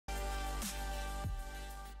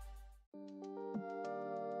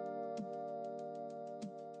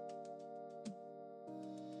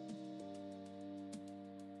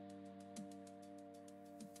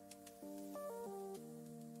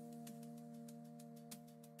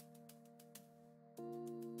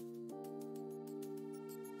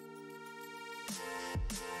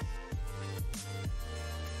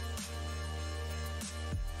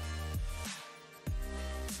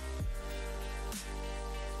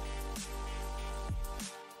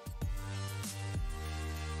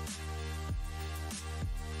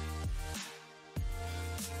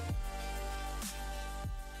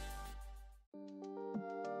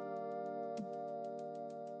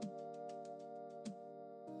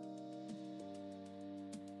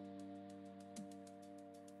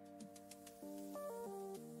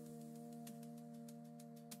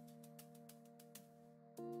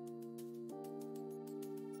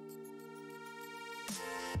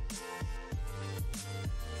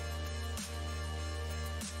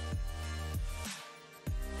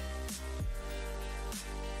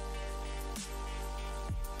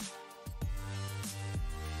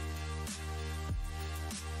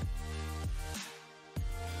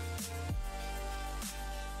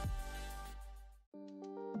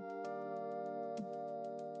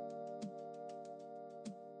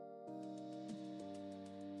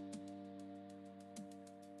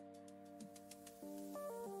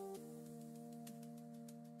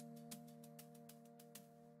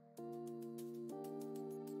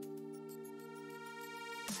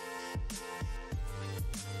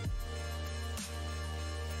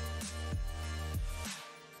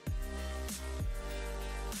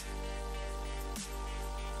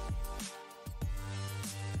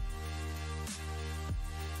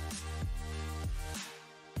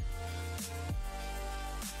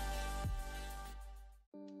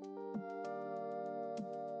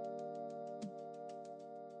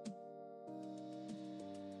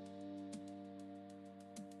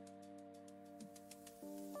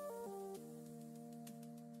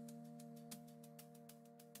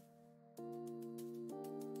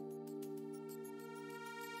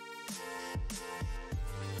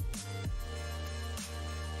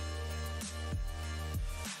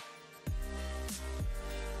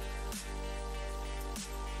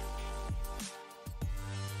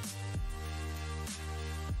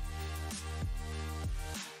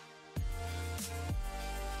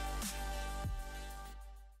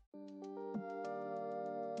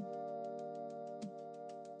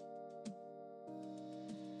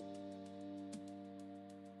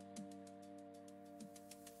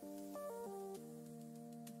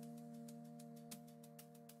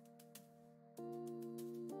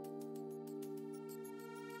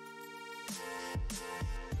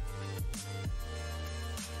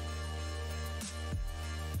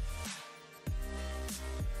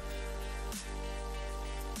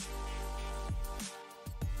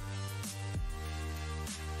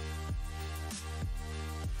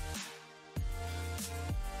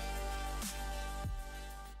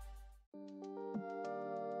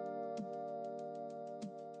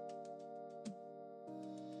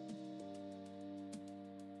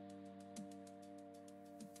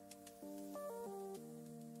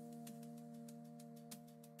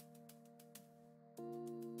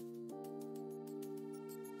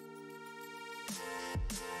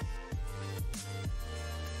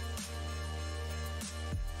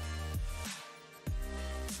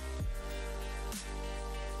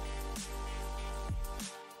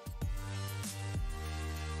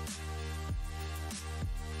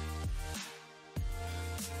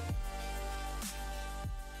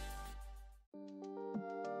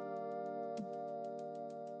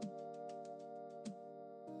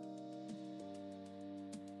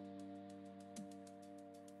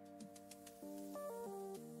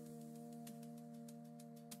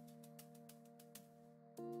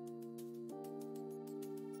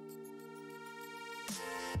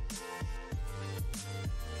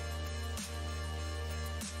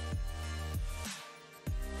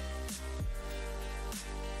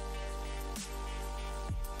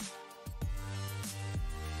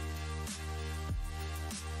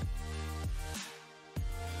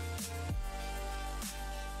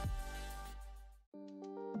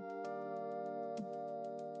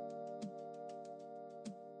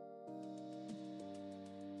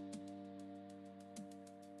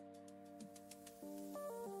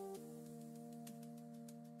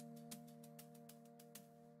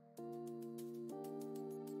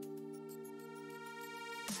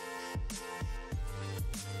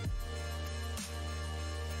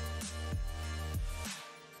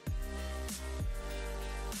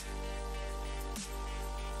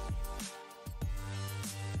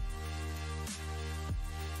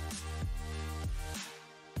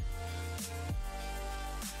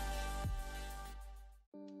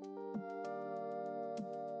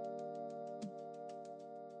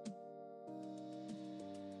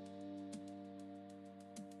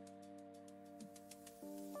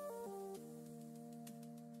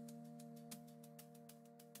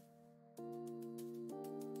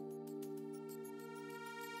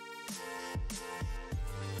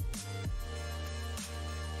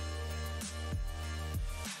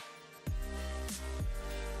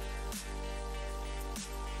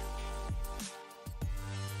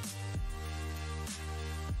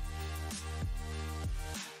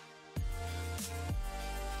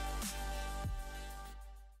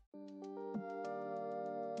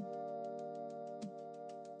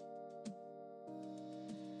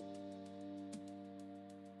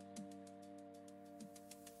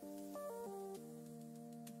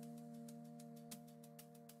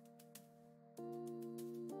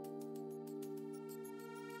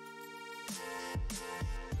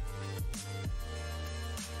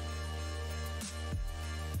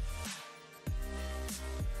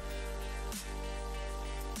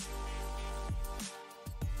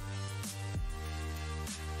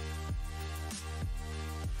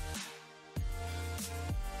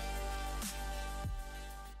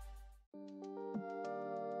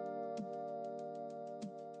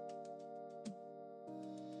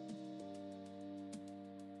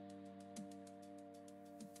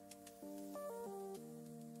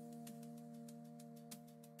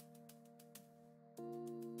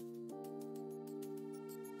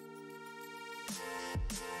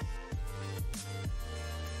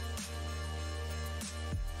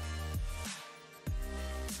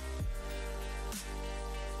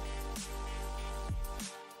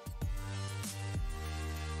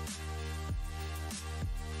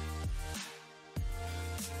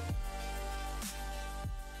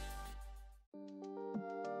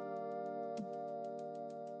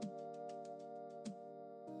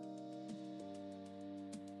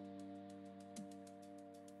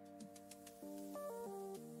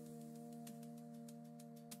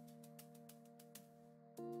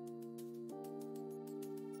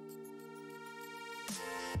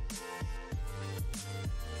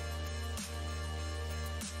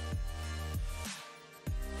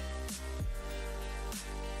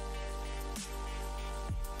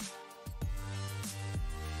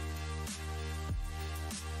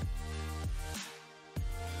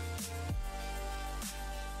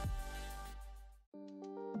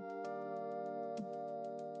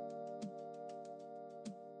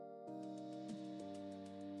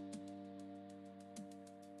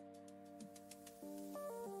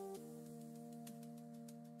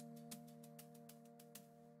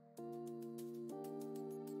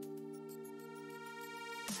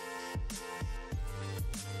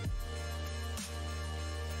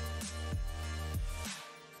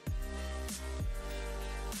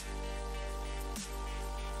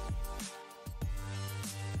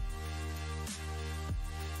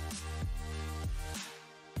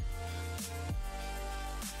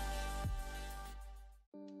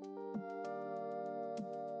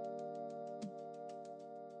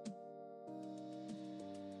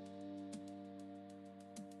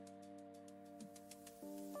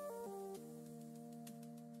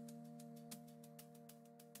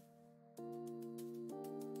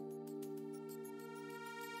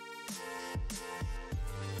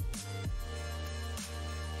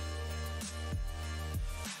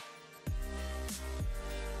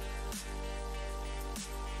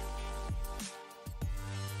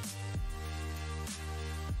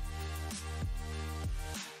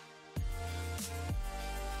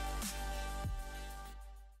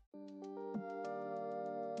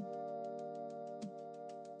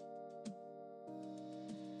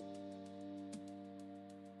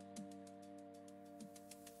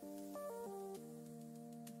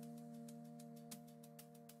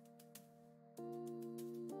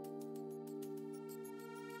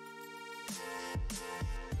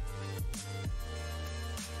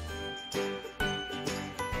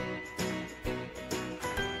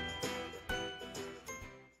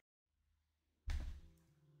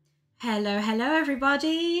Hello, hello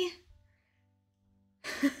everybody!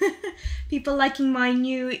 People liking my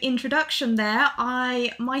new introduction there.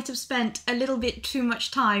 I might have spent a little bit too much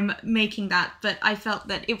time making that, but I felt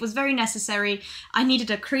that it was very necessary. I needed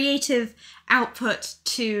a creative output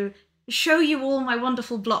to show you all my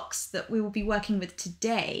wonderful blocks that we will be working with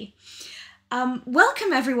today.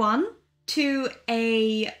 Welcome everyone to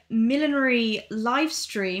a millinery live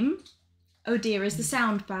stream. Oh dear, is the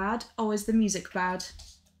sound bad? Oh, is the music bad?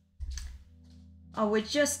 Oh, we're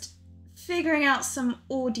just figuring out some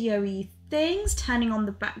audio-y things, turning on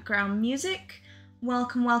the background music.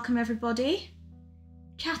 Welcome, welcome everybody.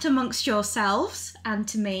 Chat amongst yourselves and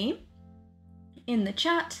to me in the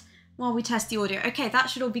chat while we test the audio. Okay, that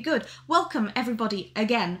should all be good. Welcome everybody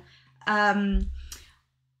again to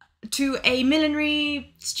a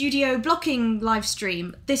millinery studio blocking live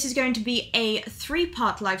stream. This is going to be a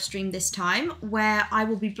 3-part live stream this time, where I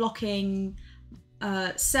will be blocking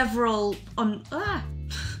several on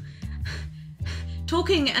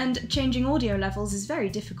talking and changing audio levels is very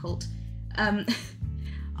difficult.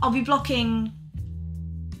 I'll be blocking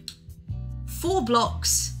 4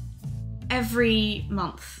 blocks every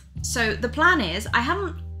month. So the plan is, I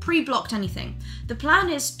haven't pre-blocked anything. The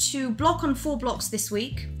plan is to block on 4 blocks this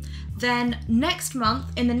week. Then next month,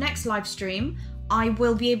 in the next live stream, I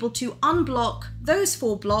will be able to unblock those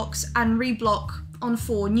 4 blocks and reblock on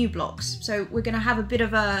 4 new blocks. So we're going to have a bit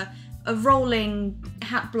of a rolling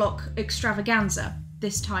hat block extravaganza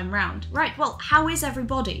this time round. Right, well, how is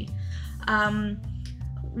everybody?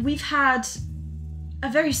 we've had a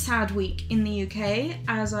very sad week in the UK,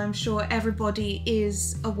 as I'm sure everybody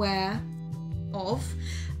is aware of.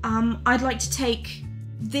 I'd like to take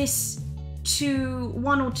this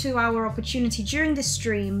 1 or 2 hour opportunity during this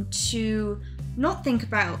stream to not think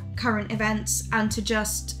about current events and to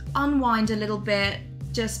just unwind a little bit,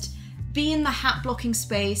 just be in the hat blocking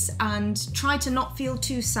space and try to not feel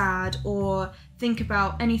too sad or think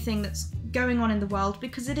about anything that's going on in the world,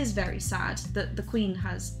 because it is very sad that the Queen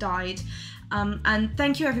has died. And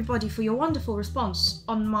thank you everybody for your wonderful response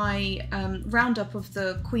on my roundup of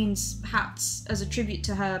the Queen's hats as a tribute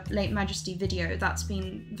to Her Late Majesty video. That's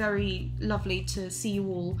been very lovely to see you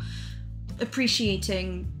all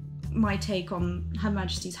appreciating my take on Her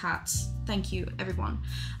Majesty's hats. Thank you everyone.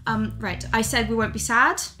 Right, I said we won't be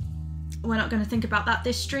sad. We're not going to think about that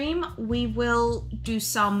this stream. We will do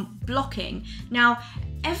some blocking. Now,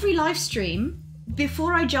 every live stream,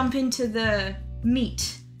 before I jump into the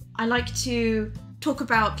meat, I like to talk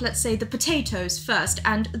about, let's say, the potatoes first,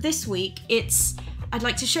 and this week I'd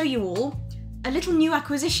like to show you all a little new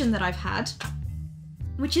acquisition that I've had,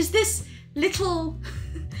 which is this little,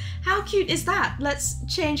 how cute is that? Let's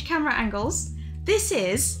change camera angles. This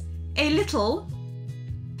is a little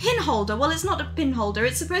pin holder. Well, it's not a pin holder,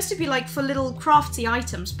 it's supposed to be like for little craftsy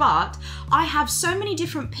items, but I have so many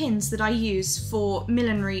different pins that I use for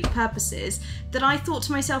millinery purposes that I thought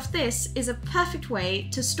to myself, this is a perfect way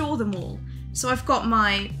to store them all. So I've got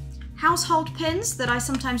my household pins that I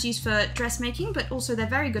sometimes use for dressmaking, but also they're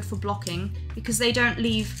very good for blocking because they don't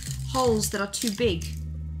leave holes that are too big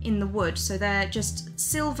in the wood. So they're just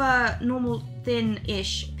silver, normal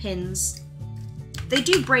thin-ish pins. They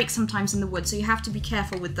do break sometimes in the wood, so you have to be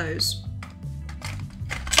careful with those.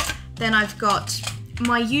 Then I've got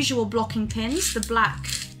my usual blocking pins, the black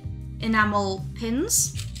enamel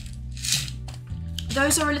pins.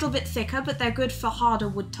 Those are a little bit thicker, but they're good for harder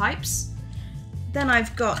wood types. Then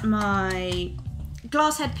I've got my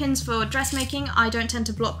glass head pins for dressmaking. I don't tend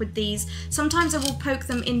to block with these. Sometimes I will poke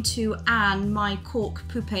them into Anne, my cork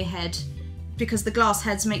poupée head, because the glass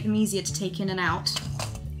heads make them easier to take in and out.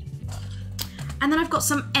 And then I've got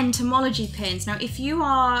some entomology pins. Now, if you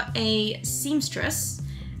are a seamstress,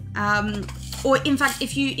 or in fact,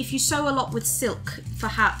 if you sew a lot with silk for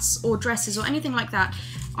hats or dresses or anything like that,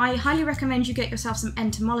 I highly recommend you get yourself some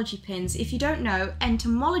entomology pins. If you don't know,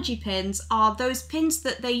 entomology pins are those pins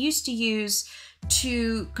that they used to use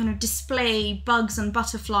to kind of display bugs and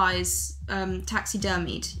butterflies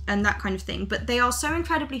taxidermied and that kind of thing. But they are so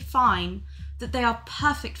incredibly fine that they are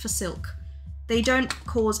perfect for silk. They don't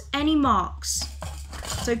cause any marks.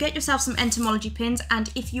 So get yourself some entomology pins, and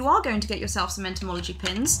if you are going to get yourself some entomology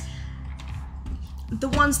pins, the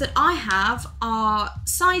ones that I have are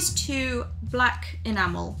size 2 black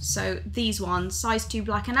enamel. So these ones, size 2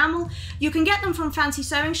 black enamel. You can get them from fancy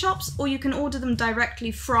sewing shops, or you can order them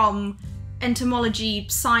directly from entomology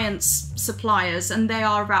science suppliers, and they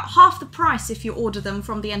are about half the price if you order them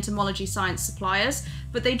from the entomology science suppliers,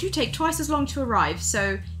 but they do take twice as long to arrive.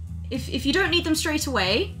 So if you don't need them straight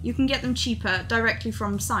away, you can get them cheaper directly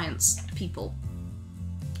from science people.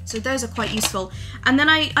 So those are quite useful. And then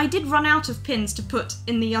I did run out of pins to put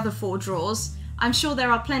in the other 4 drawers. I'm sure there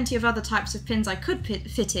are plenty of other types of pins I could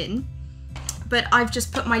fit in, but I've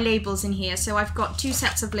just put my labels in here. So I've got 2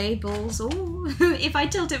 sets of labels. Oh, if I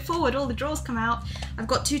tilt it forward, all the drawers come out. I've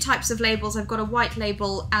got 2 types of labels. I've got a white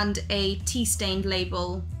label and a tea-stained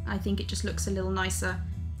label. I think it just looks a little nicer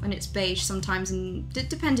when it's beige sometimes, and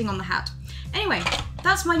depending on the hat. Anyway,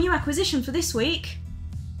 that's my new acquisition for this week.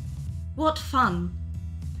 What fun.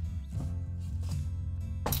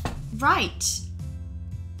 Right.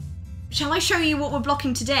 Shall I show you what we're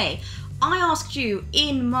blocking today? I asked you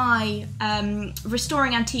in my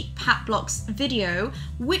Restoring Antique Hat Blocks video,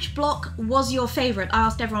 which block was your favourite? I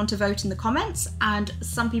asked everyone to vote in the comments, and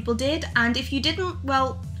some people did, and if you didn't,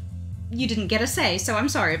 well, you didn't get a say, so I'm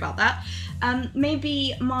sorry about that.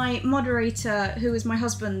 Maybe my moderator, who is my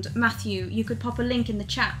husband, Matthew, you could pop a link in the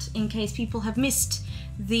chat in case people have missed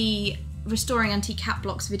the Restoring Antique Hat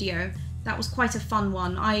Blocks video. That was quite a fun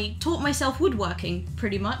one. I taught myself woodworking,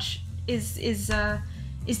 pretty much, is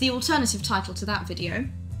the alternative title to that video.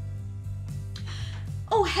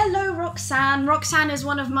 Oh, hello, Roxanne. Roxanne is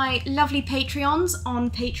one of my lovely Patreons on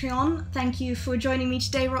Patreon. Thank you for joining me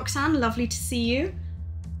today, Roxanne. Lovely to see you.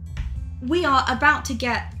 We are about to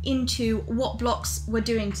get into what blocks we're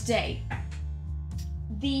doing today.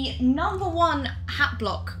 The #1 hat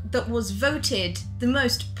block that was voted the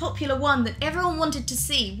most popular one that everyone wanted to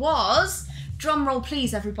see was, drum roll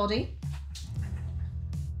please everybody,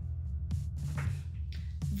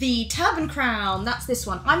 the turban crown. That's this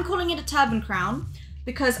one. I'm calling it a turban crown.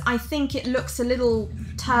 because I think it looks a little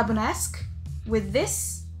Turban-esque with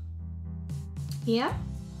this here.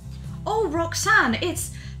 Oh, Roxanne,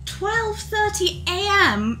 it's 12:30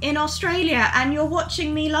 a.m. in Australia and you're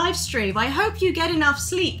watching me live stream. I hope you get enough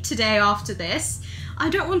sleep today after this. I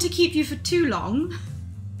don't want to keep you for too long.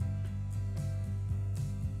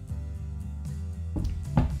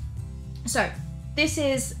 So, this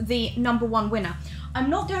is the number one winner. I'm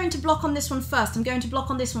not going to block on this one first, I'm going to block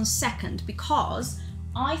on this one second because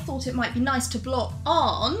I thought it might be nice to block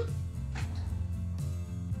on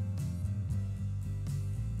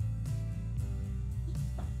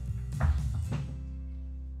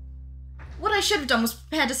what I should have done was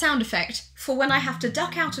prepared a sound effect for when I have to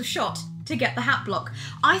duck out of shot to get the hat block.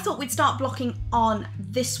 I thought we'd start blocking on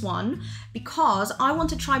this one because I want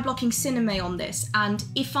to try blocking cinema on this, and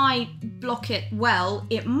if I block it well,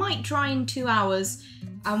 it might dry in 2 hours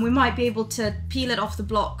and we might be able to peel it off the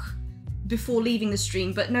block before leaving the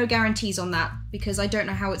stream, but no guarantees on that because I don't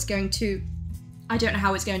know how it's going to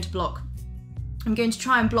block. I'm going to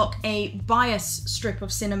try and block a bias strip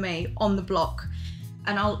of cinema on the block,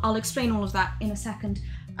 and I'll explain all of that in a second.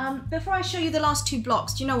 Before I show you the last two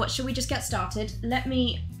blocks, do you know what? Shall we just get started? Let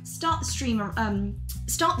me start the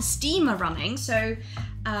steamer running. So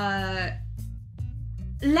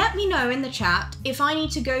let me know in the chat if I need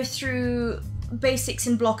to go through basics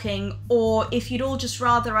in blocking, or if you'd all just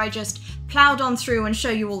rather I just plowed on through and show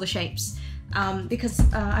you all the shapes. Because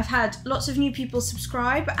I've had lots of new people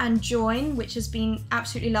subscribe and join, which has been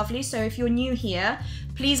absolutely lovely. So if you're new here,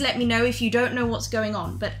 please let me know if you don't know what's going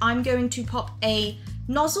on. But I'm going to pop a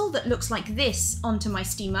nozzle that looks like this onto my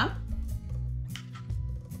steamer.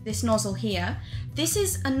 This nozzle here. This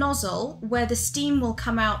is a nozzle where the steam will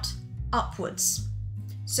come out upwards.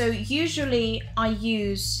 So usually I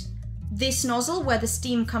use this nozzle where the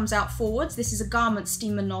steam comes out forwards. This is a garment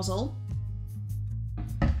steamer nozzle.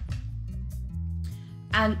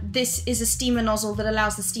 And this is a steamer nozzle that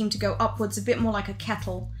allows the steam to go upwards, a bit more like a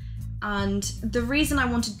kettle. And the reason I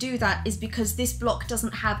want to do that is because this block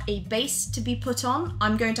doesn't have a base to be put on.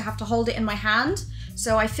 I'm going to have to hold it in my hand.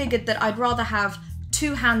 So I figured that I'd rather have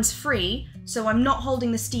two hands free, so I'm not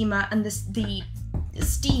holding the steamer and the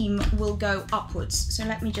steam will go upwards. So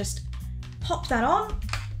let me just pop that on.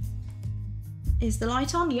 Is the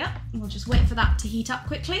light on? Yep. We'll just wait for that to heat up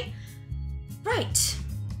quickly. Right.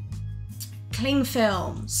 Cling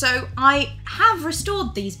film. So I have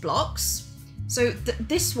restored these blocks. So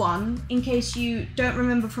this one, in case you don't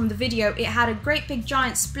remember from the video, it had a great big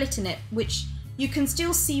giant split in it, which you can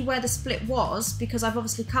still see where the split was because I've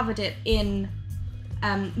obviously covered it in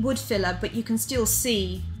wood filler, but you can still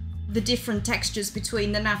see the different textures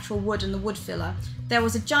between the natural wood and the wood filler. There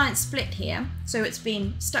was a giant split here, so it's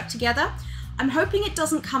been stuck together. I'm hoping it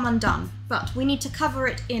doesn't come undone, but we need to cover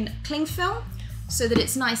it in cling film so that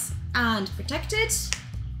it's nice and protected.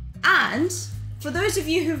 And for those of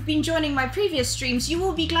you who've been joining my previous streams, you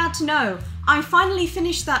will be glad to know I finally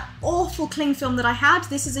finished that awful cling film that I had.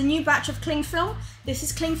 This is a new batch of cling film. This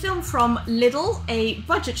is cling film from Lidl, a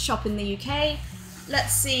budget shop in the UK.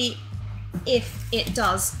 Let's see if it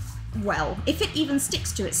does well, if it even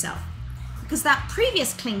sticks to itself, because that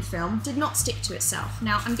previous cling film did not stick to itself.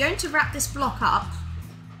 Now I'm going to wrap this block up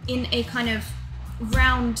in a kind of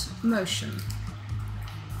round motion,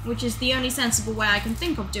 which is the only sensible way I can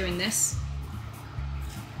think of doing this.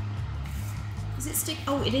 Does it stick?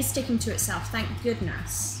 Oh, it is sticking to itself, thank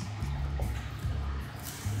goodness.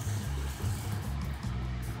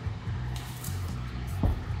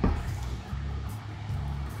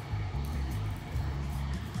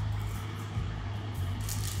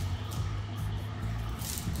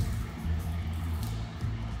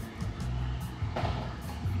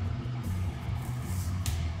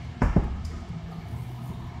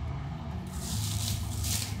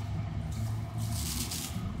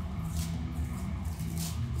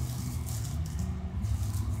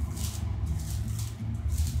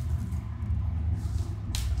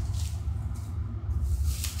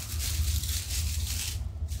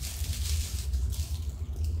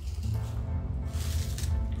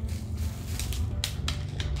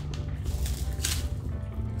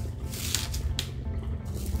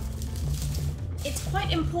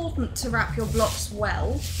 Important to wrap your blocks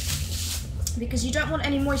well because you don't want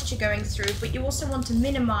any moisture going through, but you also want to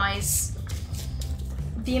minimize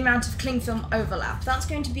the amount of cling film overlap. That's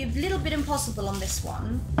going to be a little bit impossible on this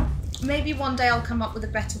one. Maybe one day I'll come up with a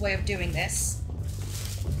better way of doing this.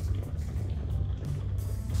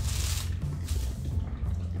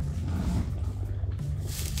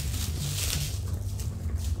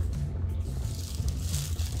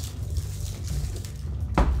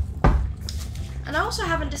 And I also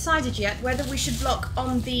haven't decided yet whether we should block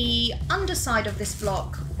on the underside of this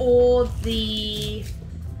block or the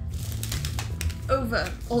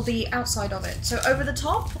outside of it. So over the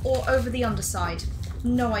top or over the underside.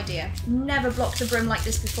 No idea. Never blocked a brim like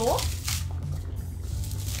this before.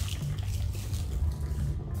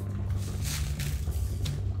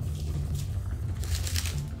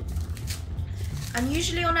 And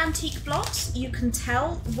usually on antique blocks, you can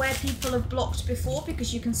tell where people have blocked before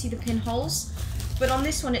because you can see the pinholes. But on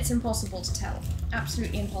this one, it's impossible to tell.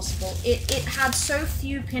 Absolutely impossible. It had so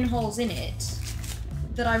few pinholes in it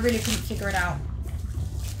that I really couldn't figure it out.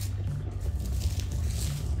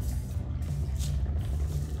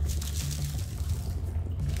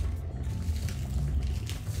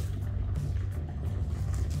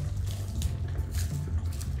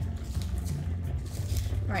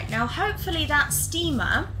 Right, now hopefully that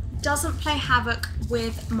steamer doesn't play havoc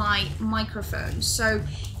with my microphone. So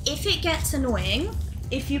if it gets annoying,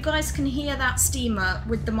 if you guys can hear that steamer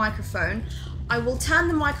with the microphone, I will turn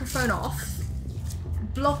the microphone off,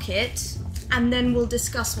 block it, and then we'll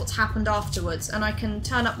discuss what's happened afterwards. And I can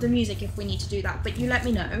turn up the music if we need to do that, but you let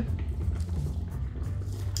me know.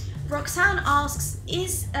 Roxanne asks,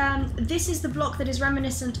 this is the block that is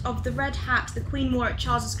reminiscent of the red hat the Queen wore at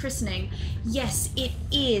Charles's christening? Yes, it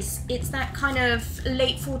is. It's that kind of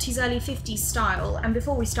late 40s, early 50s style. And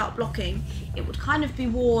before we start blocking, it would kind of be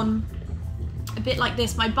worn a bit like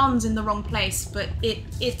this. My bun's in the wrong place, but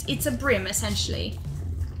it's a brim, essentially.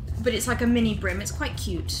 But it's like a mini brim. It's quite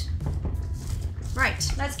cute. Right,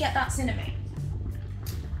 let's get that cinema.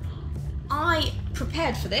 I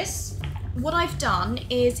prepared for this. What I've done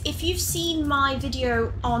is, if you've seen my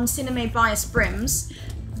video on cinema bias brims,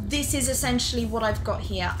 this is essentially what I've got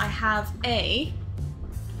here. I have a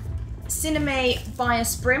cinema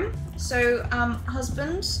bias brim. So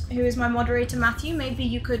husband, who is my moderator, Matthew, maybe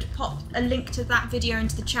you could pop a link to that video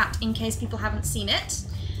into the chat in case people haven't seen it.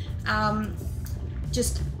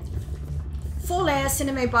 Just 4-layer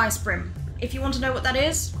cinema bias brim. If you want to know what that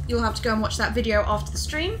is, you'll have to go and watch that video after the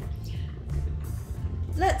stream.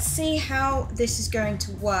 Let's see how this is going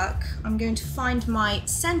to work. I'm going to find my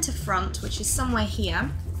center front, which is somewhere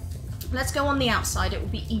here. Let's go on the outside, it will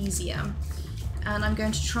be easier. And I'm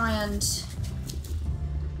going to try and...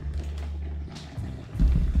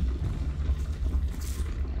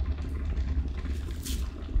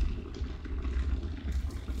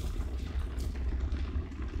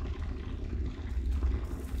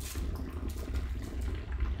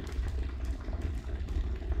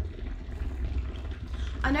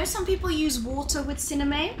 I know some people use water with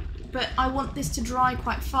cinema, but I want this to dry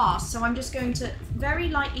quite fast, so I'm just going to very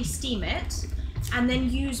lightly steam it and then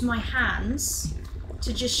use my hands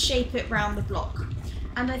to just shape it round the block.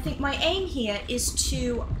 And I think my aim here is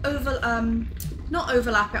to not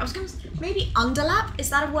overlap it, I was going to maybe underlap, is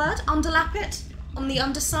that a word? Underlap it on the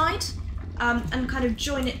underside and kind of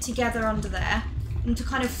join it together under there and to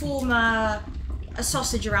kind of form a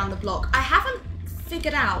sausage around the block. I haven't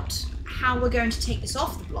figured out how we're going to take this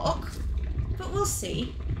off the block, but we'll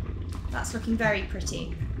see. That's looking very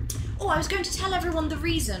pretty. Oh, I was going to tell everyone the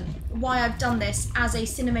reason why I've done this as a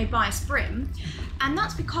cinema bias brim, and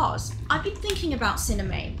that's because I've been thinking about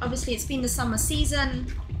cinema. Obviously, it's been the summer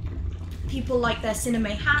season. People like their cinema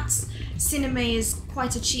hats. Cinema is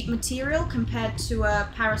quite a cheap material compared to a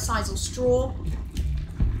parasisal straw.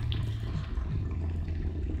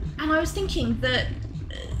 And I was thinking that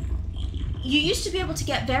you used to be able to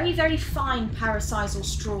get very, very fine parasisal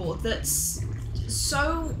straw that's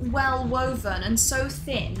so well woven and so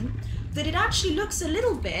thin that it actually looks a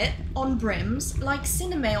little bit on brims like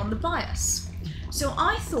cinema on the bias. So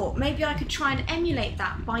I thought maybe I could try and emulate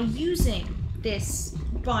that by using this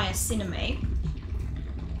bias cinema.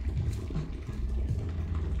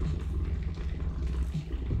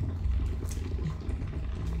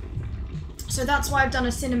 So that's why I've done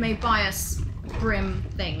a cinema bias brim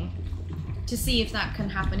thing, to see if that can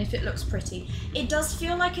happen, if it looks pretty. It does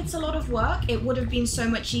feel like it's a lot of work. It would have been so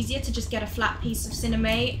much easier to just get a flat piece of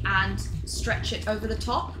cinema and stretch it over the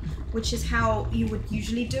top, which is how you would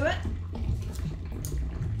usually do it.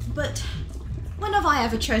 But when have I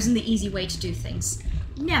ever chosen the easy way to do things?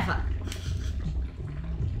 Never.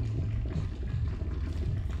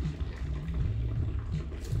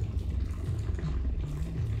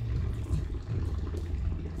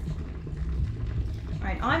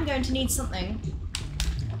 I'm going to need something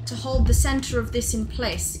to hold the center of this in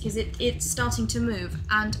place because it's starting to move,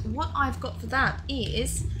 and what I've got for that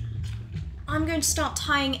is I'm going to start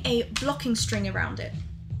tying a blocking string around it.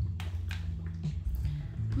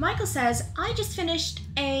 Michael says, I just finished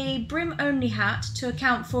a brim only hat to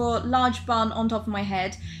account for large bun on top of my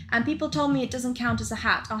head, and people told me it doesn't count as a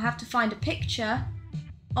hat. I'll have to find a picture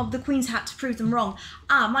of the Queen's hat to prove them wrong.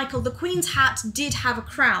 Ah, Michael, the Queen's hat did have a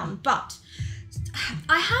crown, but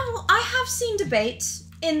I have seen debates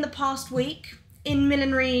in the past week in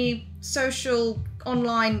Millinery social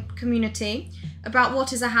online community about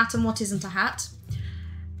what is a hat and what isn't a hat.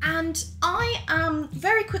 And I am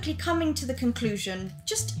very quickly coming to the conclusion,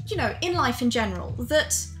 just, you know, in life in general,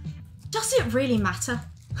 that does it really matter?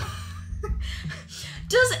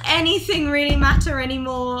 Does anything really matter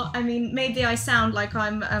anymore? I mean, maybe I sound like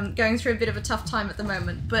I'm going through a bit of a tough time at the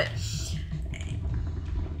moment, but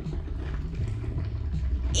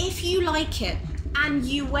if you like it and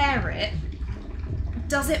you wear it,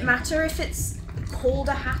 does it matter if it's called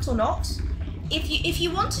a hat or not? If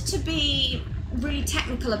you wanted to be really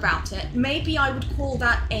technical about it, maybe I would call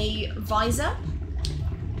that a visor,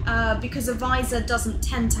 because a visor doesn't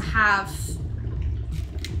tend to have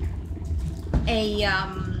a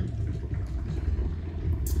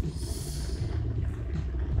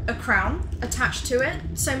crown attached to it,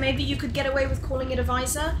 so maybe you could get away with calling it a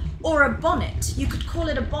visor, or a bonnet. You could call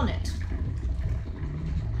it a bonnet,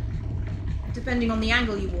 depending on the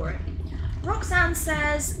angle you wore it. Roxanne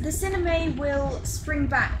says, the cinema will spring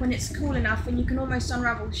back when it's cool enough and you can almost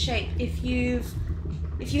unravel the shape. If you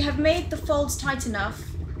have made the folds tight enough,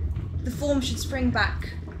 the form should spring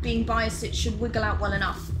back. Being biased, it should wiggle out well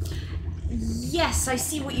enough. Yes, I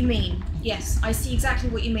see what you mean. Yes, I see exactly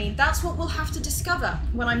what you mean. That's what we'll have to discover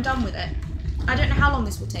when I'm done with it. I don't know how long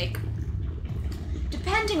this will take.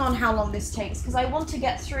 Depending on how long this takes, because I want to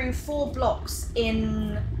get through 4 blocks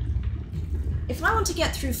in... If I want to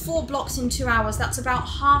get through 4 blocks in 2 hours, that's about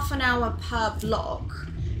half an hour per block.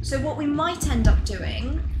 So what we might end up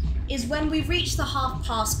doing is when we reach the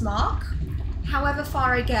half-past mark, however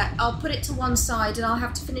far I get, I'll put it to one side and I'll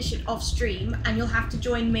have to finish it off stream, and you'll have to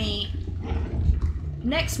join me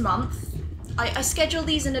next month. I schedule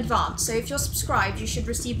these in advance, so if you're subscribed, you should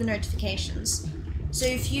receive the notifications. So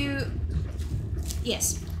if you...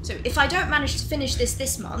 Yes. So if I don't manage to finish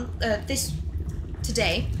this month,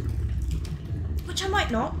 today, which I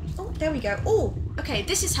might not. Oh, there we go. Oh, okay,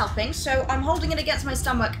 this is helping. So I'm holding it against my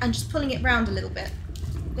stomach and just pulling it round a little bit.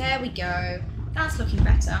 There we go. That's looking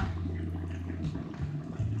better.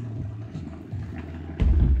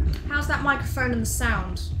 How's that microphone and the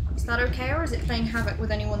sound? Is that okay, or is it playing havoc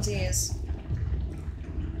with anyone's ears?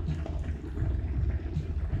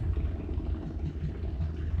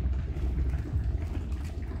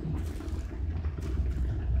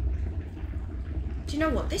 Do you know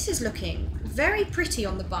what? This is looking very pretty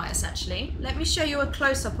on the bias, actually. Let me show you a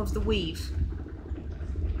close-up of the weave.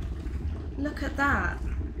 Look at that.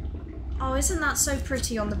 Oh, isn't that so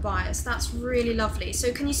pretty on the bias? That's really lovely.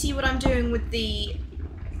 So can you see what I'm doing with the...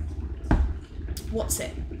 What's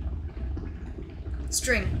it?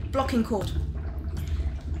 String. Blocking cord.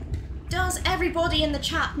 Does everybody in the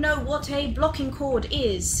chat know what a blocking cord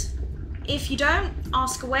is? If you don't,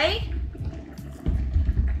 ask away.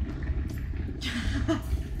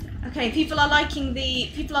 Okay, people are liking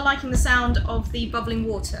the sound of the bubbling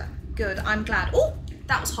water. Good, I'm glad. Oh,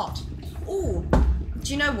 that was hot. Oh,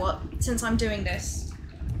 do you know what? Since I'm doing this,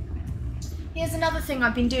 here's another thing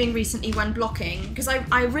I've been doing recently when blocking, because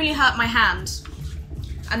I really hurt my hand,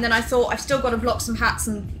 and then I thought I've still got to block some hats,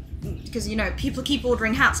 and because, you know, people keep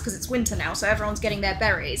ordering hats because it's winter now, so everyone's getting their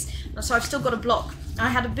berets, so I've still got to block. I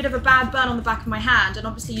had a bit of a bad burn on the back of my hand, and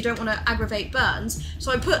obviously you don't want to aggravate burns,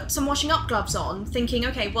 so I put some washing up gloves on, thinking,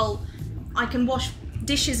 okay, well, I can wash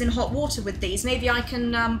dishes in hot water with these, maybe I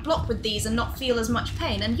can block with these and not feel as much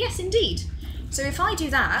pain, and yes, indeed. So if I do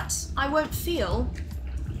that, I won't feel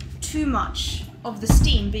too much of the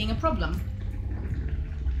steam being a problem.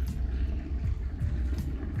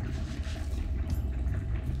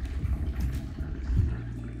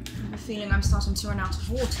 I have a feeling I'm starting to run out of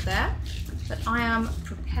water there. But I am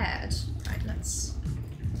prepared. Right, let's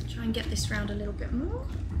try and get this round a little bit more.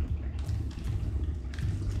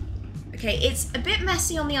 Okay, it's a bit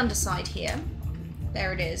messy on the underside here.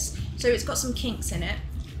 There it is. So it's got some kinks in it.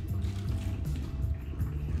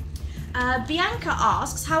 Bianca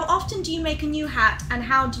asks, how often do you make a new hat and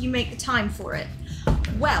how do you make the time for it?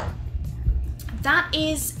 Well, that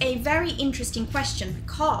is a very interesting question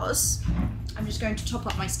because... I'm just going to top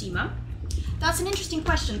up my steamer. That's an interesting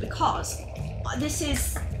question because this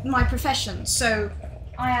is my profession, so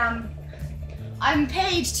I'm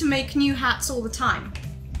paid to make new hats all the time.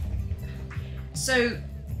 So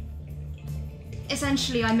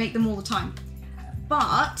essentially I make them all the time.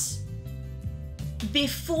 But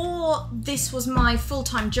before this was my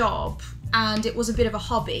full-time job and it was a bit of a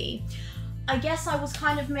hobby, I guess I was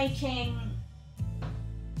kind of making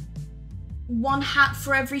one hat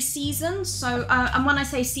for every season. So, and when I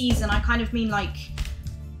say season, I kind of mean like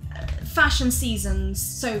fashion seasons.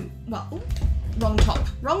 So, well, ooh, wrong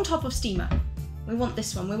top of steamer. We want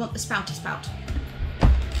this one, we want the spouty spout.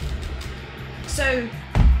 So,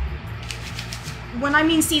 when I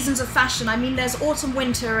mean seasons of fashion, I mean there's autumn,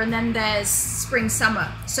 winter, and then there's spring,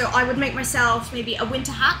 summer. So I would make myself maybe a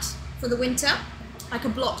winter hat for the winter, like a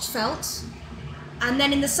blocked felt. And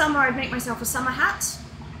then in the summer, I'd make myself a summer hat.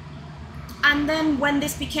 And then when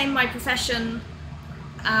this became my profession,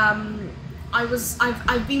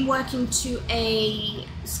 I've been working to a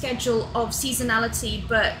schedule of seasonality,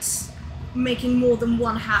 but making more than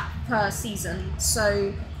one hat per season.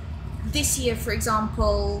 So this year, for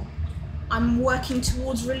example, I'm working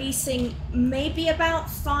towards releasing maybe about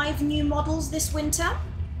 5 new models this winter.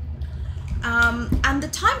 And the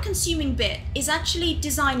time-consuming bit is actually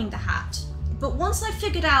designing the hat. But once I've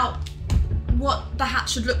figured out what the hat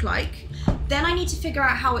should look like, then I need to figure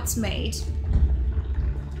out how it's made.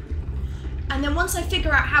 And then once I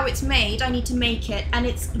figure out how it's made, I need to make it. And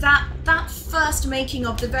it's that first making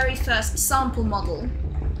of the very first sample model,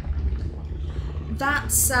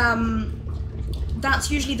 that's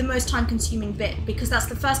usually the most time-consuming bit, because that's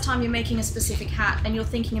the first time you're making a specific hat and you're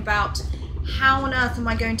thinking about how on earth am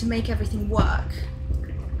I going to make everything work.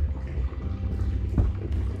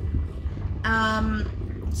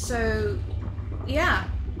 So yeah,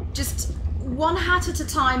 just one hat at a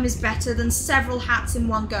time is better than several hats in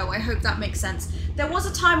one go. I hope that makes sense. There was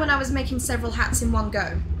a time when I was making several hats in one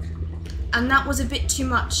go, and that was a bit too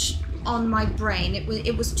much on my brain.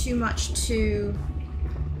 It was too much to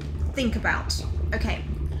think about. Okay,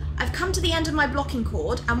 I've come to the end of my blocking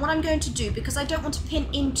cord, and what I'm going to do, because I don't want to pin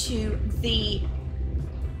into the...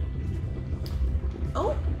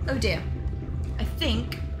 Oh dear. I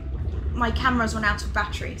think my camera's run out of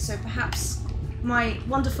battery, so perhaps my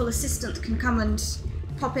wonderful assistant can come and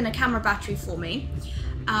pop in a camera battery for me.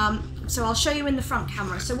 So I'll show you in the front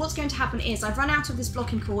camera. So what's going to happen is I've run out of this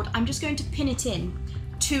blocking cord. I'm just going to pin it in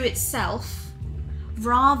to itself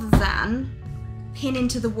rather than pin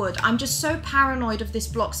into the wood. I'm just so paranoid of this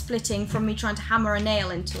block splitting from me trying to hammer a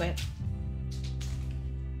nail into it.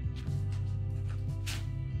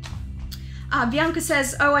 Bianca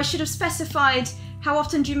says, oh, I should have specified how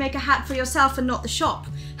often do you make a hat for yourself and not the shop.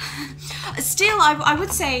 Still, I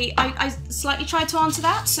would say I slightly tried to answer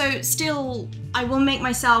that. So still, I will make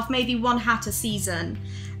myself maybe one hat a season.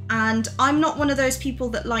 And I'm not one of those people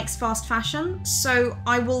that likes fast fashion, so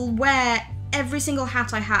I will wear every single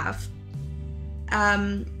hat I have.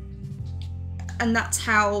 And that's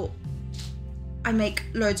how I make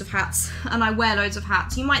loads of hats, and I wear loads of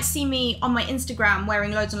hats. You might see me on my Instagram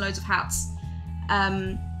wearing loads and loads of hats.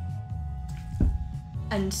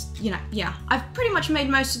 And, you know, yeah, I've pretty much made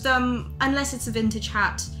most of them, unless it's a vintage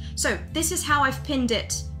hat. So this is how I've pinned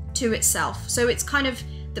it to itself. So it's kind of,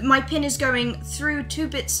 my pin is going through 2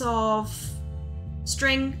 bits of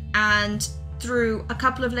string and through a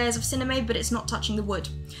couple of layers of cinnamon, but it's not touching the wood.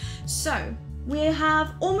 So we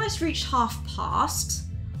have almost reached half past.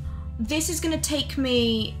 This is going to take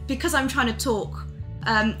me, because I'm trying to talk,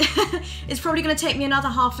 it's probably going to take me another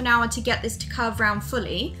half an hour to get this to curve round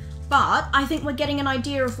fully, but I think we're getting an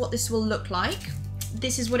idea of what this will look like.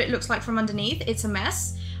 This is what it looks like from underneath. It's a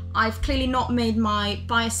mess. I've clearly not made my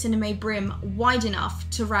bias-cinnamon brim wide enough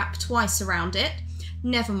to wrap twice around it.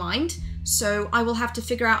 Never mind. So I will have to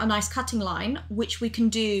figure out a nice cutting line, which we can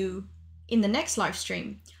do in the next live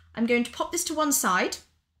stream. I'm going to pop this to one side.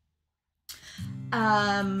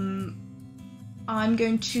 I'm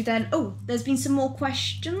going to then... Oh, there's been some more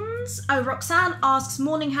questions. Oh, Roxanne asks,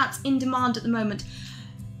 morning hats in demand at the moment.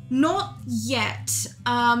 Not yet,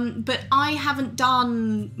 but I haven't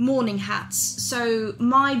done morning hats. So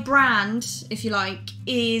my brand, if you like,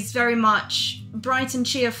 is very much bright and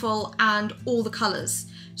cheerful and all the colours.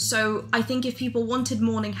 So I think if people wanted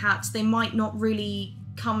morning hats, they might not really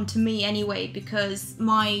come to me anyway, because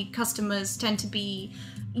my customers tend to be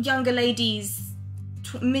younger ladies,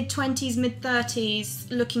 mid-20s,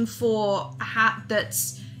 mid-30s, looking for a hat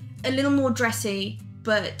that's a little more dressy,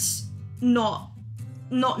 but not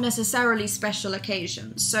necessarily special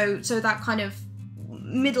occasions. So that kind of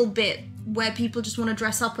middle bit where people just want to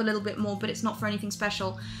dress up a little bit more, but it's not for anything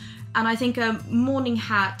special. And I think a morning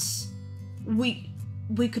hat, we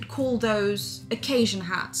could call those occasion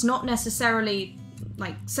hats, not necessarily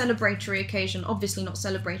like celebratory occasion, obviously not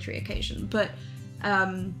celebratory occasion, but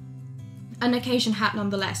an occasion hat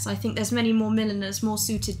nonetheless. I think there's many more milliners more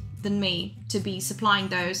suited than me to be supplying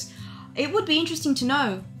those. It would be interesting to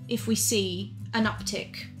know if we see an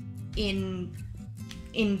uptick in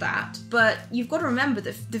in that, but you've got to remember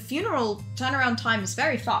that the funeral turnaround time is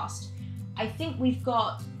very fast. I think we've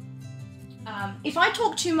got, if I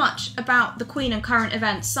talk too much about the Queen and current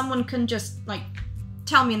events, someone can just like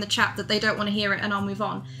tell me in the chat that they don't want to hear it and I'll move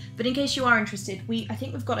on. But in case you are interested, I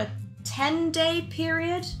think we've got a 10-day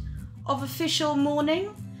period of official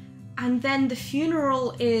mourning, and then the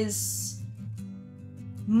funeral is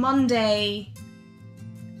Monday,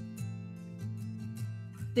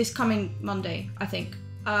 this coming Monday, I think.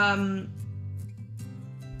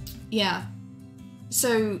 Yeah.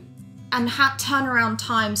 So, and hat turnaround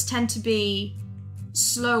times tend to be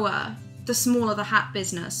slower the smaller the hat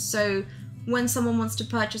business. So when someone wants to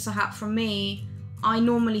purchase a hat from me, I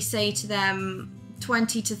normally say to them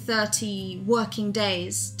 20 to 30 working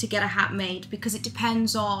days to get a hat made, because it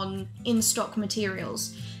depends on in-stock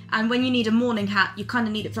materials. And when you need a mourning hat, you kind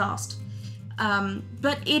of need it fast.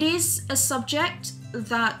 But it is a subject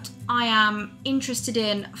that I am interested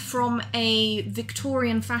in from a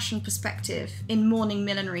Victorian fashion perspective in mourning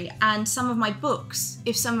millinery, and some of my books,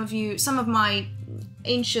 some of my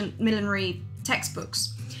ancient millinery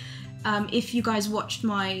textbooks, if you guys watched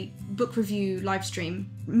my book review live stream,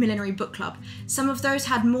 Millinery Book Club, some of those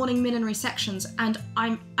had mourning millinery sections, and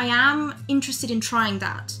I am interested in trying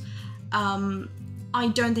that. I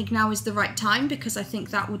don't think now is the right time, because I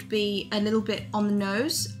think that would be a little bit on the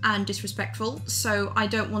nose and disrespectful, so I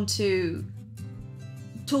don't want to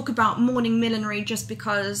talk about mourning millinery just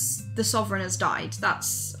because the sovereign has died.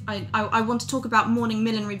 I want to talk about mourning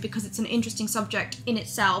millinery because it's an interesting subject in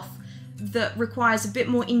itself that requires a bit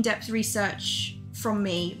more in-depth research from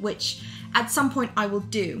me, which at some point I will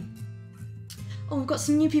do. Oh, we've got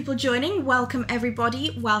some new people joining. Welcome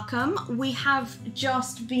everybody, welcome. We have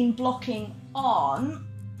just been blocking on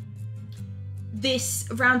this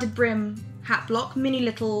rounded brim hat block, mini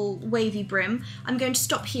little wavy brim. I'm going to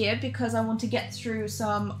stop here because I want to get through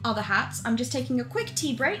some other hats. I'm just taking a quick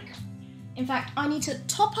tea break. In fact, I need to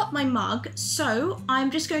top up my mug, so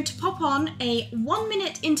I'm just going to pop on a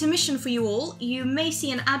 1-minute intermission for you all. You may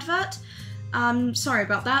see an advert. Sorry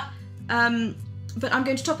about that. But I'm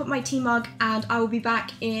going to top up my tea mug and I will be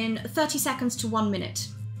back in 30 seconds to 1 minute.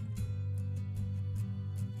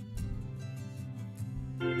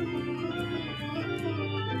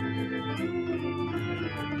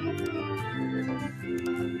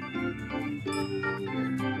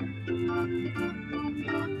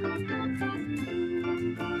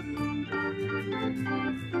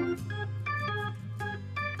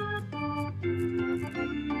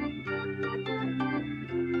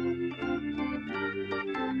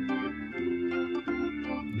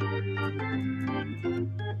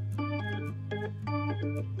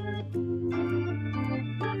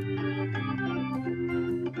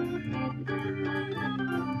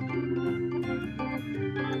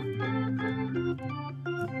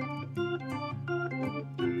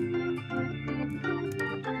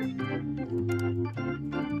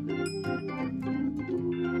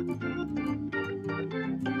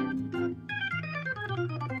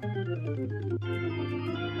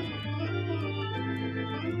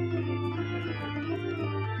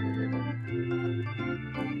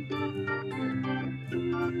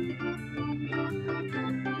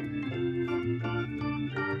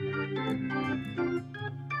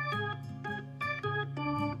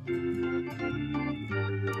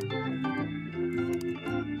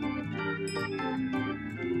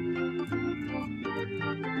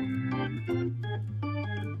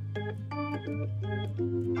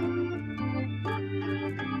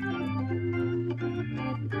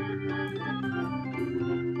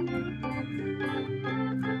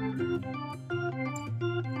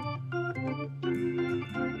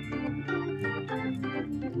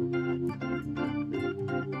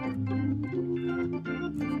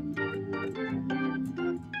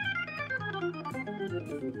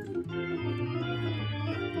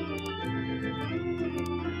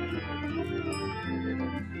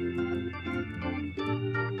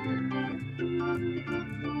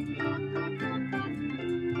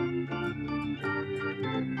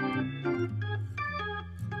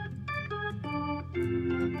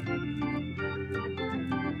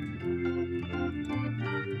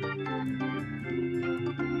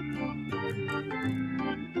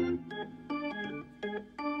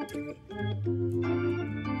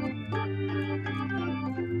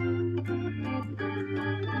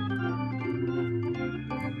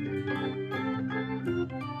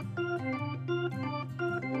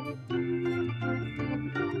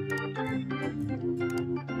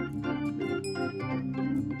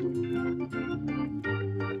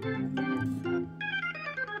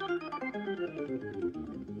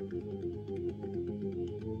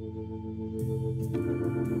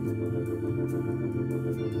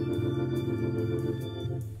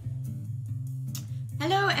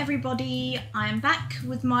 everybody, I am back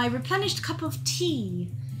with my replenished cup of tea.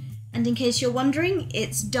 And in case you're wondering,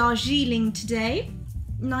 it's Darjeeling today.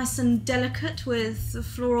 Nice and delicate with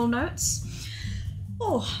floral notes.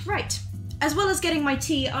 Oh, right. As well as getting my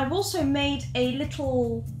tea, I've also made a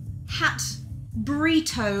little hat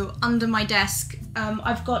burrito under my desk.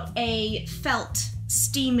 I've got a felt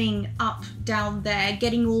steaming up down there,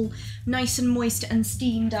 getting all nice and moist and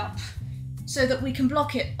steamed up so that we can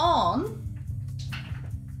block it on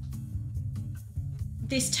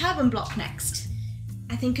this turban block next.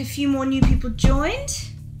 I think a few more new people joined.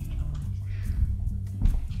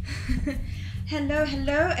 Hello,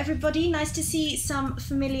 hello everybody. Nice to see some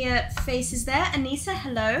familiar faces there. Anissa,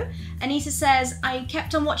 hello. Anissa says, I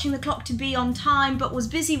kept on watching the clock to be on time but was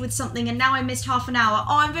busy with something and now I missed half an hour.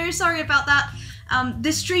 Oh, I'm very sorry about that.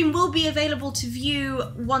 The stream will be available to view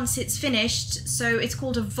once it's finished. So it's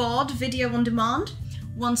called a VOD, video on demand,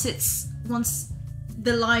 once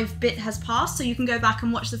the live bit has passed, so you can go back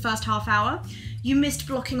and watch the first half hour. You missed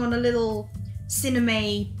blocking on a little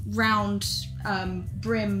cinema round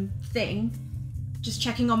brim thing. Just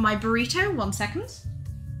checking on my burrito, 1 second.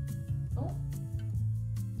 Oh,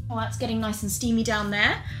 that's getting nice and steamy down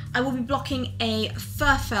there. I will be blocking a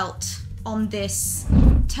fur felt on this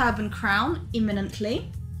turban crown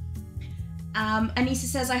imminently. Anissa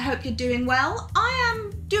says, I hope you're doing well. I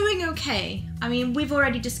am doing okay. I mean, we've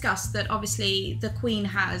already discussed that obviously the Queen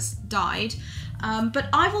has died, but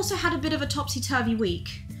I've also had a bit of a topsy-turvy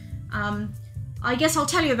week. I guess I'll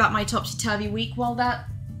tell you about my topsy-turvy week while that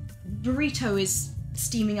burrito is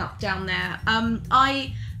steaming up down there.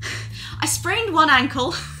 I sprained one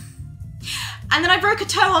ankle and then I broke a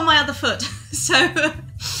toe on my other foot. So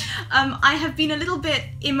I have been a little bit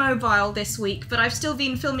immobile this week, but I've still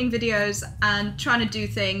been filming videos and trying to do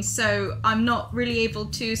things, so I'm not really able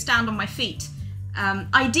to stand on my feet.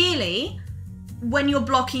 Ideally, when you're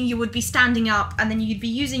blocking, you would be standing up and then you'd be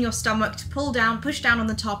using your stomach to pull down, push down on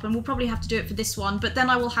the top, and we'll probably have to do it for this one, but then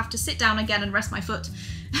I will have to sit down again and rest my foot.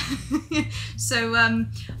 So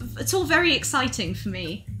it's all very exciting for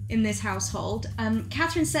me in this household.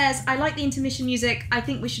 Catherine says, I like the intermission music. I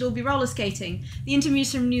think we should all be roller skating. The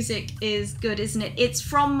intermission music is good, isn't it? It's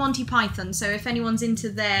from Monty Python, so if anyone's into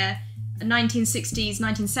their 1960s,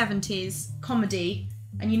 1970s comedy,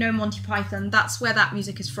 and you know Monty Python, that's where that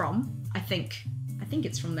music is from, I think. I think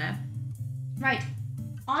it's from there. Right,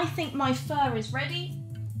 I think my fur is ready.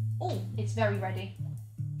 Oh, it's very ready.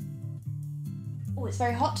 Oh, it's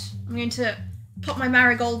very hot. I'm going to put my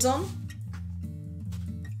marigolds on.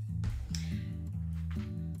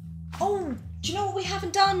 Oh, do you know what we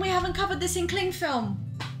haven't done? We haven't covered this in cling film.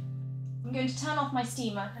 I'm going to turn off my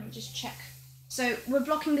steamer. Let me just check. So we're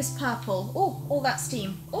blocking this purple. Oh, all that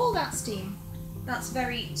steam. All that steam. That's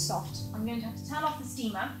very soft. I'm going to have to turn off the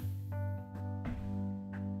steamer.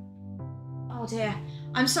 Oh dear.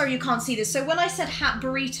 I'm sorry you can't see this. So when I said hat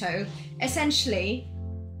burrito, essentially,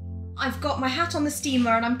 I've got my hat on the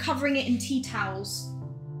steamer and I'm covering it in tea towels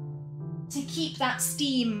to keep that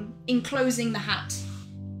steam enclosing the hat.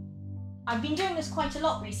 I've been doing this quite a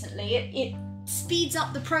lot recently. It speeds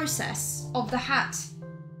up the process of the hat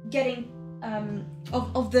getting,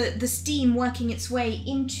 of the steam working its way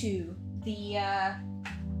into the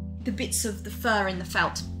bits of the fur in the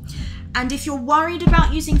felt. And if you're worried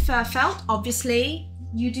about using fur felt, obviously,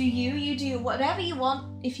 you do whatever you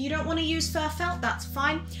want. If you don't want to use fur felt, that's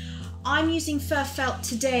fine. I'm using fur felt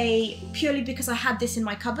today purely because I had this in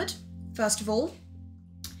my cupboard, first of all.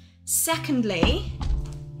 Secondly,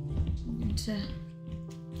 to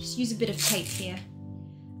just use a bit of tape here.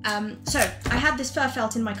 So I had this fur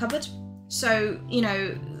felt in my cupboard, so you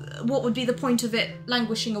know what would be the point of it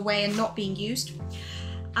languishing away and not being used.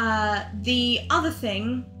 The other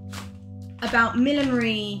thing about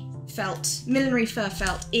millinery fur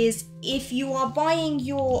felt is if you are buying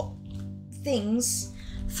your things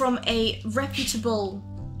from a reputable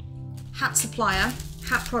hat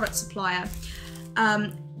product supplier,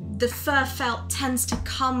 the fur felt tends to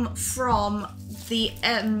come from the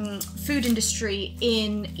food industry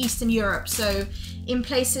in Eastern Europe. So in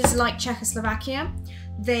places like Czechoslovakia,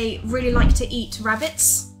 they really like to eat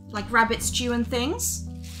rabbits, like rabbit stew and things.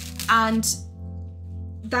 And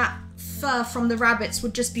that fur from the rabbits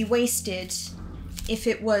would just be wasted if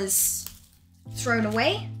it was thrown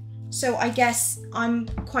away. So I guess I'm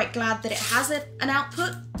quite glad that it has an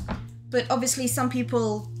output. But obviously some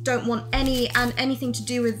people don't want anything to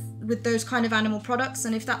do with those kind of animal products,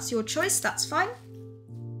 and if that's your choice, that's fine.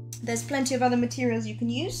 There's plenty of other materials you can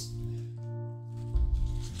use.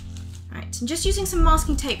 Right, I'm just using some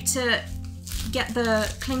masking tape to get the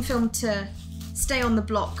cling film to stay on the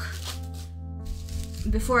block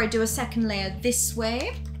before I do a second layer this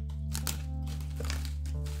way.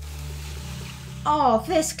 Oh,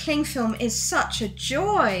 this cling film is such a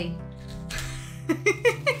joy.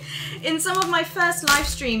 In some of my first live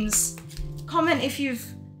streams, comment if you've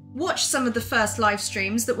watched some of the first live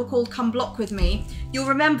streams that were called Come Block With Me. You'll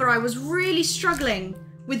remember I was really struggling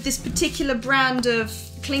with this particular brand of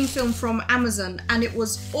cling film from Amazon, and it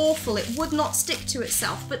was awful. It would not stick to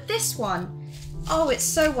itself. But this one, oh, it's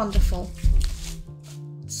so wonderful.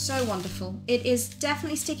 So wonderful. It is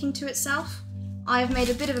definitely sticking to itself. I've made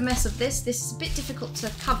a bit of a mess of this. This is a bit difficult to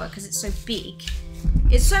cover because it's so big.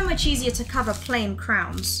 It's so much easier to cover plain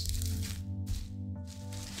crowns.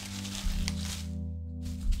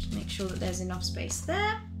 Just make sure that there's enough space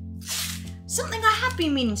there. Something I have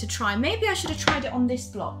been meaning to try. Maybe I should have tried it on this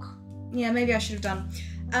block. Yeah, maybe I should have done.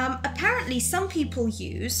 Apparently some people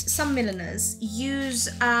some milliners use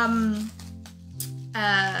other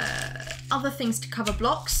things to cover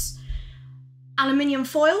blocks. Aluminium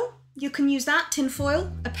foil. You can use that, tin foil.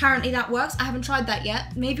 Apparently that works. I haven't tried that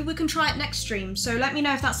yet. Maybe we can try it next stream. So let me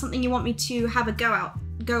know if that's something you want me to have a go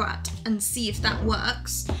at and see if that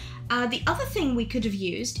works. The other thing we could have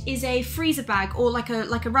used is a freezer bag or like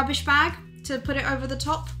a rubbish bag to put it over the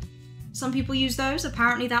top. Some people use those.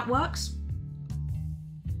 Apparently that works.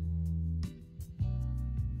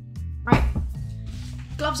 Right,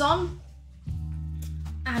 gloves on,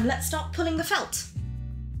 and let's start pulling the felt.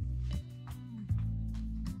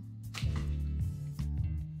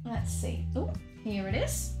 Let's see. Oh, here it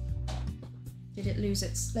is. Did it lose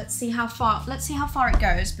its? Let's see how far it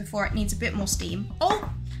goes before it needs a bit more steam.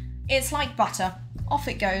 Oh, it's like butter. Off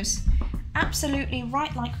it goes. Absolutely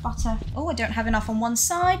right like butter. Oh, I don't have enough on one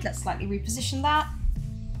side. Let's slightly reposition that.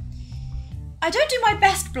 I don't do my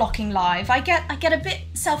best blocking live. I get a bit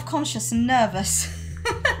self-conscious and nervous.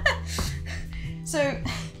 So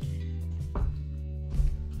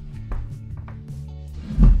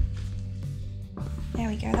there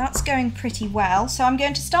we go, that's going pretty well. So I'm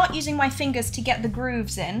going to start using my fingers to get the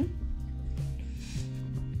grooves in.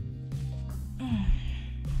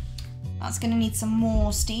 That's going to need some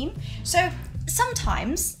more steam. So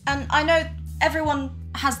sometimes, and I know everyone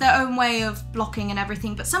has their own way of blocking and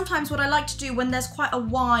everything, but sometimes what I like to do when there's quite a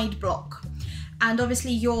wide block, and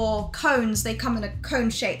obviously your cones, they come in a cone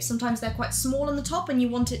shape. Sometimes they're quite small on the top and you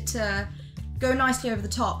want it to go nicely over the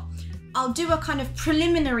top. I'll do a kind of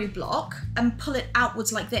preliminary block and pull it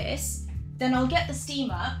outwards like this. Then I'll get the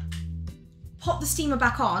steamer, pop the steamer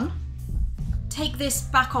back on, take this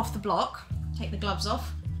back off the block, take the gloves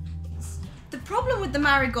off. The problem with the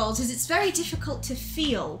marigolds is it's very difficult to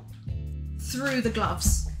feel through the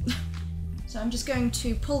gloves. So I'm just going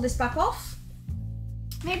to pull this back off,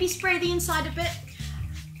 maybe spray the inside a bit.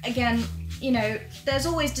 Again, you know, there's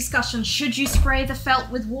always discussion, should you spray the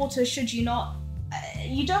felt with water, should you not?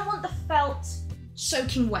 You don't want the felt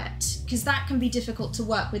soaking wet, because that can be difficult to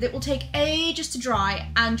work with. It will take ages to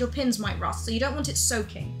dry and your pins might rust, so you don't want it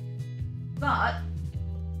soaking. But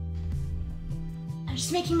I'm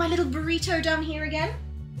just making my little burrito down here again.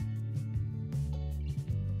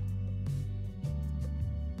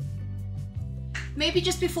 Maybe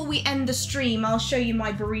just before we end the stream, I'll show you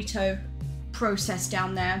my burrito process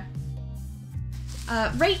down there.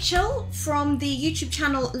 Rachel from the YouTube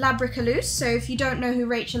channel Labricaloose. So if you don't know who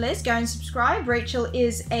Rachel is, go and subscribe. Rachel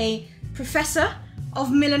is a professor of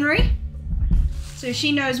millinery, so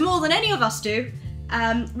she knows more than any of us do.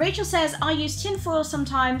 Rachel says, I use tin foil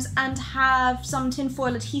sometimes and have some tin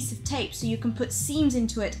foil adhesive tape so you can put seams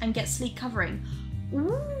into it and get sleek covering.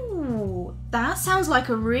 Ooh, that sounds like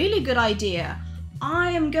a really good idea.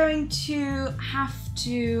 I am going to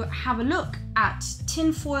have a look at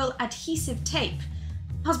tin foil adhesive tape.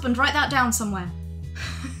 Husband, write that down somewhere.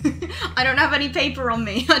 I don't have any paper on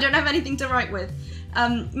me. I don't have anything to write with.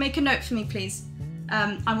 Make a note for me, please.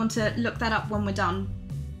 I want to look that up when we're done.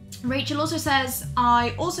 Rachel also says,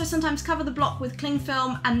 I also sometimes cover the block with cling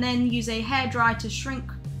film and then use a hairdryer to shrink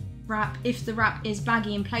wrap if the wrap is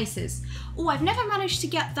baggy in places. Oh, I've never managed to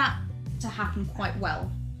get that to happen quite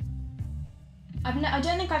well. I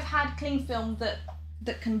don't think I've had cling film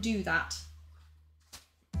that can do that.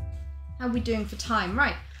 How are we doing for time?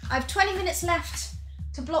 Right, I have 20 minutes left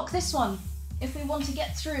to block this one if we want to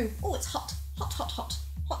get through. Oh, it's hot, hot, hot, hot,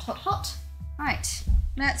 hot, hot, hot. Right,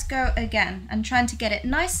 let's go again and trying to get it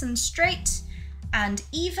nice and straight and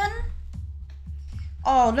even.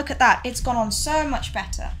 Oh, look at that, it's gone on so much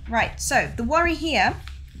better. Right, so the worry here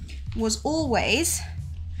was always,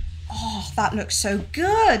 oh, that looks so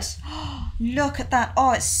good. Oh, look at that,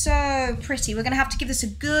 oh, it's so pretty. We're gonna have to give this a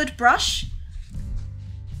good brush.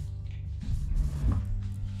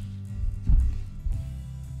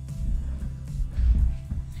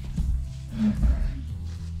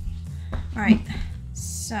 Right,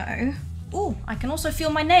 so Oh, I can also feel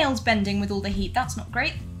my nails bending with all the heat. That's not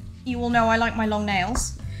great. You all know I like my long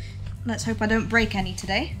nails. Let's hope I don't break any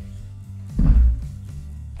today.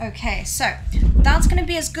 Okay, so that's going to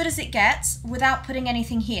be as good as it gets without putting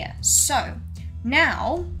anything here. So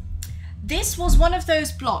now, this was one of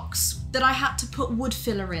those blocks that I had to put wood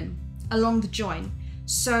filler in along the join.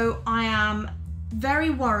 So I am very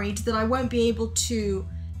worried that I won't be able to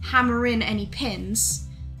hammer in any pins.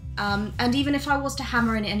 And even if I was to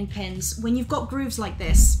hammer in any pins, when you've got grooves like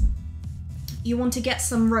this, you want to get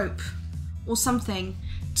some rope or something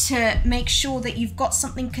to make sure that you've got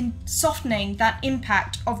something softening that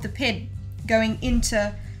impact of the pin going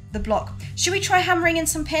into the block. Should we try hammering in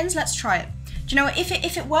some pins? Let's try it. Do you know what?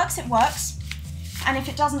 If it works, it works. And if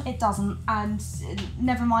it doesn't, it doesn't. And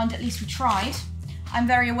never mind, at least we tried. I'm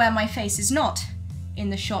very aware my face is not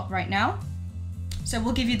in the shot right now. So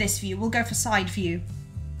we'll give you this view. We'll go for side view.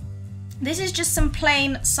 This is just some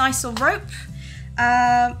plain sisal rope.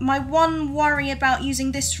 My one worry about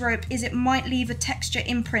using this rope is it might leave a texture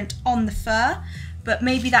imprint on the fur, but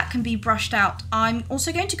maybe that can be brushed out. I'm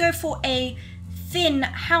also going to go for a thin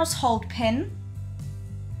household pin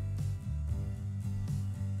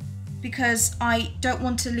because I don't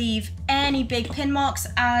want to leave any big pin marks,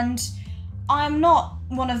 and I'm not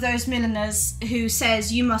one of those milliners who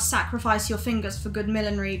says you must sacrifice your fingers for good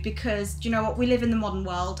millinery, because do you know what, we live in the modern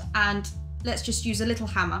world, and let's just use a little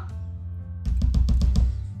hammer.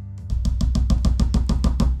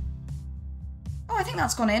 Oh, I think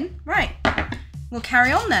that's gone in. Right, we'll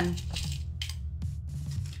carry on then.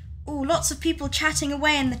 Oh, lots of people chatting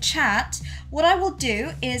away in the chat. What I will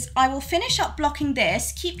do is I will finish up blocking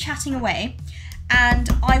this, keep chatting away, and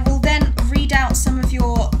I will then read out some of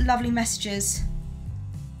your lovely messages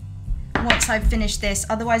once I've finished this.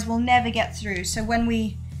 Otherwise we'll never get through. So when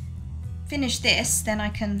we finish this, then I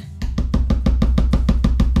can...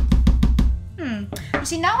 You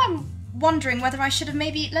see, now I'm wondering whether I should have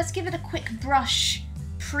maybe... Let's give it a quick brush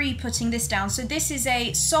pre-putting this down. So this is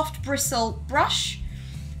a soft bristle brush.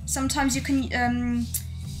 Sometimes you can...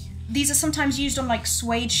 these are sometimes used on like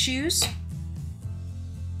suede shoes.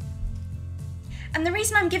 And the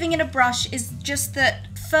reason I'm giving it a brush is just that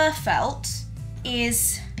fur felt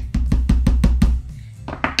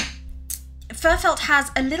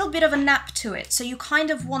has a little bit of a nap to it, so you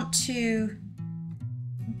kind of want to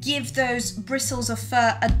give those bristles of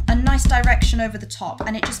fur a nice direction over the top,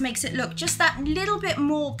 and it just makes it look just that little bit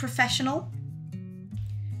more professional,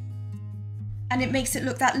 and it makes it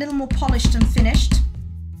look that little more polished and finished.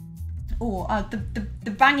 Oh,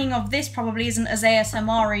 the banging of this probably isn't as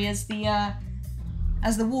ASMR-y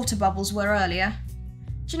as the water bubbles were earlier.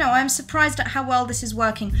 Do you know, I'm surprised at how well this is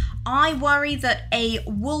working. I worry that a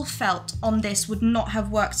wool felt on this would not have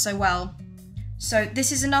worked so well. So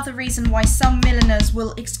this is another reason why some milliners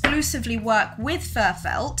will exclusively work with fur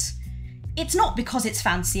felt. It's not because it's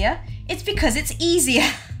fancier, it's because it's easier.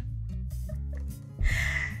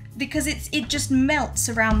 Because it just melts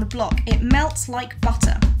around the block. It melts like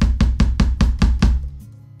butter.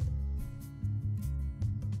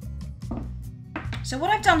 So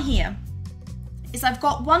what I've done here is I've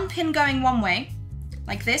got one pin going one way,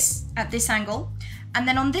 like this, at this angle, and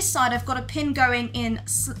then on this side I've got a pin going in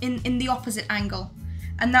the opposite angle,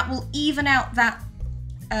 and that will even out that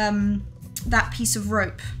that piece of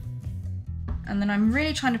rope. And then I'm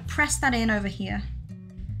really trying to press that in over here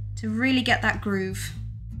to really get that groove.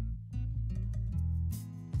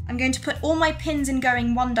 I'm going to put all my pins in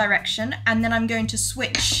going one direction, and then I'm going to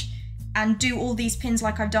switch and do all these pins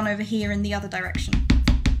like I've done over here in the other direction.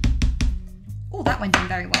 Oh, that went in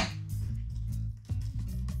very well.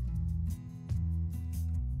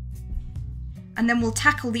 And then we'll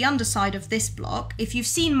tackle the underside of this block. If you've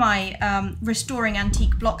seen my Restoring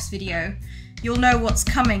Antique Blocks video, you'll know what's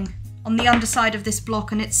coming on the underside of this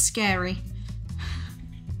block, and it's scary.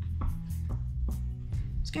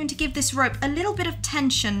 Just going to give this rope a little bit of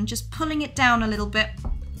tension, just pulling it down a little bit,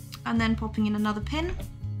 and then popping in another pin.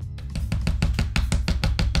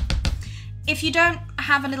 If you don't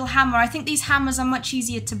have a little hammer, I think these hammers are much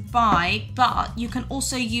easier to buy, but you can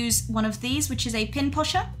also use one of these, which is a pin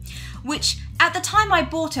pusher, which at the time I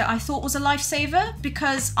bought it, I thought was a lifesaver,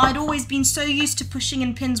 because I'd always been so used to pushing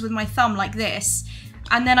in pins with my thumb like this,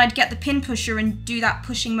 and then I'd get the pin pusher and do that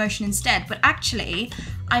pushing motion instead. But actually,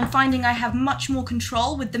 I'm finding I have much more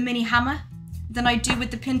control with the mini hammer than I do with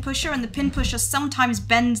the pin pusher, and the pin pusher sometimes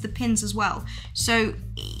bends the pins as well. So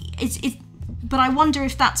but I wonder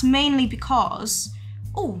if that's mainly because,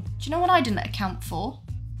 oh, do you know what I didn't account for?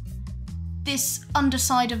 This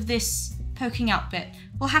underside of this poking out bit.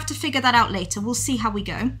 We'll have to figure that out later. We'll see how we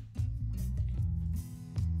go.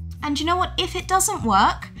 And you know what? If it doesn't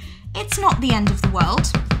work, it's not the end of the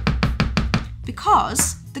world,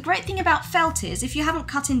 because the great thing about felt is if you haven't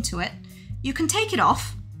cut into it, you can take it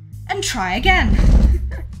off and try again.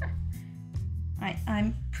 Right,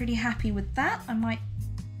 I'm pretty happy with that. I might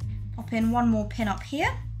pop in one more pin up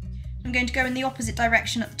here. I'm going to go in the opposite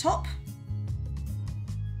direction at the top.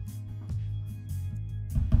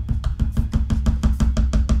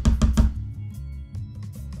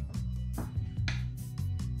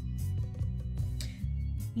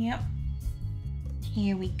 Yep.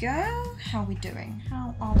 Here we go. How are we doing?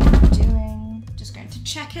 How are we doing? Just going to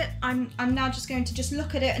check it. I'm now just going to just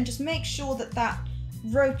look at it and just make sure that that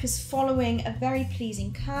rope is following a very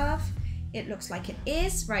pleasing curve. It looks like it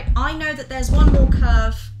is. Right, I know that there's one more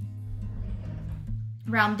curve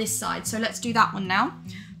around this side, so let's do that one now.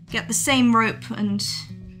 Get the same rope and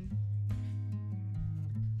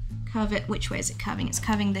curve it. Which way is it curving? It's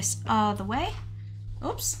curving this other way.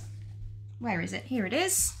 Oops. Where is it? Here it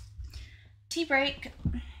is. Tea break,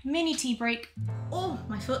 mini tea break. Oh,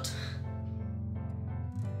 my foot.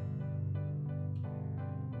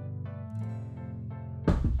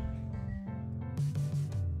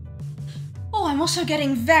 Oh, I'm also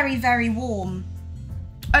getting very, very warm.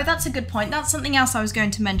 Oh, that's a good point. That's something else I was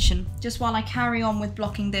going to mention, just while I carry on with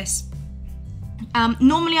blocking this.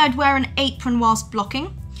 Normally I'd wear an apron whilst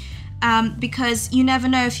blocking, because you never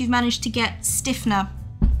know if you've managed to get stiffener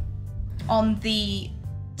on the...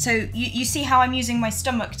 So you see how I'm using my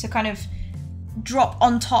stomach to kind of drop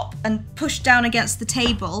on top and push down against the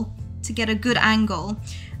table to get a good angle.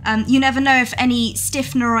 You never know if any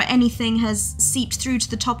stiffener or anything has seeped through to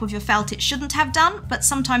the top of your felt. It shouldn't have done, but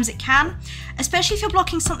sometimes it can. Especially if you're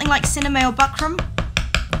blocking something like cinema or buckram,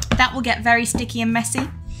 that will get very sticky and messy.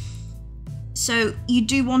 So you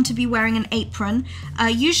do want to be wearing an apron.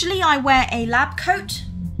 Usually I wear a lab coat,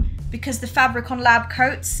 because the fabric on lab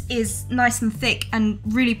coats is nice and thick and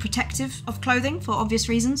really protective of clothing for obvious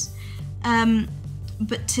reasons.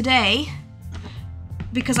 But today,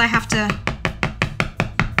 because I have to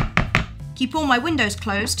keep all my windows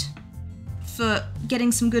closed for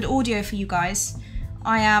getting some good audio for you guys,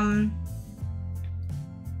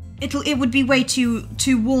 it would be way too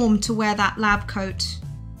warm to wear that lab coat.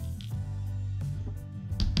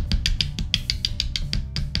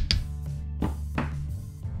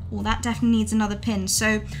 Well, that definitely needs another pin.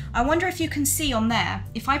 So I wonder if you can see on there,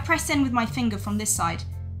 if I press in with my finger from this side,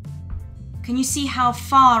 can you see how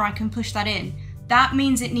far I can push that in? That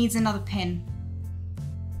means it needs another pin.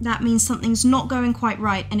 That means something's not going quite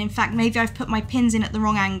right. And in fact, maybe I've put my pins in at the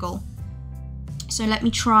wrong angle. So let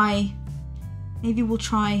me try, maybe we'll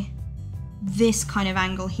try this kind of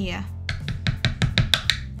angle here.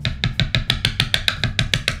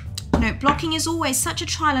 No, blocking is always such a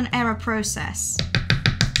trial and error process.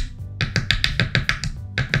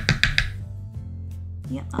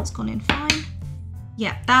 Yep, that's gone in fine.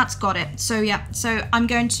 Yeah, that's got it. So yeah, so I'm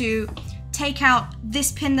going to take out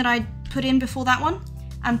this pin that I put in before that one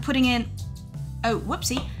and putting in, oh,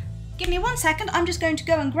 whoopsie. Give me 1 second. I'm just going to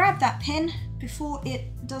go and grab that pin before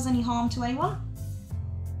it does any harm to anyone.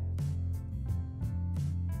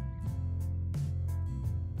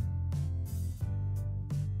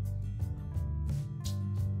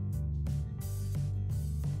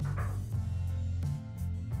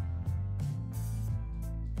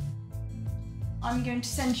 I'm going to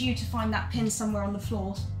send you to find that pin somewhere on the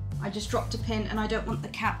floor. I just dropped a pin and I don't want the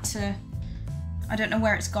cat to... I don't know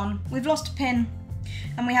where it's gone. We've lost a pin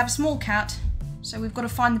and we have a small cat, so we've got to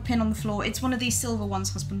find the pin on the floor. It's one of these silver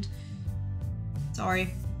ones, husband.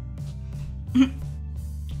 Sorry.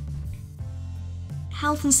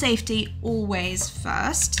 Health and safety always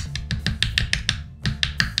first. I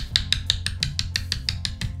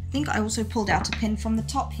think I also pulled out a pin from the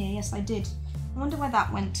top here. Yes, I did. I wonder where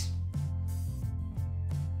that went.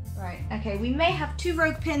 Right, okay, we may have 2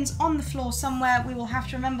 rogue pins on the floor somewhere. We will have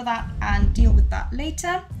to remember that and deal with that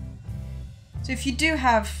later. So if you do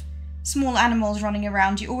have small animals running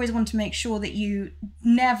around, you always want to make sure that you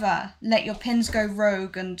never let your pins go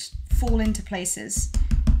rogue and fall into places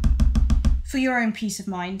for your own peace of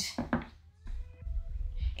mind.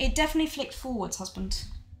 It definitely flicked forwards, husband.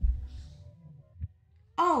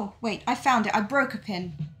 Oh, wait, I found it. I broke a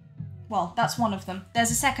pin. Well, that's one of them.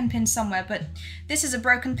 There's a second pin somewhere, but this is a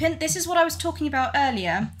broken pin. This is what I was talking about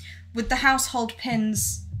earlier with the household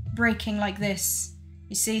pins breaking like this.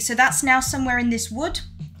 You see, so that's now somewhere in this wood.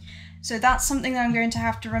 So that's something that I'm going to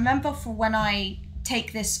have to remember for when I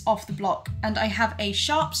take this off the block. And I have a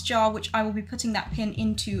sharps jar, which I will be putting that pin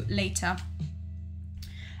into later.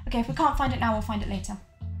 Okay, if we can't find it now, we'll find it later.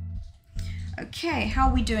 Okay, how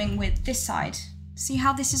are we doing with this side? See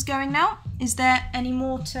how this is going now? Is there any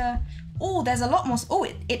more to Oh, there's a lot more. Oh,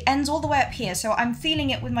 it ends all the way up here, so I'm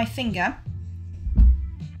feeling it with my finger.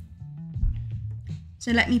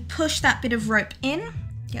 So let me push that bit of rope in,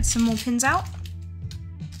 get some more pins out.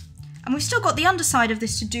 And we've still got the underside of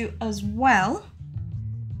this to do as well.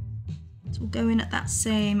 So we'll go in at that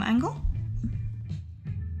same angle.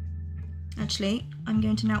 Actually, I'm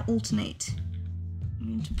going to now alternate. I'm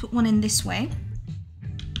going to put one in this way.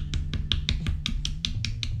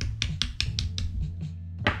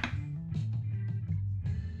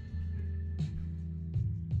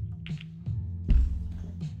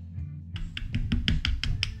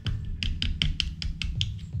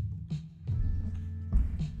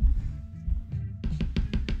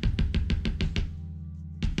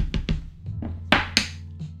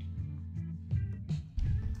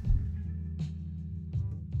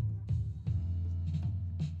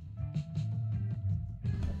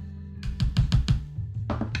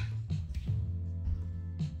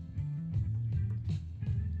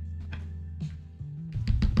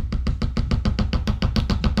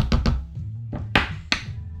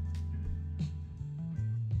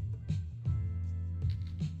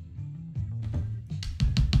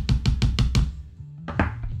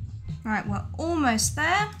 Right, we're almost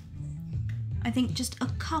there. I think just a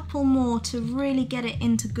couple more to really get it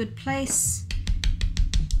into good place.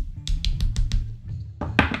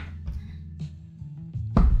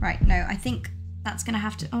 Right, no, I think that's gonna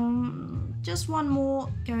have to, just one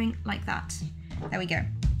more going like that. There we go.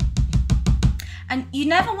 And you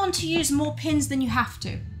never want to use more pins than you have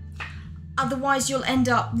to. Otherwise you'll end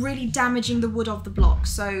up really damaging the wood of the block.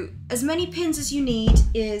 So as many pins as you need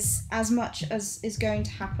is as much as is going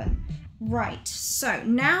to happen. Right, so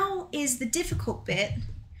now is the difficult bit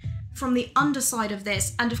from the underside of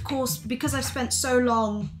this. And of course, because I've spent so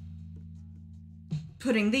long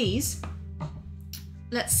putting these,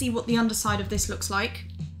 let's see what the underside of this looks like.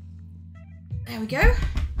 There we go.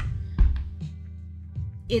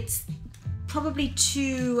 It's probably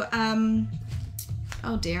too,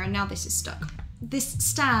 oh dear, and now this is stuck. This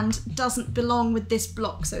stand doesn't belong with this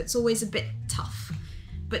block, so it's always a bit tough.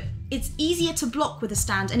 But it's easier to block with a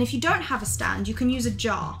stand, and if you don't have a stand, you can use a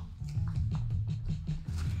jar.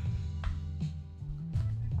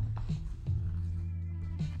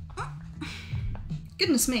 Oh,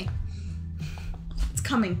 goodness me. It's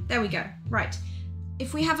coming. There we go. Right.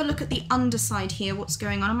 If we have a look at the underside here, what's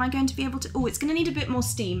going on? Am I going to be able to... Oh, it's going to need a bit more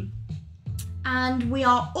steam. And we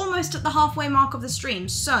are almost at the halfway mark of the stream,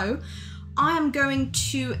 so I am going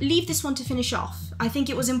to leave this one to finish off. I think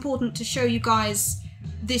it was important to show you guys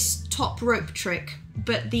this top rope trick,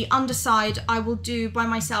 but the underside I will do by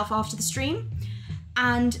myself after the stream,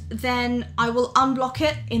 and then I will unblock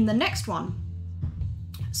it in the next one.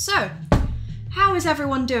 So, how is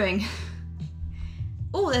everyone doing?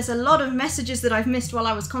 Oh, there's a lot of messages that I've missed while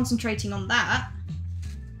I was concentrating on that.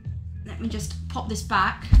 Let me just pop this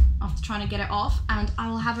back after trying to get it off, and I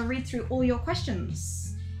will have a read through all your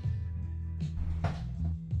questions.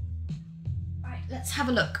 Right, let's have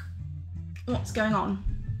a look. What's going on?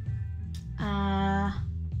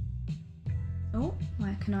 Oh,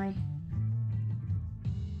 where can I?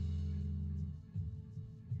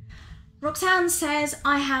 Roxanne says,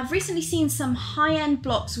 I have recently seen some high-end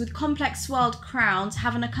blocks with complex swirled crowns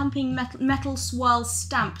have an accompanying metal swirl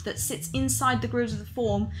stamp that sits inside the grooves of the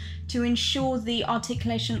form to ensure the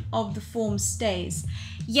articulation of the form stays.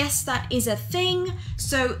 Yes, that is a thing.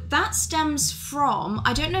 So that stems from,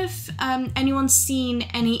 I don't know if anyone's seen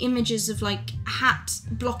any images of like hat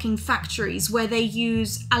blocking factories where they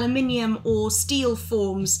use aluminium or steel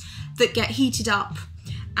forms that get heated up.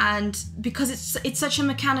 And because it's such a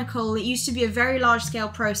mechanical, it used to be a very large scale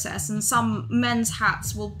process, and some men's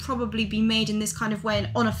hats will probably be made in this kind of way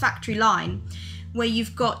on a factory line, where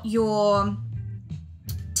you've got your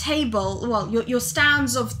table, well, your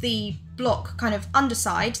stands of the block kind of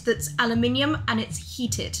underside that's aluminium and it's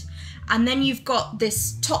heated. And then you've got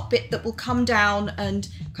this top bit that will come down and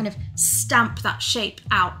kind of stamp that shape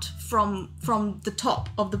out from the top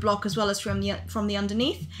of the block as well as from the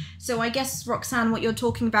underneath. So I guess, Roxanne, what you're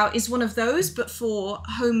talking about is one of those, but for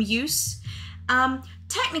home use.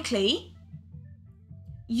 Technically,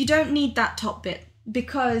 you don't need that top bit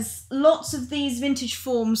because lots of these vintage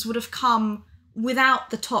forms would have come without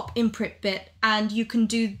the top imprint bit, and you can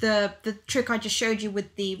do the trick I just showed you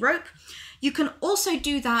with the rope. You can also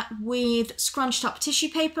do that with scrunched up tissue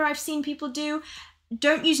paper, I've seen people do.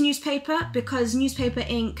 Don't use newspaper because newspaper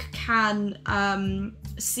ink can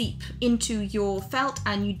seep into your felt,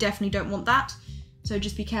 and you definitely don't want that. So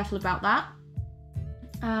just be careful about that.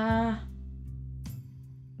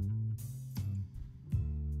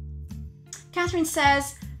 Catherine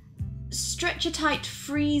says, Stretcher tight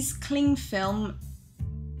freeze cling film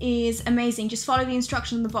is amazing. Just follow the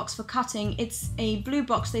instructions on the box for cutting. It's a blue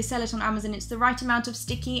box, they sell it on Amazon. It's the right amount of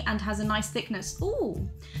sticky and has a nice thickness. Ooh,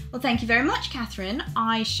 well thank you very much, Catherine.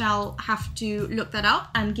 I shall have to look that up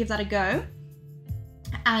and give that a go.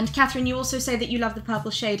 And Catherine, you also say that you love the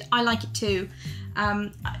purple shade. I like it too.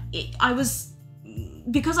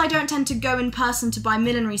 Because I don't tend to go in person to buy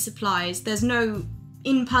millinery supplies, there's no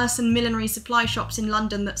in-person millinery supply shops in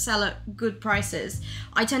London that sell at good prices.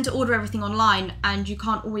 I tend to order everything online and you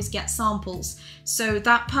can't always get samples. So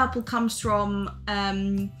that purple comes from,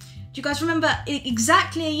 do you guys remember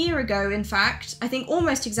exactly a year ago, in fact, I think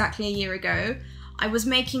almost exactly a year ago, I was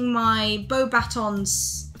making my Beau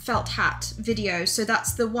Batons felt hat video. So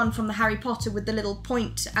that's the one from the Harry Potter with the little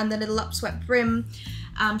point and the little upswept brim.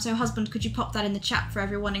 So husband, could you pop that in the chat for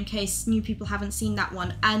everyone in case new people haven't seen that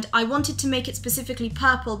one? And I wanted to make it specifically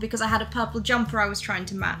purple because I had a purple jumper I was trying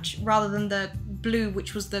to match rather than the blue,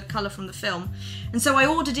 which was the colour from the film. And so I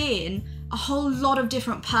ordered in a whole lot of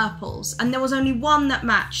different purples and there was only one that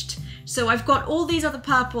matched. So I've got all these other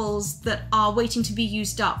purples that are waiting to be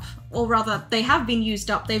used up, or rather they have been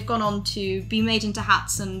used up, they've gone on to be made into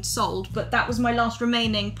hats and sold, but that was my last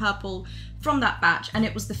remaining purple from that batch and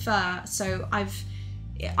it was the fur, so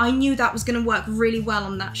I knew that was going to work really well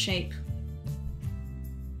on that shape.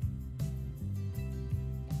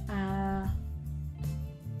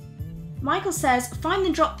 Michael says, find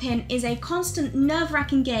the drop pin is a constant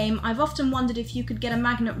nerve-wracking game. I've often wondered if you could get a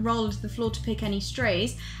magnet rolled to the floor to pick any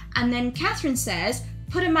strays. And then Catherine says,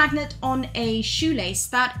 put a magnet on a shoelace.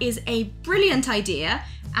 That is a brilliant idea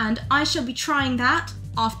and I shall be trying that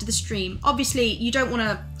after the stream. Obviously you don't want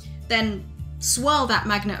to then swirl that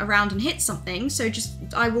magnet around and hit something, so just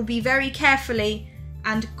I will be very carefully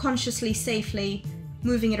and consciously safely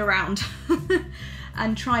moving it around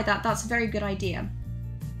and try that. That's a very good idea.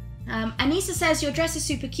 Anissa says, your dress is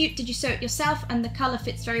super cute. Did you sew it yourself? And the colour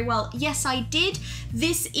fits very well. Yes, I did.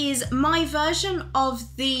 This is my version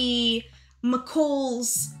of the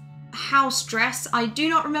McCall's house dress. I do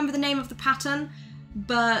not remember the name of the pattern,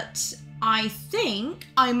 but I think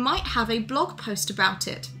I might have a blog post about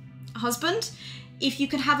it. Husband, if you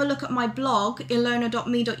could have a look at my blog,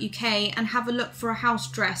 ilona.me.uk, and have a look for a house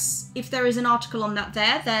dress. If there is an article on that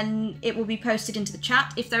there, then it will be posted into the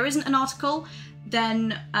chat. If there isn't an article,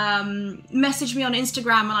 then message me on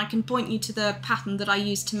Instagram and I can point you to the pattern that I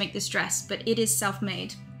used to make this dress, but it is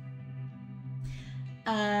self-made.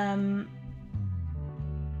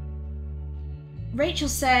 Rachel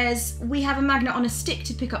says, we have a magnet on a stick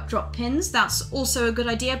to pick up drop pins. That's also a good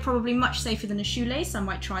idea, probably much safer than a shoelace. I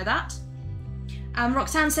might try that.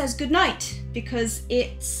 Roxanne says, good night, because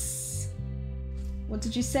it's, what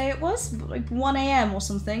did you say it was? Like 1 AM or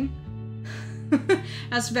something?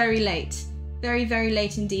 That's very late. Very, very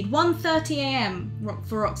late indeed. 1:30 AM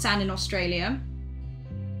for Roxanne in Australia.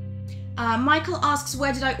 Michael asks,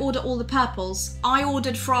 where did I order all the purples? I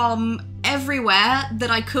ordered from everywhere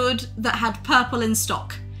that I could that had purple in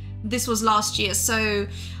stock. This was last year, so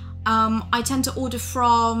I tend to order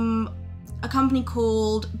from a company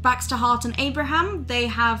called Baxter, Hart and Abraham. They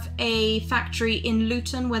have a factory in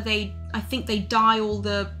Luton where I think they dye all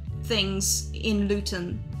the things in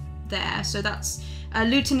Luton there. So that's,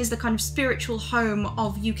 Luton is the kind of spiritual home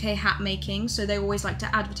of UK hat making, so they always like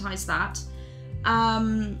to advertise that.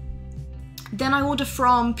 Then I order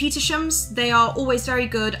from Petersham's. They are always very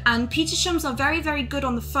good, and Petersham's are very, very good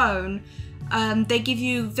on the phone. They give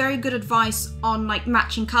you very good advice on like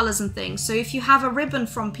matching colours and things. So if you have a ribbon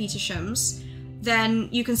from Petersham's, then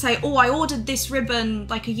you can say, oh, I ordered this ribbon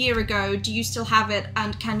like a year ago, do you still have it,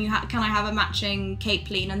 and can I have a matching cape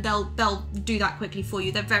lean? And they'll do that quickly for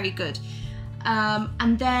you. They're very good.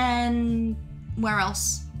 And then where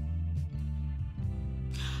else?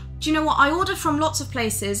 Do you know what? I order from lots of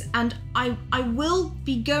places, and I will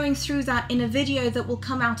be going through that in a video that will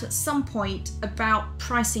come out at some point about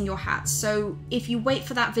pricing your hats. So if you wait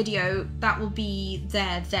for that video, that will be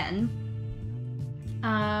there then.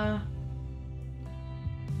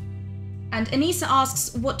 And Anissa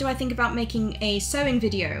asks, what do I think about making a sewing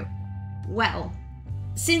video? Well,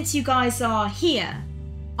 since you guys are here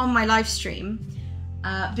on my live stream,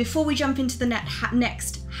 before we jump into the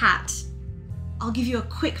next hat, I'll give you a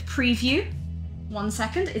quick preview. 1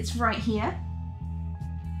 second, it's right here.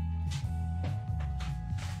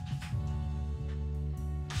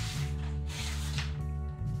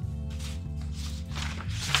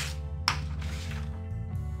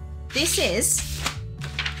 This is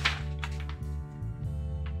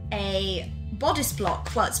a bodice block.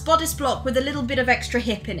 Well, it's bodice block with a little bit of extra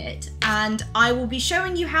hip in it, and I will be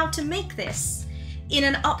showing you how to make this in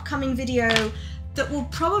an upcoming video that will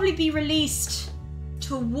probably be released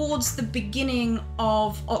towards the beginning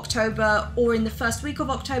of October or in the first week of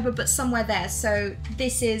October, but somewhere there. So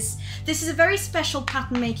this is a very special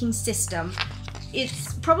pattern making system.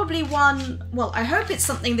 It's probably one, well, I hope it's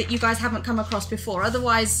something that you guys haven't come across before,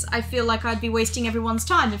 otherwise I feel like I'd be wasting everyone's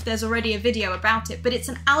time if there's already a video about it, but it's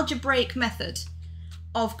an algebraic method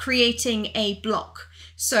of creating a block.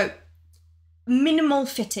 So minimal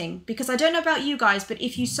fitting, because I don't know about you guys, but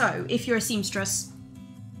if you're a seamstress,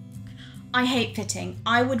 I hate fitting.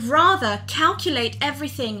 I would rather calculate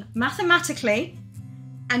everything mathematically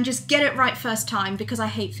and just get it right first time, because I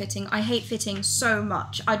hate fitting. I hate fitting so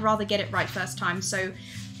much. I'd rather get it right first time. So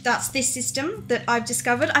that's this system that I've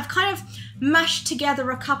discovered. I've kind of mashed together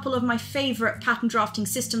a couple of my favorite pattern drafting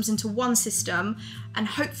systems into one system, and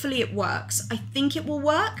hopefully it works. I think it will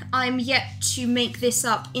work. I'm yet to make this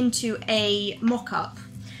up into a mock-up.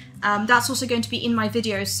 That's also going to be in my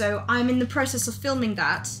video, so I'm in the process of filming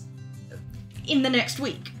that in the next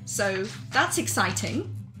week. So that's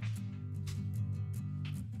exciting.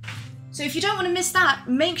 So if you don't want to miss that,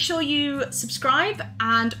 make sure you subscribe,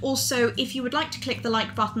 and also if you would like to click the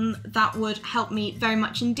like button, that would help me very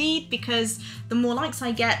much indeed, because the more likes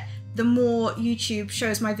I get, the more YouTube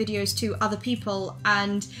shows my videos to other people,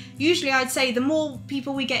 and usually I'd say the more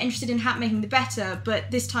people we get interested in hat making, the better,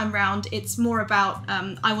 but this time round it's more about,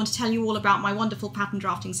 I want to tell you all about my wonderful pattern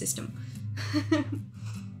drafting system.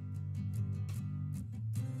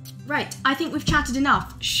 Right, I think we've chatted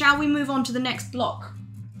enough. Shall we move on to the next block?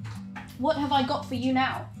 What have I got for you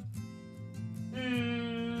now?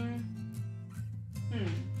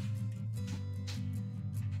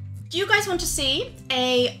 Do you guys want to see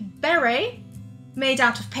a beret made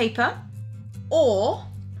out of paper, or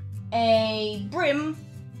a brim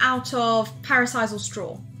out of parasisal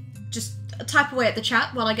straw? Just type away at the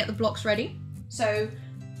chat while I get the blocks ready. So,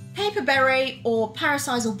 paper beret or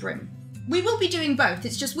parasisal brim. We will be doing both,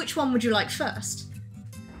 it's just which one would you like first?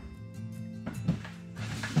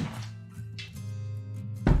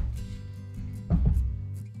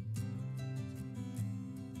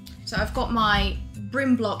 So I've got my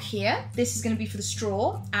brim block here. This is going to be for the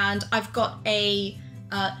straw, and I've got a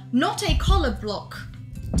not a collar block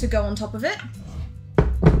to go on top of it.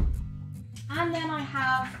 And then I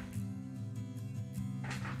have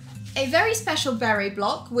a very special beret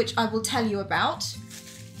block, which I will tell you about.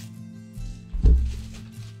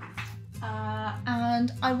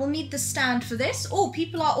 And I will need the stand for this. Oh,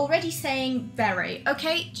 people are already saying beret.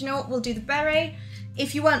 Okay, do you know what? We'll do the beret.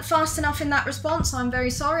 If you weren't fast enough in that response, I'm very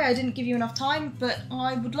sorry, I didn't give you enough time, but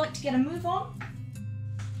I would like to get a move on.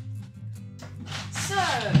 So,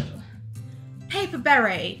 paper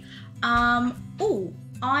beret. Oh,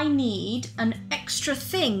 I need an extra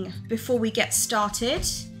thing before we get started.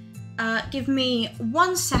 Give me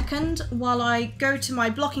 1 second while I go to my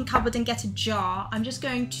blocking cupboard and get a jar. I'm just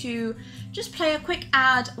going to play a quick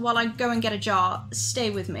ad while I go and get a jar. Stay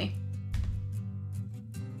with me.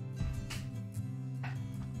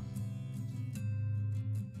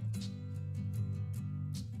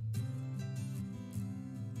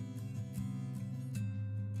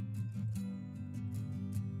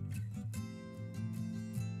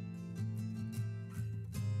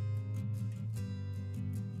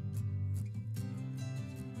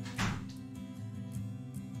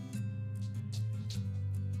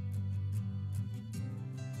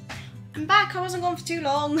 I'm back, I wasn't gone for too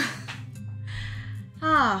long.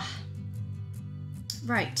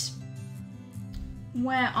 Right.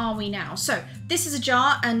 Where are we now? So, this is a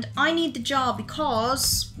jar, and I need the jar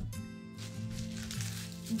because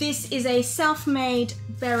this is a self-made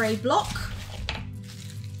beret block.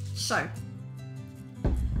 So,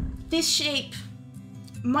 this shape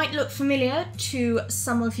might look familiar to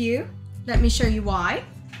some of you. Let me show you why.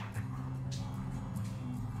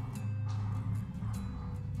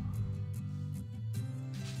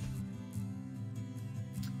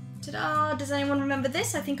 Ta-da! Does anyone remember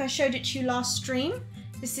this? I think I showed it to you last stream.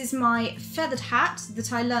 This is my feathered hat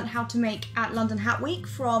that I learnt how to make at London Hat Week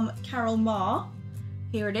from Carol Marr.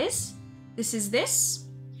 Here it is. This is this.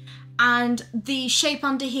 And the shape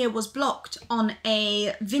under here was blocked on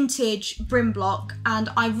a vintage brim block, and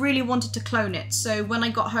I really wanted to clone it. So when I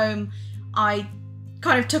got home, I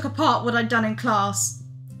kind of took apart what I'd done in class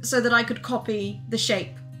so that I could copy the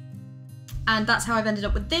shape. And that's how I've ended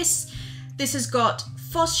up with this. This has got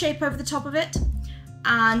foss shape over the top of it,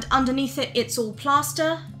 and underneath it it's all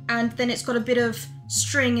plaster, and then it's got a bit of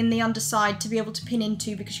string in the underside to be able to pin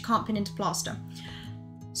into, because you can't pin into plaster.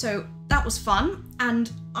 So that was fun,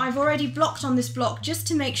 and I've already blocked on this block just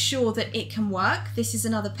to make sure that it can work. This is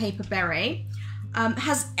another paper beret.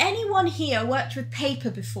 Has anyone here worked with paper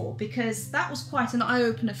before? Because that was quite an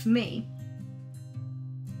eye-opener for me.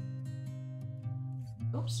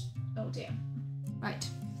 Oops. Oh dear. Right.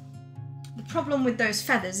 The problem with those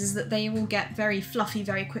feathers is that they will get very fluffy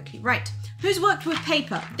very quickly. Right. Who's worked with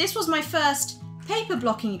paper? This was my first paper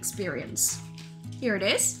blocking experience. Here it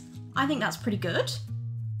is. I think that's pretty good.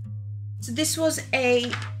 So this was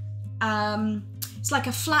a, it's like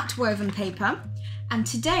a flat woven paper. And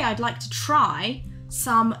today I'd like to try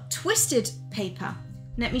some twisted paper.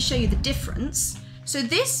 Let me show you the difference. So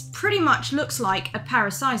this pretty much looks like a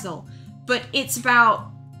parasisal, but it's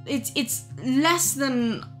about, it's less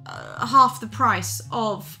than half the price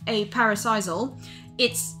of a parasisal.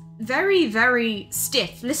 It's very, very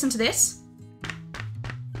stiff. Listen to this.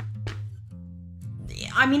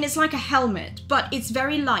 I mean, it's like a helmet, but it's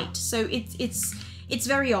very light, so it's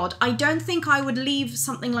very odd. I don't think I would leave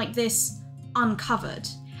something like this uncovered.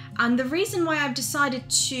 And the reason why I've decided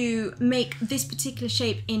to make this particular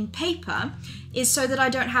shape in paper is so that I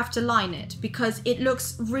don't have to line it, because it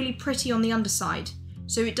looks really pretty on the underside,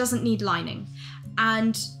 so it doesn't need lining.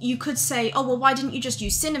 And you could say, oh, well, why didn't you just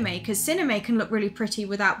use Cineme? Because Cineme can look really pretty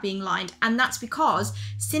without being lined, and that's because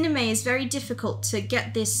Cineme is very difficult to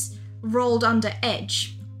get this rolled under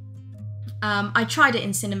edge. I tried it in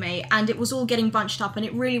Cineme and it was all getting bunched up and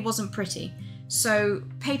it really wasn't pretty. So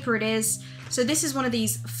paper it is. So this is one of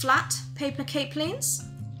these flat paper capelines.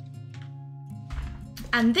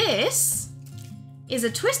 And this is a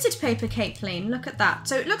twisted paper capeline. Look at that.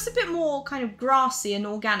 So it looks a bit more kind of grassy and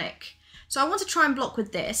organic. So I want to try and block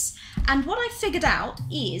with this. And what I figured out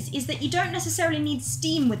is that you don't necessarily need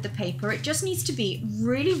steam with the paper. It just needs to be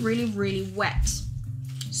really, really, really wet.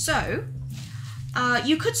 So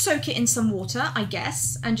you could soak it in some water, I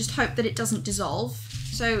guess, and just hope that it doesn't dissolve.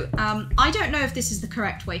 So I don't know if this is the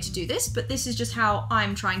correct way to do this, but this is just how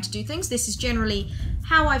I'm trying to do things. This is generally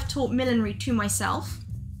how I've taught millinery to myself,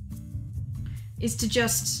 is to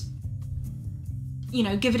just, you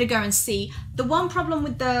know, give it a go and see. The one problem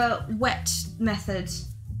with the wet method,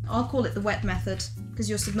 I'll call it the wet method because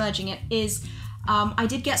you're submerging it, is I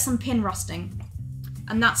did get some pin rusting,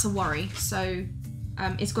 and that's a worry. So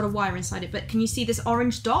it's got a wire inside it, but can you see this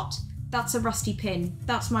orange dot? That's a rusty pin.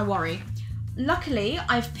 That's my worry. Luckily,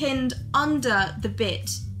 I've pinned under the bit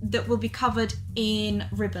that will be covered in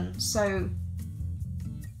ribbon, so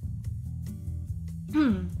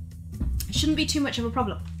it shouldn't be too much of a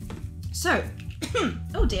problem. So,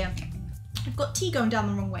 oh dear, I've got tea going down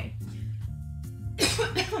the wrong way.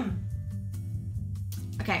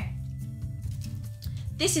 Okay,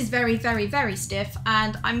 this is very, very, very stiff,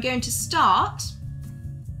 and I'm going to start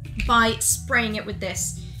by spraying it with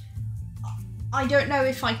this. I don't know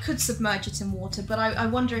if I could submerge it in water, but I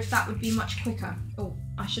wonder if that would be much quicker. Oh,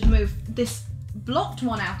 I should move this blocked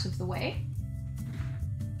one out of the way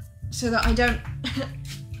so that I don't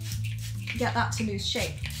get that to lose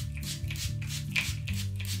shape.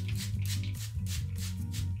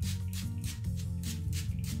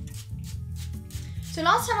 So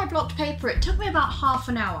last time I blocked paper, it took me about half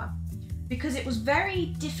an hour because it was very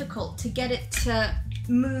difficult to get it to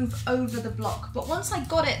move over the block. But once I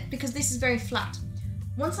got it, because this is very flat,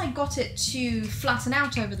 once I got it to flatten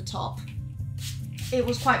out over the top, it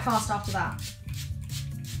was quite fast after that.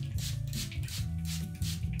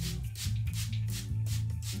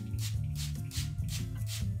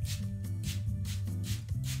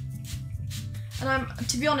 And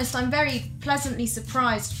to be honest, I'm very pleasantly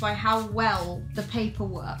surprised by how well the paper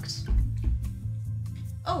worked.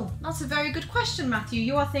 Oh, that's a very good question, Matthew.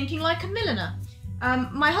 You are thinking like a milliner.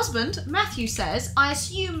 My husband, Matthew, says, I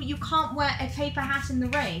assume you can't wear a paper hat in the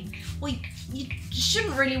rain. Well, you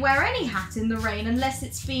shouldn't really wear any hat in the rain unless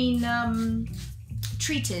it's been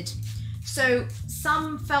treated. So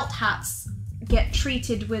some felt hats get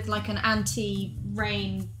treated with like an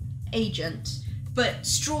anti-rain agent, but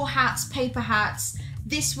straw hats, paper hats,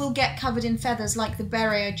 this will get covered in feathers like the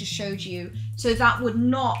beret I just showed you. So that would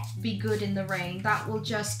not be good in the rain. That will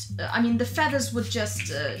just, I mean, the feathers would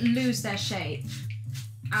just lose their shape,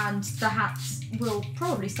 and the hats will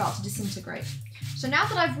probably start to disintegrate. So now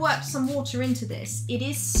that I've worked some water into this, it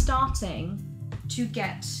is starting to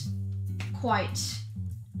get quite,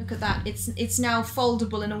 look at that, it's now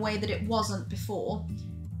foldable in a way that it wasn't before.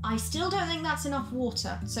 I still don't think that's enough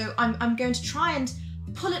water, so I'm going to try and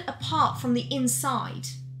pull it apart from the inside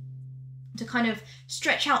to kind of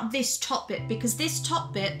stretch out this top bit, because this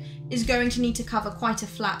top bit is going to need to cover quite a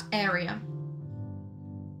flat area.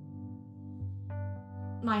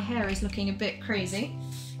 My hair is looking a bit crazy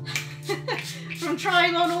from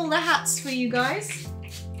trying on all the hats for you guys.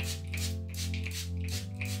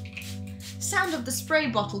 sound of the spray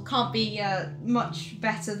bottle can't be much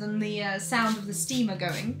better than the sound of the steamer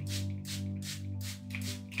going.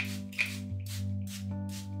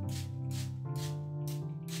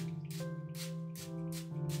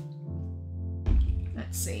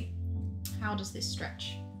 Let's see. How does this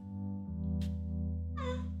stretch?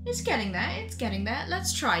 It's getting there, it's getting there.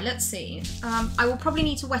 Let's try, let's see. I will probably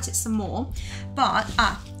need to wet it some more, but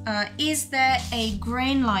is there a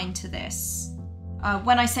grain line to this?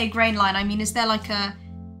 When I say grain line, I mean, is there like a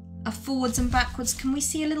forwards and backwards? Can we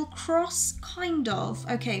see a little cross? Kind of.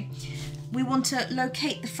 Okay, we want to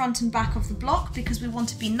locate the front and back of the block because we want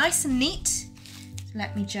to be nice and neat.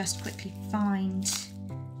 Let me just quickly find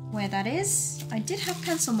where that is. I did have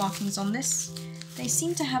pencil markings on this. They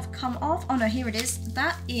seem to have come off. Oh no, here it is.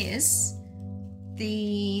 That is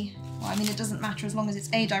the, well, I mean, it doesn't matter as long as it's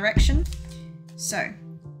a direction. So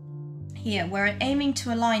here, we're aiming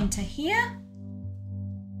to align to here.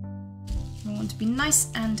 I want to be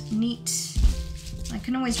nice and neat. I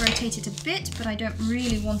can always rotate it a bit, but I don't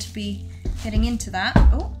really want to be getting into that.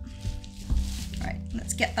 Oh, right,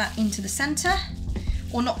 let's get that into the center.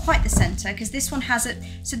 Or not quite the center, because this one has it.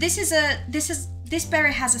 So this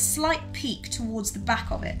beret has a slight peak towards the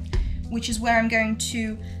back of it, which is where I'm going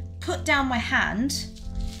to put down my hand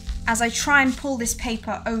as I try and pull this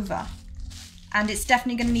paper over. And it's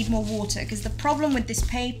definitely going to need more water, because the problem with this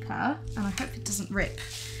paper, and I hope it doesn't rip,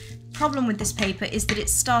 problem with this paper is that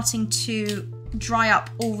it's starting to dry up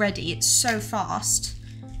already. It's so fast,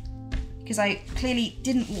 because I clearly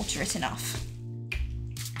didn't water it enough.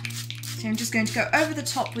 So I'm just going to go over the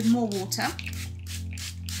top with more water.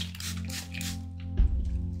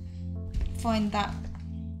 Find that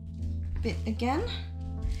bit again.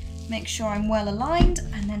 Make sure I'm well aligned,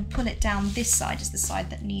 and then pull it down. This side is the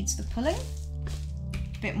side that needs the pulling.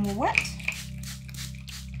 A bit more wet.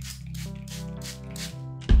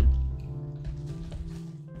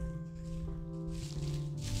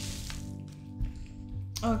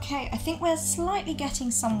 Okay, I think we're slightly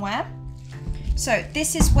getting somewhere. So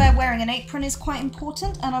this is where wearing an apron is quite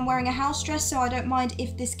important, and I'm wearing a house dress, so I don't mind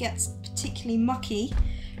if this gets particularly mucky,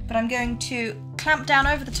 but I'm going to clamp down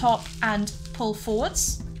over the top and pull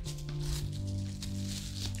forwards.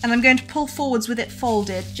 And I'm going to pull forwards with it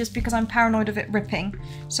folded, just because I'm paranoid of it ripping.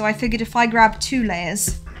 So I figured if I grab 2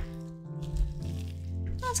 layers.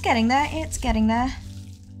 Oh, it's getting there, it's getting there.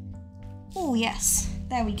 Oh yes,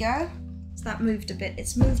 there we go. So that moved a bit,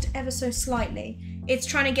 it's moved ever so slightly. It's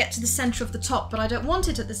trying to get to the center of the top, but I don't want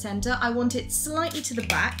it at the center. I want it slightly to the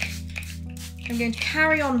back. I'm going to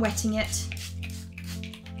carry on wetting it.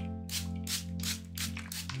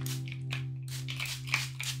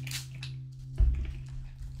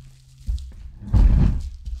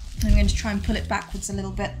 I'm going to try and pull it backwards a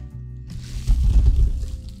little bit.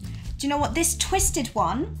 Do you know what? This twisted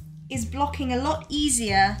one is blocking a lot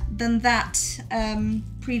easier than that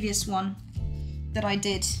previous one that I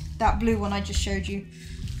did. That blue one I just showed you.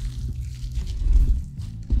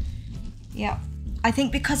 Yeah, I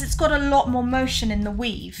think because it's got a lot more motion in the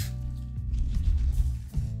weave,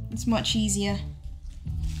 it's much easier.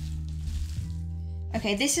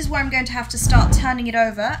 Okay, this is where I'm going to have to start turning it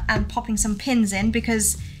over and popping some pins in,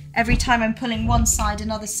 because every time I'm pulling one side,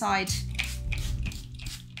 another side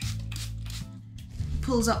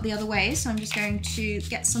pulls up the other way. So I'm just going to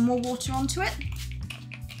get some more water onto it.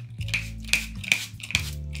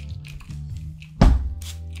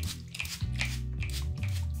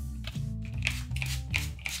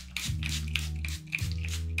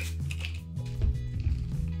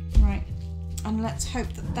 And let's hope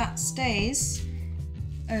that that stays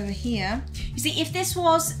over here. You see, if this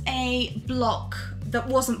was a block that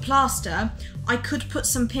wasn't plaster, I could put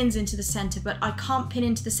some pins into the center, but I can't pin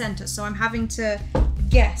into the center, so I'm having to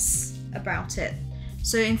guess about it.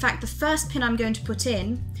 So in fact, the first pin I'm going to put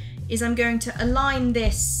in is I'm going to align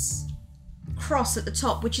this cross at the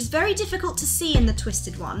top, which is very difficult to see in the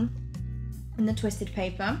twisted one, in the twisted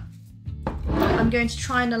paper. I'm going to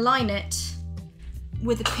try and align it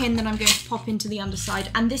with a pin that I'm going to pop into the underside,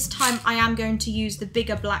 and this time I am going to use the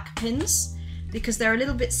bigger black pins because they're a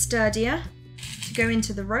little bit sturdier to go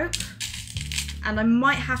into the rope, and I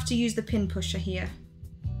might have to use the pin pusher here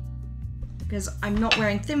because I'm not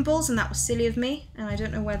wearing thimbles, and that was silly of me, and I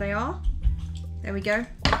don't know where they are. There we go.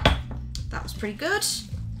 That was pretty good.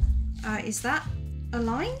 Is that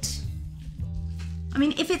aligned? I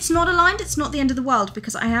mean, if it's not aligned, it's not the end of the world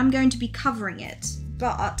because I am going to be covering it,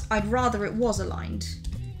 but I'd rather it was aligned.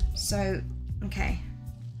 So, okay,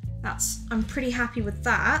 I'm pretty happy with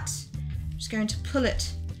that. I'm just going to pull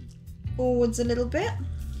it forwards a little bit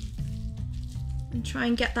and try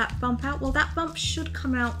and get that bump out. Well, that bump should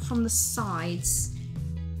come out from the sides.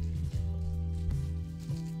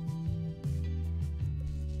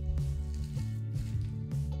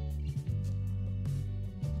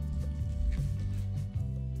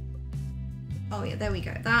 Oh yeah, there we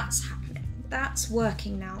go. That's happening. That's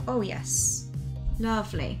working now. Oh yes.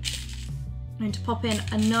 Lovely. I'm going to pop in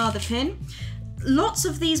another pin. Lots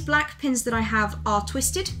of these black pins that I have are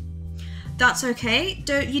twisted. That's okay.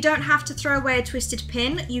 You don't have to throw away a twisted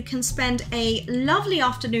pin. You can spend a lovely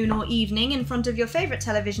afternoon or evening in front of your favorite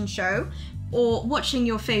television show or watching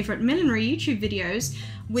your favorite millinery YouTube videos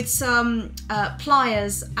with some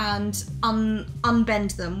pliers and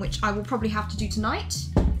unbend them, which I will probably have to do tonight.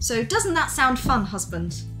 So doesn't that sound fun,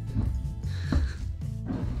 husband?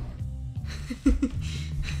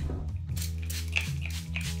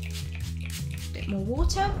 More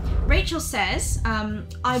water. Rachel says,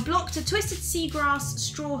 I blocked a twisted seagrass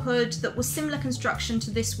straw hood that was similar construction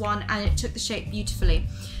to this one and it took the shape beautifully.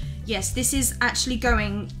 Yes, this is actually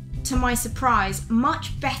going, to my surprise,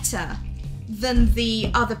 much better than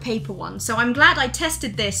the other paper one. So I'm glad I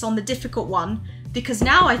tested this on the difficult one because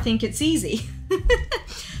now I think it's easy.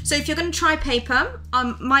 So if you're going to try paper,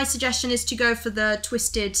 my suggestion is to go for the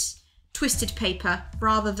twisted paper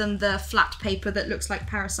rather than the flat paper that looks like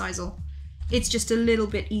parasisal. It's just a little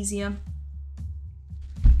bit easier.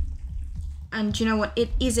 And you know what? It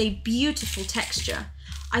is a beautiful texture.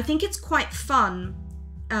 I think it's quite fun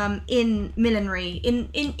in millinery,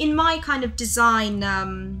 in my kind of design,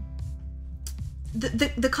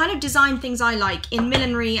 the kind of design things I like in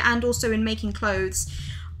millinery and also in making clothes.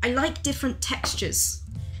 I like different textures.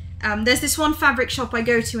 There's this one fabric shop I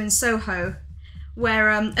go to in Soho where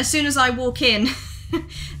as soon as I walk in,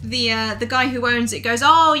 the guy who owns it goes,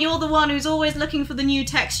 "Oh, you're the one who's always looking for the new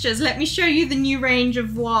textures. Let me show you the new range of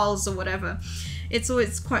voiles," or whatever. It's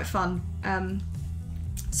always quite fun.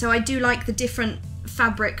 So I do like the different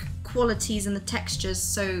fabric qualities and the textures.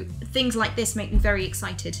 So things like this make me very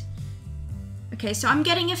excited. Okay, so I'm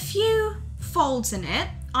getting a few folds in it.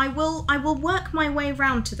 I will work my way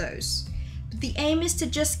around to those. But the aim is to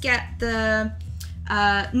just get the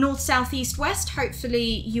north, south, east, west.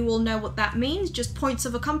 Hopefully you all know what that means. Just points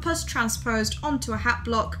of a compass transposed onto a hat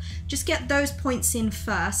block. Just get those points in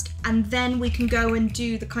first, and then we can go and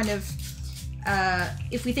do the kind of,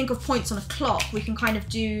 if we think of points on a clock, we can kind of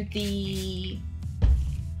do the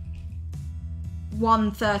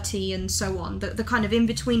 130 and so on, the kind of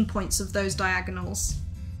in-between points of those diagonals,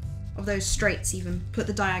 of those straights even. Put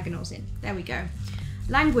the diagonals in. There we go.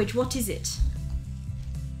 Language, what is it?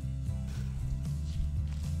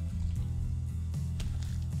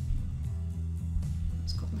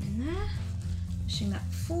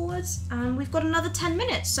 That forwards, and we've got another 10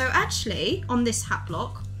 minutes. So actually on this hat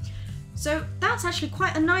block, so that's actually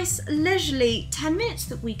quite a nice leisurely 10 minutes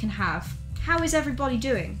that we can have. How is everybody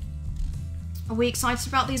doing? Are we excited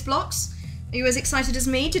about these blocks? Are you as excited as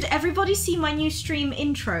me? Did everybody see my new stream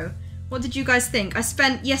intro? What did you guys think? I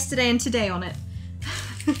spent yesterday and today on it.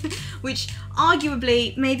 Which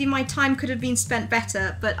arguably maybe my time could have been spent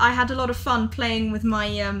better, but I had a lot of fun playing with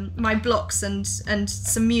my my blocks and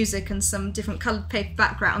some music and some different coloured paper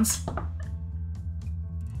backgrounds.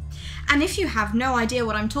 And if you have no idea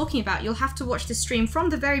what I'm talking about, you'll have to watch this stream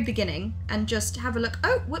from the very beginning and just have a look.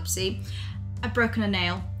 Oh, whoopsie, I've broken a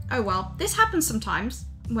nail. Oh well, this happens sometimes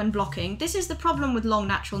when blocking. This is the problem with long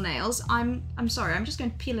natural nails. I'm sorry, I'm just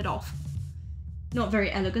going to peel it off. Not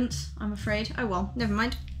very elegant, I'm afraid. Oh well, never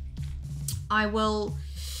mind. I will...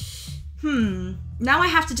 Now I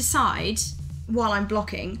have to decide, while I'm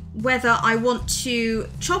blocking, whether I want to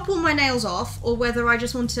chop all my nails off or whether I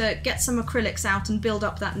just want to get some acrylics out and build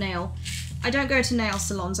up that nail. I don't go to nail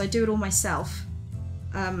salons, I do it all myself.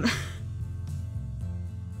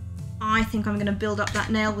 I think I'm going to build up that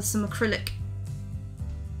nail with some acrylic.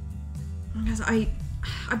 Because I've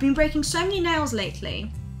been breaking so many nails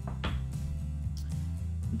lately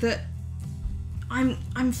that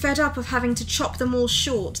I'm fed up of having to chop them all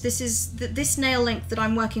short. This nail length that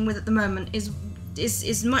I'm working with at the moment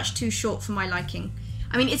is much too short for my liking.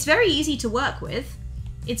 I mean, it's very easy to work with.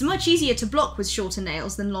 It's much easier to block with shorter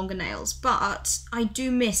nails than longer nails, but I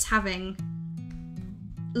do miss having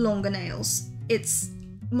longer nails. It's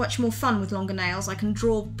much more fun with longer nails. I can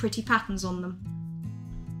draw pretty patterns on them.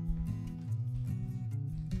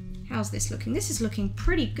 How's this looking? This is looking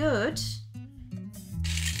pretty good.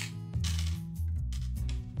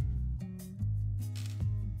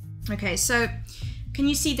 Okay, so can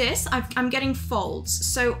you see this? I'm getting folds.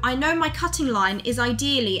 So I know my cutting line is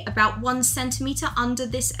ideally about 1 centimeter under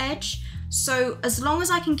this edge. So as long as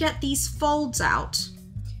I can get these folds out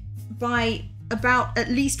by about at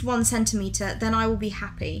least 1 centimeter, then I will be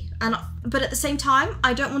happy. But at the same time,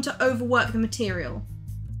 I don't want to overwork the material.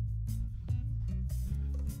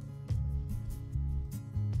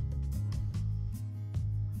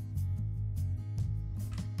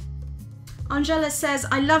 Angela says,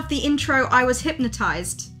 I love the intro, I was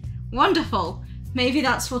hypnotized. Wonderful. Maybe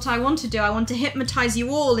that's what I want to do. I want to hypnotize you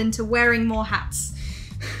all into wearing more hats.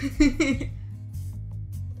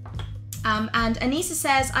 And Anissa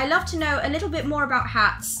says, I love to know a little bit more about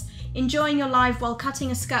hats. Enjoying your live while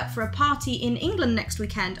cutting a skirt for a party in England next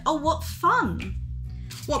weekend. Oh, what fun!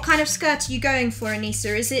 What kind of skirt are you going for,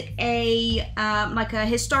 Anissa? Is it a like a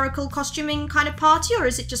historical costuming kind of party, or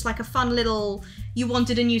is it just like a fun little, you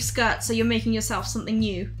wanted a new skirt so you're making yourself something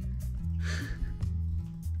new?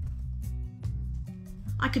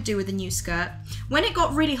 I could do with a new skirt. When it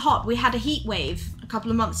got really hot, we had a heat wave a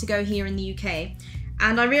couple of months ago here in the UK.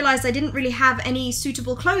 And I realised I didn't really have any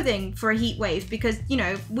suitable clothing for a heat wave because, you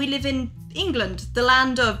know, we live in England, the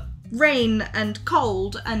land of rain and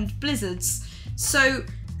cold and blizzards. So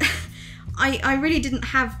I really didn't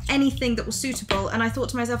have anything that was suitable, and I thought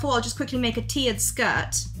to myself, oh, I'll just quickly make a tiered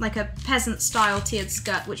skirt, like a peasant-style tiered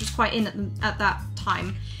skirt, which was quite in at that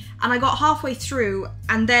time. And I got halfway through,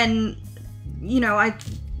 and then, you know,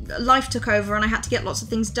 life took over and I had to get lots of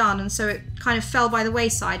things done, and so it kind of fell by the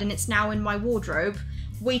wayside, and it's now in my wardrobe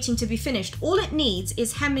waiting to be finished. All it needs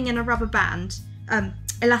is hemming and a rubber band,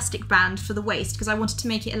 elastic band for the waist, because I wanted to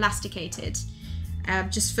make it elasticated,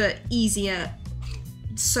 just for easier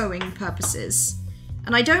sewing purposes.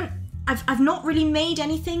 And I've not really made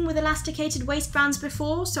anything with elasticated waistbands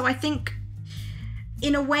before, so I think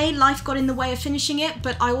in a way life got in the way of finishing it,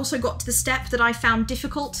 but I also got to the step that I found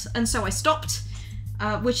difficult, and so I stopped.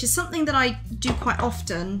 Which is something that I do quite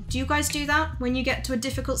often. Do you guys do that? When you get to a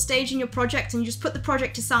difficult stage in your project and you just put the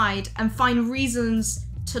project aside and find reasons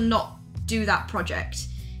to not do that project.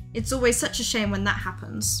 It's always such a shame when that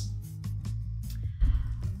happens.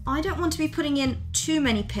 I don't want to be putting in too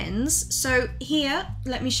many pins, so here,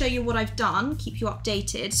 let me show you what I've done, keep you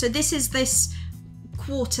updated. So this is this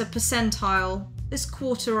quarter percentile, this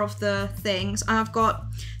quarter of the things. I've got,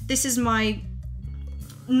 this is my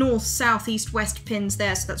north, south, east, west pins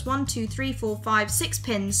there, so that's 1, 2, 3, 4, 5, 6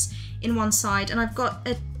 pins in one side, and I've got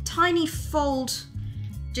a tiny fold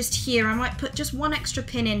just here. I might put just one extra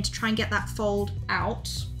pin in to try and get that fold out.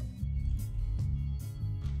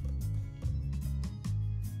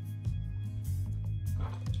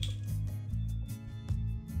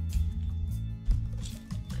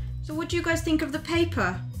 So what do you guys think of the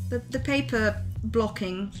paper? The paper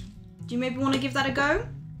blocking? Do you maybe want to give that a go?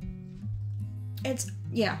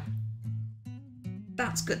 Yeah,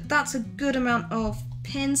 that's good. That's a good amount of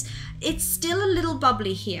pins. It's still a little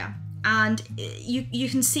bubbly here, and you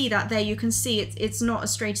can see that there. You can see it's not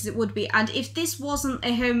as straight as it would be. And if this wasn't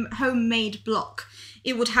a homemade block,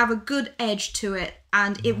 it would have a good edge to it,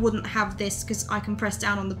 and it wouldn't have this because I can press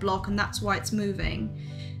down on the block, and that's why it's moving.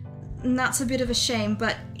 And that's a bit of a shame,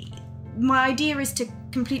 but my idea is to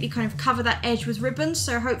completely kind of cover that edge with ribbon,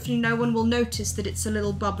 so hopefully no one will notice that it's a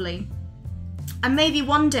little bubbly. And maybe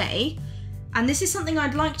one day, and this is something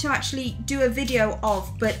I'd like to actually do a video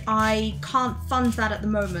of, but I can't fund that at the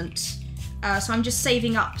moment. So I'm just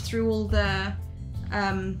saving up through all the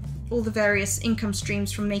various income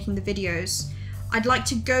streams from making the videos. I'd like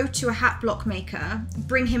to go to a hat block maker,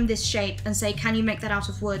 bring him this shape and say, can you make that out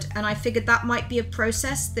of wood? And I figured that might be a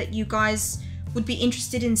process that you guys would be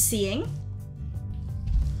interested in seeing.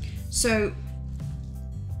 So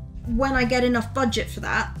when I get enough budget for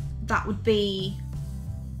that, that would be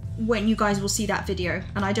when you guys will see that video,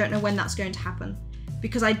 and I don't know when that's going to happen,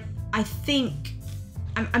 because I think,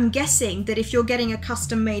 I'm guessing that if you're getting a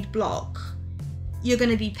custom made block, you're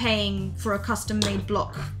going to be paying for a custom made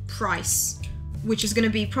block price, which is going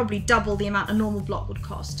to be probably double the amount a normal block would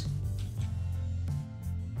cost.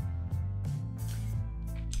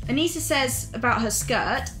 Anissa says about her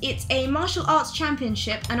skirt, it's a martial arts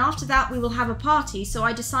championship, and after that we will have a party, so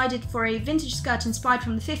I decided for a vintage skirt inspired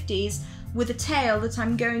from the 50s with a tail that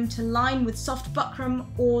I'm going to line with soft buckram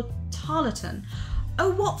or tarlatan. Oh,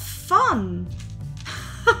 what fun!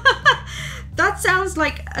 That sounds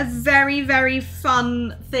like a very, very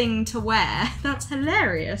fun thing to wear. That's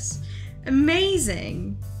hilarious.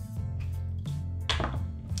 Amazing.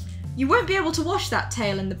 You won't be able to wash that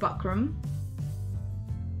tail in the buckram.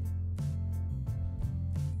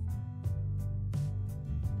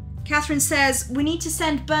 Catherine says, we need to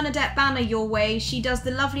send Bernadette Banner your way. She does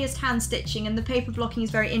the loveliest hand stitching and the paper blocking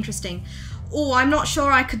is very interesting. Oh, I'm not sure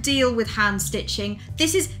I could deal with hand stitching.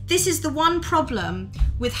 This is the one problem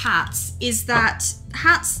with hats, is that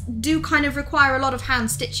hats do kind of require a lot of hand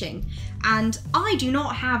stitching, and I do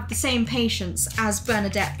not have the same patience as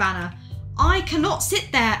Bernadette Banner. I cannot sit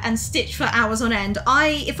there and stitch for hours on end.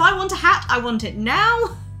 If I want a hat, I want it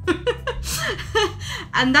now.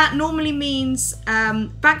 And that normally means,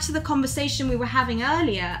 back to the conversation we were having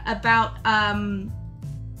earlier about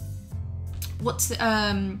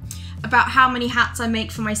about how many hats I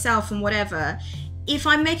make for myself and whatever. If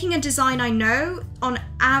I'm making a design I know, on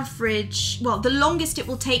average, well, the longest it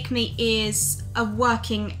will take me is a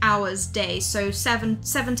working hours day, so 7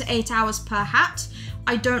 to 8 hours per hat.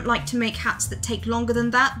 I don't like to make hats that take longer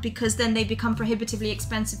than that because then they become prohibitively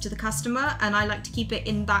expensive to the customer, and I like to keep it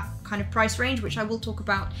in that kind of price range, which I will talk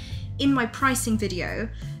about in my pricing video.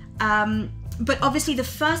 But obviously the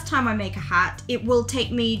first time I make a hat, it will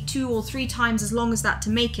take me 2 or 3 times as long as that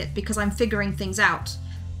to make it because I'm figuring things out.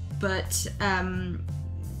 But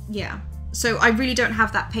yeah, so I really don't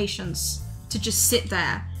have that patience to just sit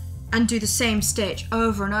there and do the same stitch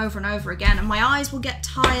over and over and over again, and my eyes will get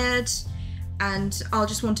tired and I'll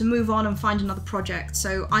just want to move on and find another project.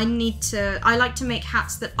 So I like to make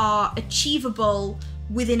hats that are achievable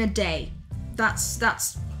within a day. That's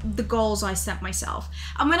the goals I set myself.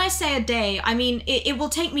 And when I say a day, I mean it will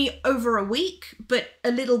take me over a week, but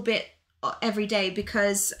a little bit every day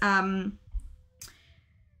because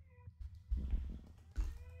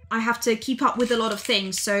I have to keep up with a lot of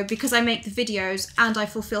things. So because I make the videos and I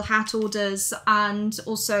fulfill hat orders and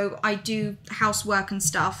also I do housework and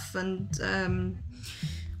stuff, and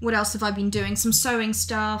what else have I been doing? Some sewing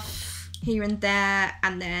stuff here and there,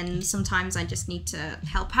 and then sometimes I just need to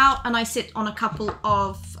help out, and I sit on a couple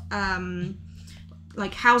of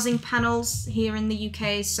like housing panels here in the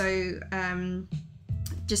UK. So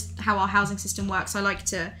just how our housing system works. I like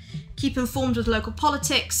to keep informed with local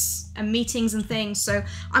politics and meetings and things, so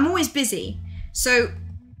I'm always busy. So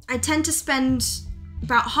I tend to spend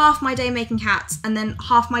about half my day making hats and then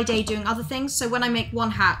half my day doing other things. So when I make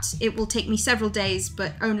one hat, it will take me several days,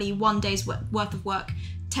 but only one day's worth of work,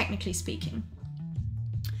 technically speaking.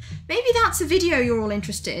 Maybe that's a video you're all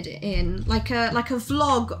interested in, like a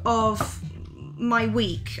vlog of my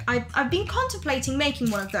week. I've been contemplating making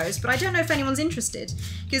one of those, but I don't know if anyone's interested,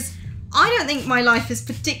 because I don't think my life is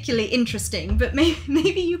particularly interesting, but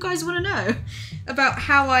maybe you guys want to know about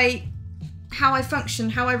how I function,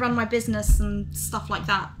 how I run my business and stuff like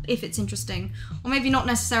that, if it's interesting. Or maybe not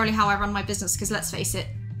necessarily how I run my business, because let's face it,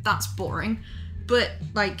 that's boring. But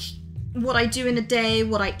like what I do in a day,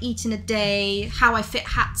 what I eat in a day, how I fit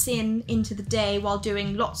hats into the day while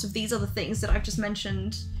doing lots of these other things that I've just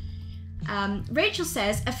mentioned. Rachel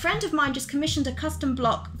says, a friend of mine just commissioned a custom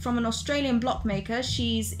block from an Australian block maker.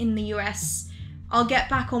 She's in the US. I'll get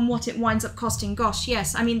back on what it winds up costing. Gosh,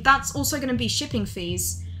 yes. I mean, that's also going to be shipping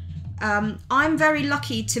fees. I'm very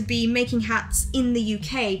lucky to be making hats in the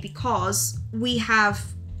UK because we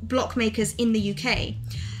have block makers in the UK.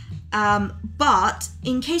 But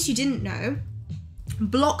in case you didn't know,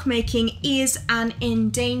 block making is an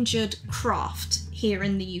endangered craft here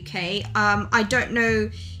in the UK. I don't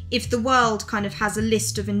know if the world kind of has a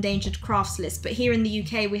list of endangered crafts list, but here in the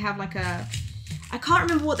UK we have like a, I can't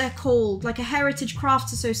remember what they're called, like a Heritage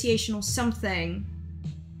Crafts Association or something.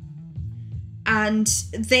 And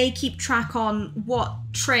they keep track on what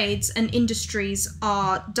trades and industries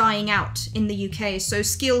are dying out in the UK. So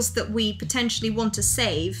skills that we potentially want to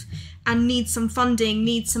save and need some funding,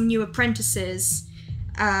 need some new apprentices.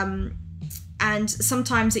 And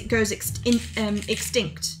sometimes it goes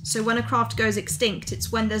extinct. So when a craft goes extinct,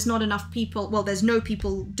 it's when there's not enough people, well, there's no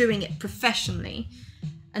people doing it professionally.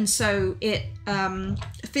 And so it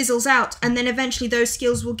fizzles out, and then eventually those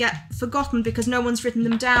skills will get forgotten because no one's written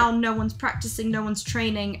them down, no one's practicing, no one's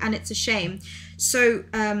training, and it's a shame. So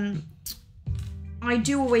I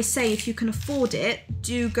do always say, if you can afford it,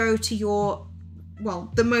 do go to your,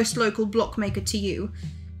 well, the most local block maker to you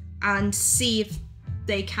and see if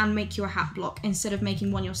they can make you a hat block instead of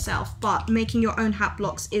making one yourself. But making your own hat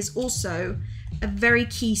blocks is also a very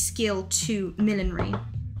key skill to millinery.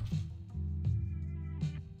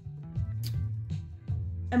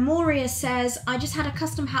 Amoria says, I just had a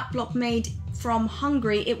custom hat block made from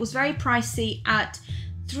Hungary. It was very pricey at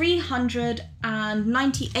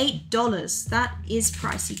 $398. That is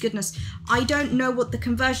pricey, goodness. I don't know what the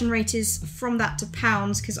conversion rate is from that to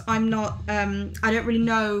pounds because I'm not, I don't really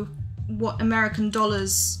know what American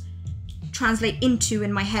dollars translate into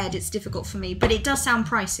in my head. It's difficult for me, but it does sound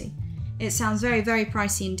pricey. It sounds very, very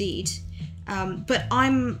pricey indeed. But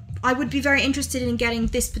I would be very interested in getting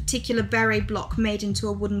this particular beret block made into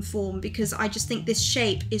a wooden form because I just think this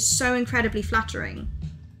shape is so incredibly flattering.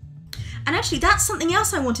 And actually, that's something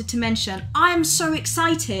else I wanted to mention. I am so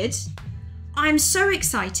excited. I'm so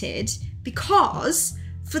excited because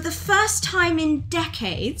for the first time in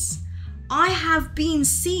decades, I have been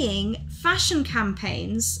seeing fashion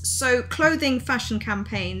campaigns, so clothing fashion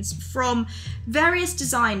campaigns from various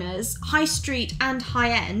designers, high street and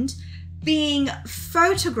high end, being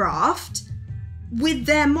photographed with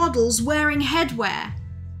their models wearing headwear.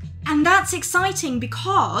 And that's exciting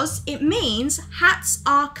because it means hats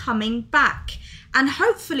are coming back. And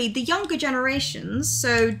hopefully the younger generations,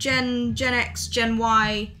 so Gen X, Gen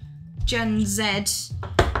Y, Gen Z,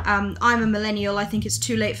 I'm a millennial, I think it's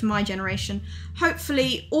too late for my generation.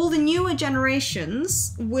 Hopefully all the newer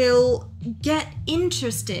generations will get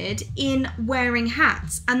interested in wearing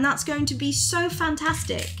hats, and that's going to be so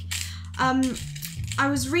fantastic. I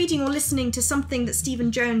was reading or listening to something that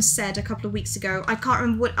Stephen Jones said a couple of weeks ago. I can't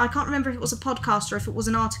remember if it was a podcast or if it was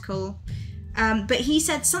an article. But he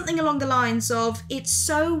said something along the lines of, it's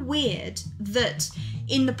so weird that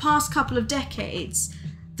in the past couple of decades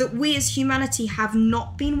that we as humanity have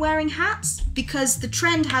not been wearing hats, because the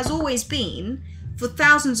trend has always been for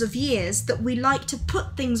thousands of years that we like to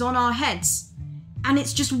put things on our heads. And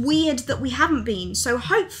it's just weird that we haven't been. So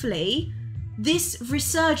hopefully this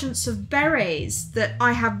resurgence of berets that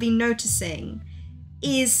I have been noticing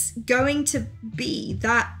is going to be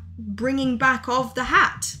that bringing back of the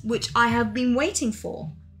hat, which I have been waiting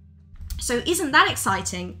for. So isn't that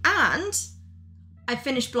exciting? And I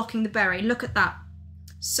finished blocking the beret. Look at that.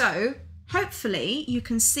 So hopefully you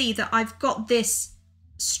can see that I've got this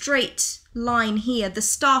straight line here, the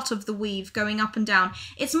start of the weave going up and down.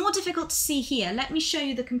 It's more difficult to see here. Let me show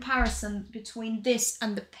you the comparison between this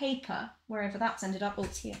and the paper, wherever that's ended up. Oh,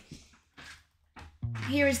 it's here.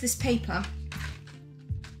 Here is this paper.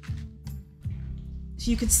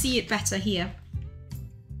 So you could see it better here.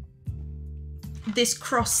 This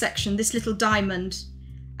cross section, this little diamond.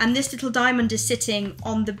 And this little diamond is sitting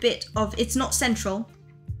on the bit of, it's not central,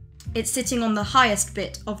 it's sitting on the highest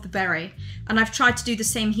bit of the beret. And I've tried to do the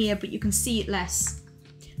same here, but you can see it less.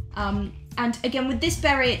 And again, with this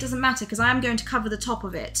beret, it doesn't matter because I am going to cover the top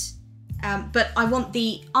of it. But I want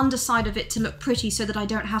the underside of it to look pretty so that I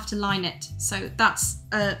don't have to line it. So that's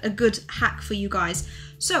a good hack for you guys.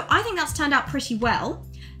 So I think that's turned out pretty well.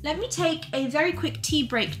 Let me take a very quick tea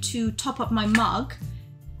break to top up my mug.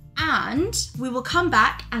 And we will come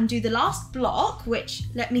back and do the last block, which,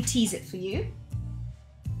 let me tease it for you.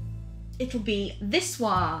 It'll be this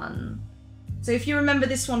one. So if you remember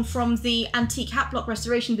this one from the antique hat block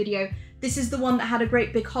restoration video, this is the one that had a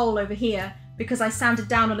great big hole over here because I sanded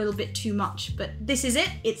down a little bit too much. But this is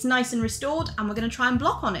it, it's nice and restored, and we're gonna try and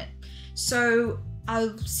block on it. So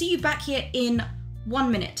I'll see you back here in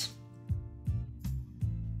 1 minute.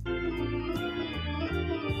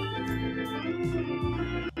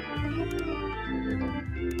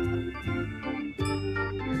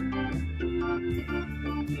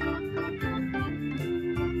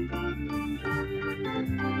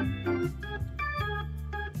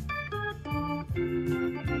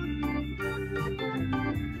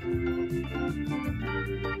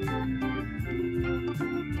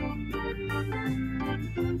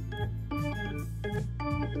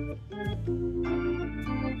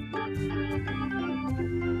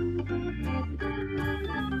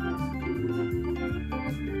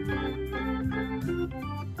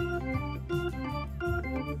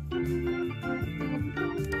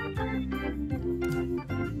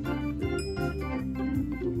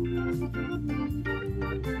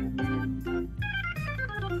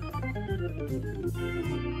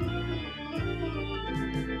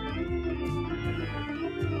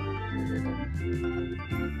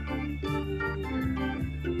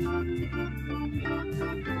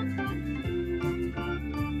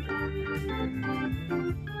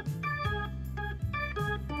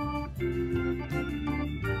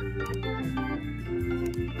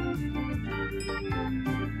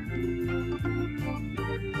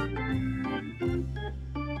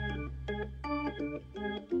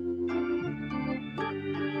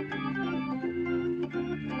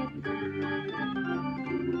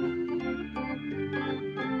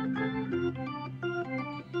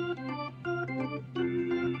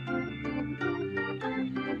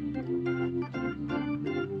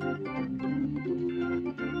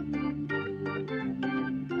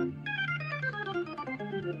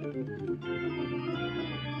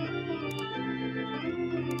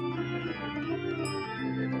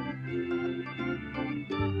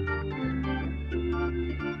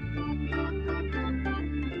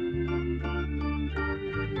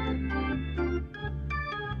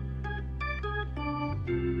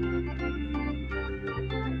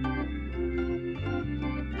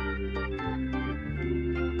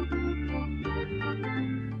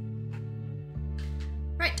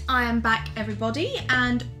 I am back, everybody,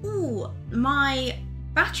 and ooh, my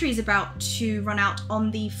battery's about to run out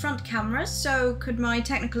on the front camera, so could my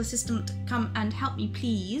technical assistant come and help me,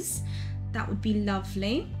 please? That would be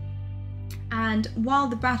lovely. And while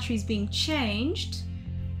the battery's being changed,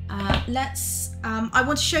 I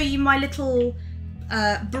want to show you my little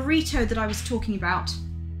burrito that I was talking about.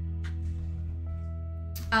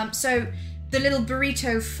 So the little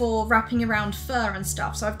burrito for wrapping around fur and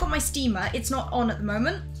stuff. So I've got my steamer. It's not on at the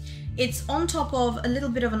moment. It's on top of a little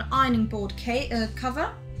bit of an ironing board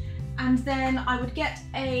cover. And then I would get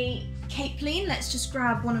a capeline. Let's just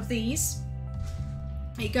grab one of these.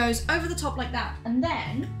 It goes over the top like that. And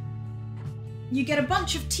then you get a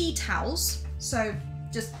bunch of tea towels. So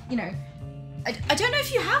just, you know, I don't know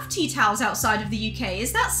if you have tea towels outside of the UK.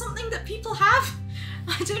 Is that something that people have?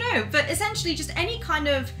 I don't know, but essentially just any kind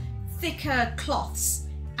of thicker cloths,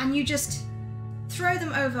 and you just throw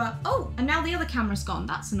them over. Oh, and now the other camera's gone.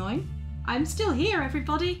 That's annoying. I'm still here,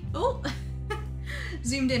 everybody. Oh,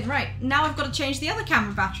 zoomed in. Right, now I've got to change the other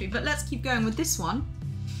camera battery, but let's keep going with this one.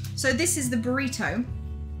 So this is the burrito.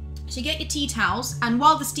 So you get your tea towels, and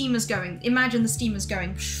while the steamer's going, imagine the steamer's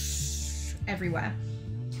going everywhere.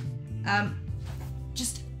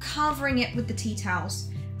 Just covering it with the tea towels.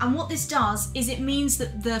 And what this does is it means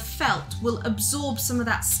that the felt will absorb some of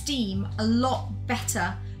that steam a lot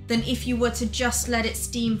better than if you were to just let it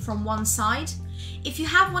steam from one side. If you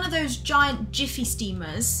have one of those giant jiffy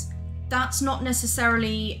steamers, that's not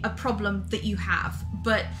necessarily a problem that you have,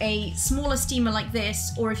 but a smaller steamer like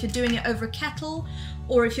this, or if you're doing it over a kettle,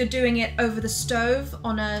 or if you're doing it over the stove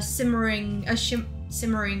on a simmering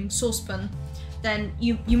saucepan, then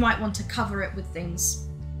you might want to cover it with things.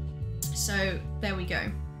 So there we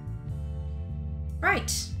go.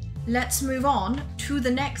 Right, let's move on to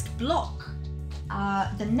the next block.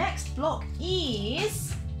 The next block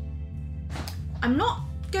is... I'm not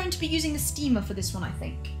going to be using the steamer for this one, I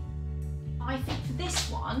think. I think for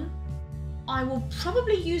this one, I will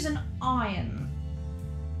probably use an iron.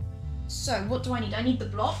 So what do I need? I need the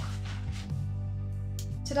block.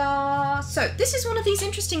 Ta-da! So this is one of these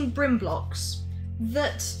interesting brim blocks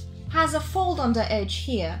that has a fold under edge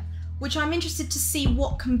here, which I'm interested to see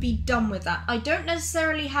what can be done with that. I don't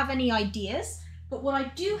necessarily have any ideas, but what I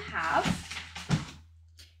do have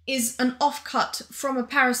is an offcut from a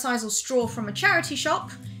parasisal straw from a charity shop.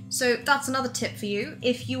 So that's another tip for you.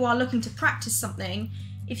 If you are looking to practice something,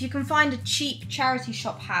 if you can find a cheap charity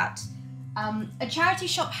shop hat, a charity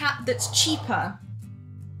shop hat that's cheaper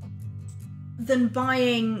than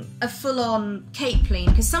buying a full-on capeline,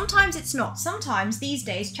 because sometimes it's not. Sometimes these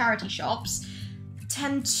days charity shops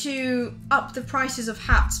tend to up the prices of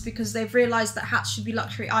hats because they've realised that hats should be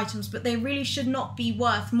luxury items, but they really should not be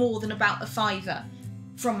worth more than about a £5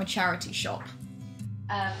 from a charity shop.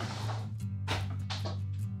 And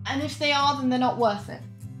if they are, then they're not worth it.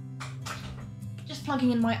 Just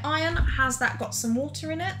plugging in my iron. Has that got some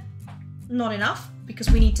water in it? Not enough,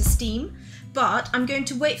 because we need to steam. But I'm going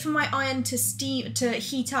to wait for my iron to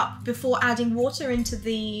heat up before adding water into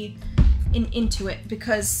it,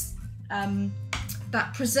 because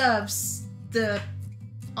that preserves the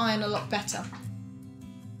iron a lot better.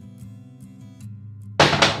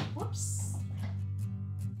 Whoops.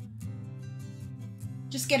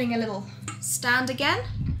 Just getting a little stand again,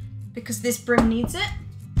 because this brim needs it.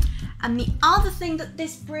 And the other thing that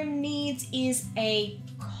this brim needs is a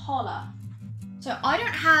collar. So I don't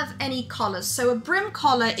have any collars. So a brim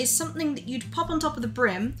collar is something that you'd pop on top of the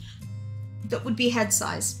brim that would be head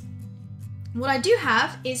size. What I do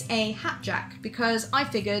have is a hat jack, because I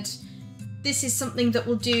figured this is something that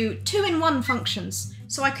will do 2-in-1 functions.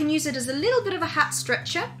 So I can use it as a little bit of a hat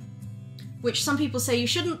stretcher, which some people say you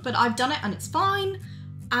shouldn't, but I've done it and it's fine.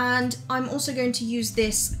 And I'm also going to use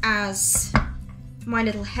this as my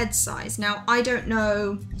little head size. Now, I don't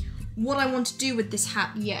know what I want to do with this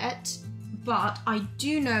hat yet, but I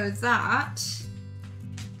do know that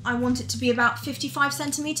I want it to be about 55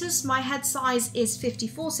 centimeters. My head size is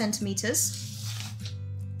 54 centimeters.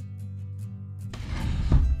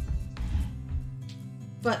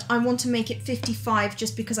 But I want to make it 55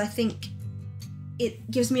 just because I think it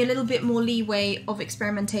gives me a little bit more leeway of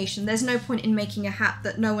experimentation. There's no point in making a hat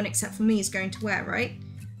that no one except for me is going to wear, right?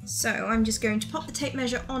 So I'm just going to pop the tape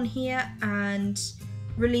measure on here and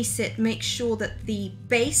release it, make sure that the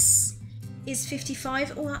base is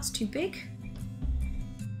 55. Oh, that's too big.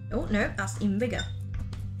 Oh no, that's even bigger.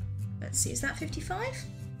 Let's see, is that 55?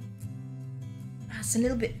 That's a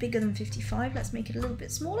little bit bigger than 55. Let's make it a little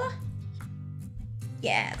bit smaller.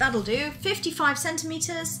 Yeah, that'll do. 55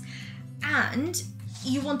 centimeters. And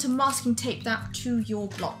you want to masking tape that to your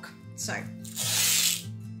block. So,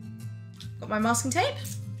 got my masking tape.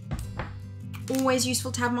 always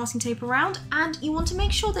useful to have masking tape around, and you want to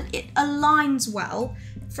make sure that it aligns well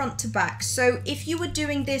front to back. So if you were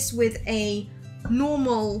doing this with a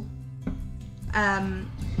normal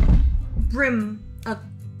brim,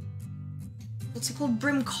 what's it called,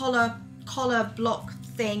 brim collar block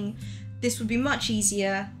thing, this would be much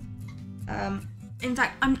easier. In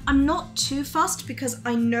fact, I'm not too fussed because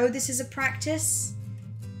I know this is a practice,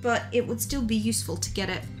 but it would still be useful to get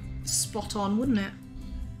it spot on, wouldn't it?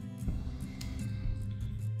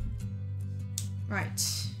 Right,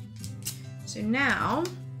 so now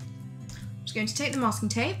I'm just going to take the masking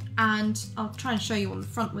tape, and I'll try and show you on the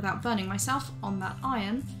front without burning myself on that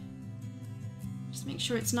iron. Just make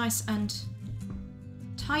sure it's nice and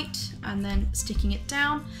tight, and then sticking it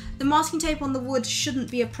down. The masking tape on the wood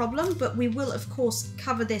shouldn't be a problem, but we will of course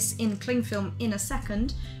cover this in cling film in a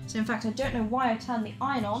second. So in fact, I don't know why I turned the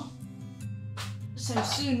iron on so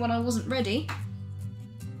soon when I wasn't ready.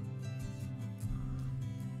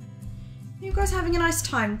 You guys having a nice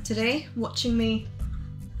time today watching me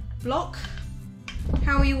block?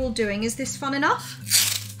 How are you all doing? Is this fun enough?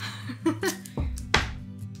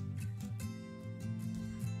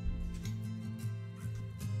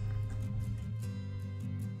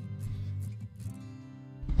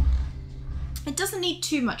 It doesn't need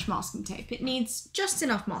too much masking tape, it needs just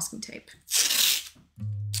enough masking tape.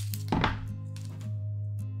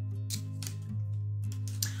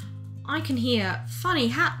 I can hear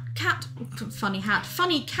funny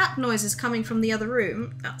cat noises coming from the other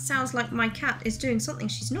room. That sounds like my cat is doing something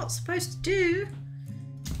she's not supposed to do.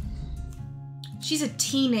 She's a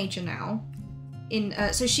teenager now.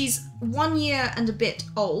 So she's 1 year and a bit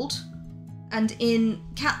old, and in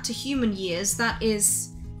cat to human years that is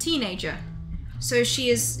teenager. So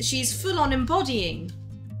she's full on embodying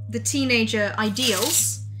the teenager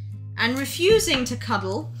ideals and refusing to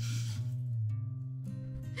cuddle.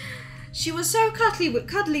 She was so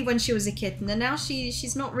cuddly when she was a kitten, and now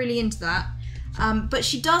she's not really into that. But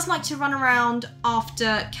she does like to run around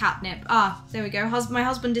after catnip. Ah, there we go. My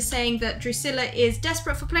husband is saying that Drusilla is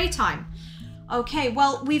desperate for playtime. Okay,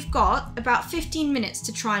 well, we've got about 15 minutes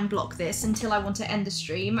to try and block this until I want to end the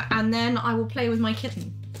stream, and then I will play with my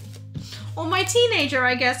kitten. Or my teenager,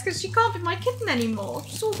 I guess, because she can't be my kitten anymore.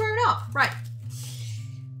 She's all grown up. Right.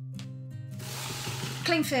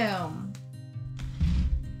 Cling film.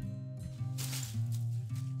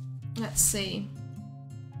 Let's see.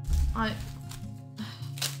 Oh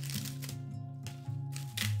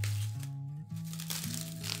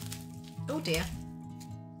dear.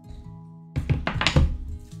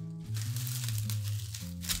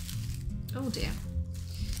 Oh dear.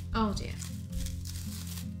 Oh dear.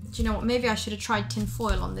 Do you know what? Maybe I should have tried tin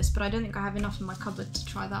foil on this, but I don't think I have enough in my cupboard to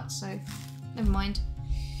try that, so never mind.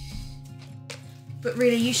 But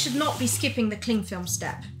really, you should not be skipping the cling film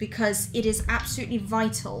step, because it is absolutely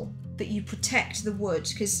vital that you protect the wood,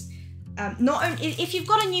 because not only if you've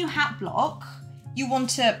got a new hat block, you want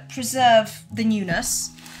to preserve the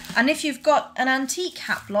newness, and if you've got an antique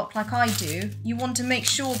hat block like I do, you want to make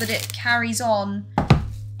sure that it carries on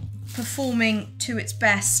performing to its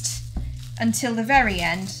best until the very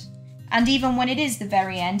end. And even when it is the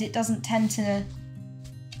very end, it doesn't tend to...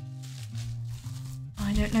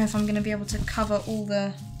 I don't know if I'm going to be able to cover all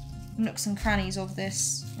the nooks and crannies of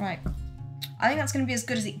this. Right. I think that's going to be as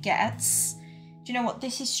good as it gets. Do you know what?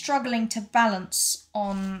 This is struggling to balance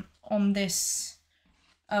on this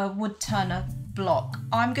wood turner block.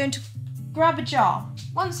 I'm going to grab a jar.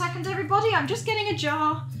 1 second, everybody. I'm just getting a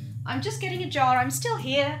jar. I'm just getting a jar. I'm still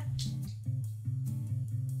here.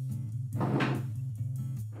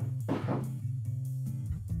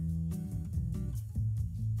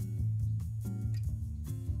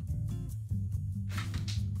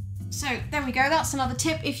 So there we go, that's another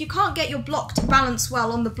tip. If you can't get your block to balance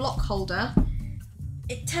well on the block holder,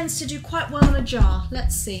 it tends to do quite well in a jar.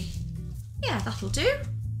 Let's see. Yeah, that'll do.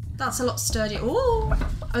 That's a lot sturdier. Oh,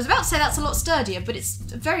 I was about to say that's a lot sturdier, but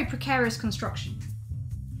it's a very precarious construction.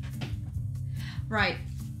 Right,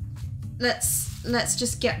 let's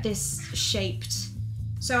just get this shaped.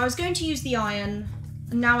 So I was going to use the iron,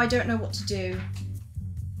 and now I don't know what to do.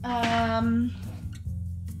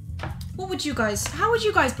 What would you guys, how would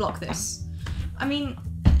you guys block this? I mean,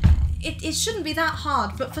 it shouldn't be that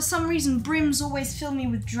hard, but for some reason brims always fill me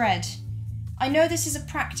with dread. I know this is a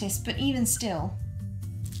practice, but even still.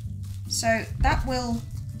 So that will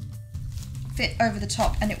fit over the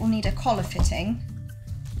top, and it will need a collar fitting.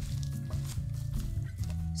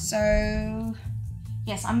 So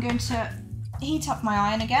yes, I'm going to heat up my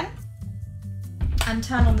iron again and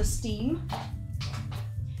turn on the steam.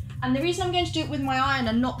 And the reason I'm going to do it with my iron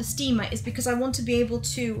and not the steamer is because I want to be able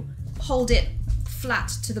to hold it flat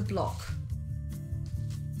to the block.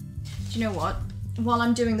 Do you know what? While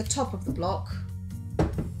I'm doing the top of the block,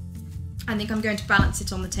 I think I'm going to balance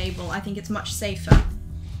it on the table. I think it's much safer.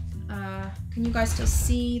 Can you guys still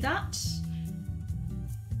see that?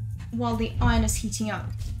 While the iron is heating up.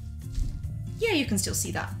 Yeah, you can still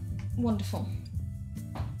see that. Wonderful.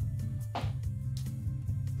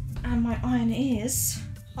 And my iron is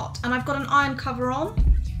hot. And I've got an iron cover on,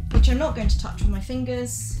 which I'm not going to touch with my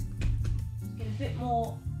fingers. Get a bit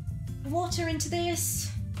more water into this.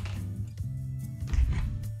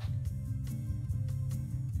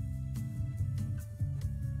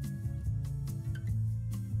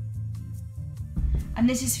 And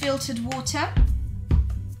this is filtered water.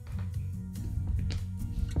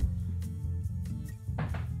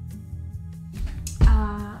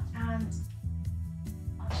 And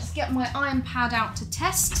I'll just get my iron pad out to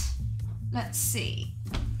test. Let's see.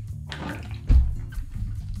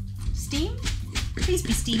 Steam? Please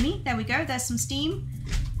be steamy. There we go, there's some steam.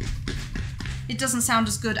 It doesn't sound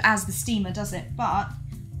as good as the steamer, does it? But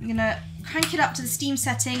I'm gonna crank it up to the steam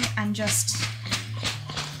setting and just...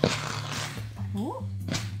 Ooh.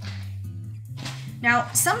 Now,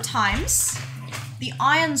 sometimes the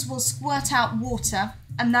irons will squirt out water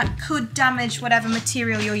and that could damage whatever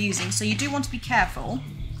material you're using, so you do want to be careful.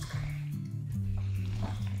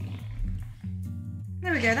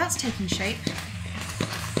 There we go, that's taking shape.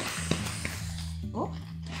 Oh.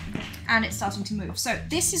 And it's starting to move. So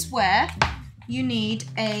this is where you need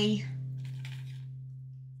a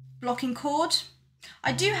blocking cord.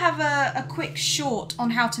 I do have a quick short on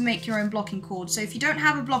how to make your own blocking cord. So if you don't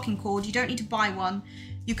have a blocking cord, you don't need to buy one.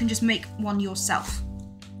 You can just make one yourself.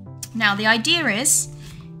 Now the idea is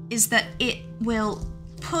that it will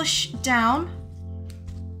push down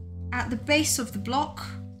at the base of the block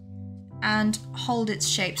and hold its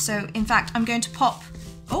shape. So in fact, I'm going to pop,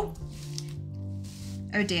 oh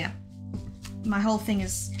dear. My whole thing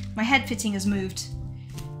is, my head fitting has moved.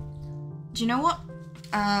 Do you know what?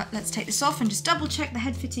 Let's take this off and just double check the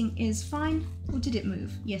head fitting is fine. Or did it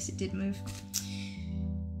move? Yes, it did move.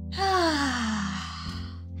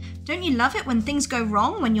 Don't you love it when things go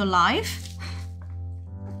wrong when you're live?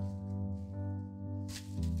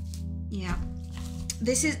 Yeah.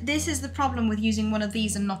 This is the problem with using one of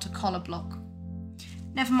these and not a collar block.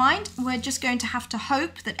 Never mind, we're just going to have to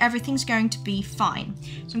hope that everything's going to be fine.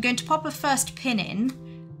 So I'm going to pop a first pin in.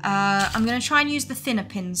 I'm going to try and use the thinner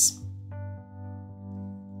pins.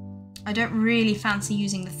 I don't really fancy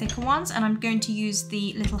using the thicker ones, and I'm going to use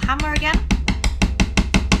the little hammer again.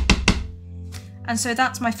 And so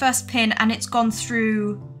that's my first pin, and it's gone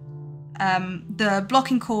through the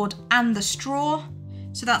blocking cord and the straw.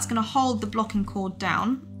 So that's going to hold the blocking cord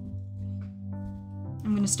down.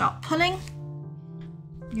 I'm going to start pulling.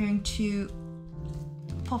 I'm going to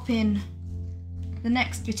pop in the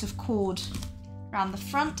next bit of cord around the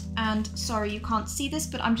front, and sorry you can't see this,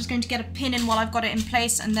 but I'm just going to get a pin in while I've got it in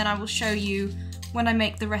place, and then I will show you when I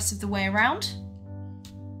make the rest of the way around.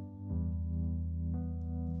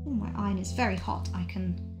 Oh, my iron is very hot, I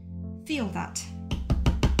can feel that.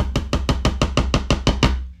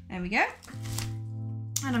 There we go.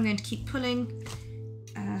 And I'm going to keep pulling.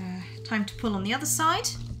 Time to pull on the other side.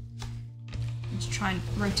 Let's try and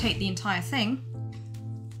rotate the entire thing.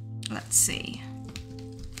 Let's see.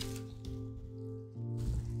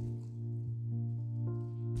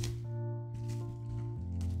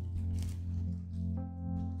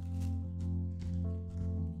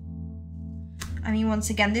 I mean, once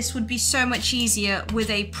again, this would be so much easier with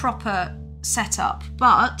a proper setup,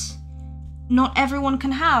 but not everyone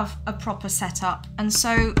can have a proper setup. And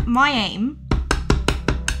so my aim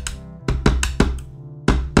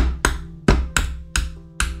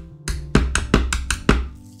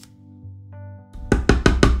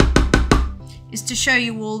is to show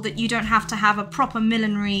you all that you don't have to have a proper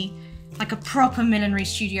millinery, like a proper millinery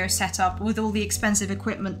studio setup with all the expensive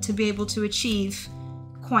equipment to be able to achieve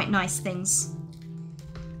quite nice things.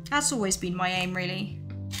 That's always been my aim, really.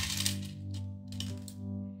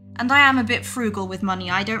 And I am a bit frugal with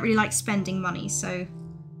money. I don't really like spending money, so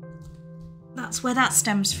that's where that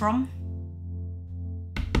stems from.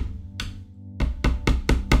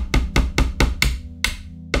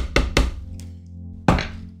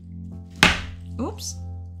 Oops.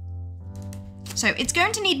 So it's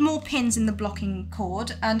going to need more pins in the blocking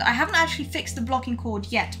cord, and I haven't actually fixed the blocking cord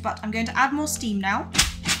yet, but I'm going to add more steam now.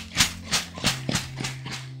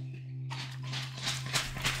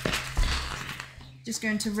 Just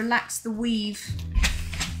going to relax the weave.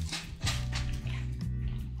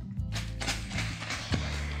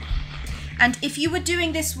 And if you were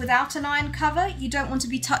doing this without an iron cover, you don't want to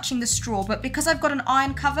be touching the straw, but because I've got an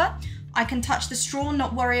iron cover, I can touch the straw,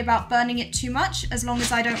 not worry about burning it too much, as long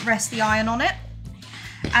as I don't rest the iron on it.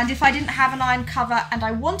 And if I didn't have an iron cover and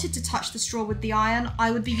I wanted to touch the straw with the iron,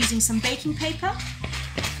 I would be using some baking paper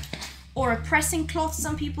or a pressing cloth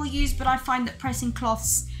some people use, but I find that pressing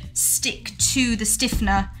cloths stick to the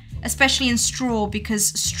stiffener, especially in straw, because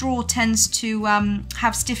straw tends to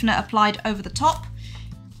have stiffener applied over the top.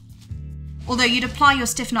 Although you'd apply your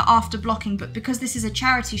stiffener after blocking, but because this is a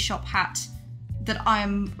charity shop hat that I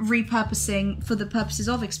am repurposing for the purposes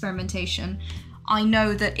of experimentation, I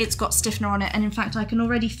know that it's got stiffener on it, and in fact I can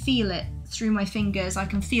already feel it through my fingers. I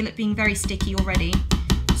can feel it being very sticky already.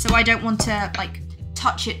 So I don't want to like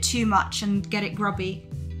touch it too much and get it grubby,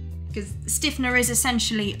 because stiffener is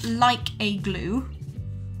essentially like a glue.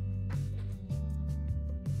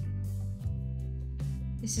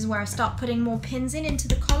 This is where I start putting more pins into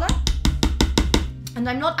the collar. And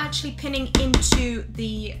I'm not actually pinning into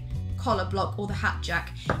the collar block or the hat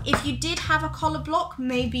jack. If you did have a collar block,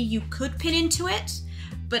 maybe you could pin into it,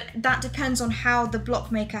 but that depends on how the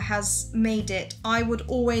block maker has made it. I would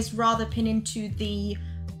always rather pin into the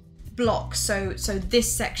block, so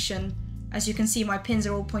this section, as you can see, my pins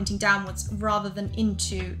are all pointing downwards rather than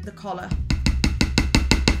into the collar.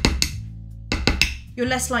 You're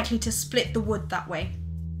less likely to split the wood that way.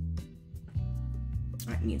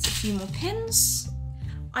 It needs a few more pins.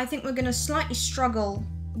 I think we're going to slightly struggle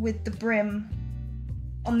with the brim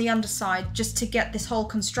on the underside just to get this whole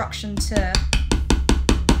construction to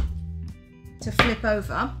flip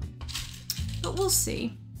over, but we'll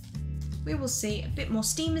see. We will see. A bit more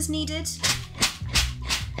steam is needed.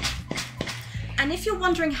 And if you're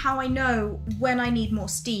wondering how I know when I need more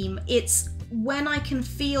steam, it's when I can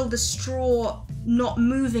feel the straw not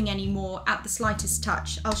moving anymore at the slightest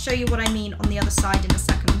touch. I'll show you what I mean on the other side in a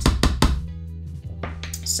second.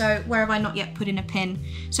 So where have I not yet put in a pin?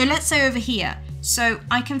 So let's say over here. So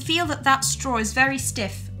I can feel that that straw is very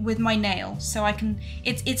stiff with my nail. So I can,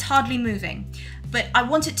 it's hardly moving, but I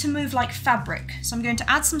want it to move like fabric. So I'm going to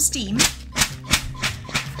add some steam.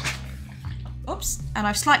 Oops, and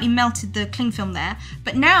I've slightly melted the cling film there.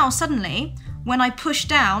 But now suddenly, when I push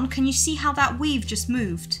down, can you see how that weave just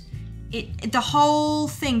moved? The whole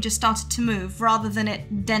thing just started to move rather than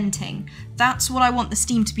it denting. That's what I want the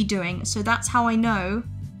steam to be doing. So that's how I know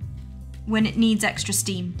when it needs extra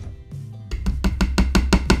steam.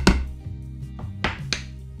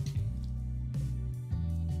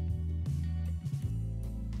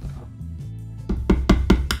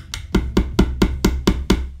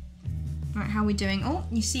 Right, how are we doing? Oh,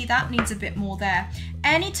 you see that needs a bit more there.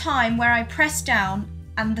 Any time where I press down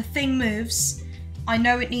and the thing moves, I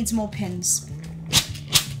know it needs more pins.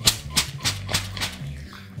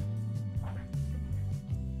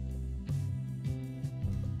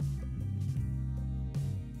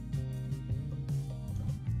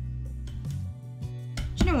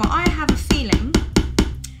 Do you know what? I have a feeling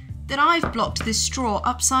that I've blocked this straw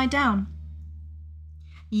upside down.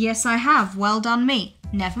 Yes, I have. Well done me.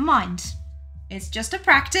 Never mind. It's just a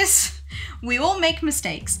practice. We all make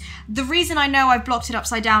mistakes. The reason I know I've blocked it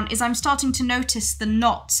upside down is I'm starting to notice the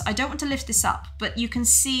knots. I don't want to lift this up, but you can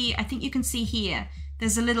see, I think you can see here,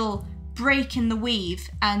 there's a little break in the weave,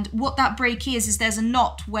 and what that break is there's a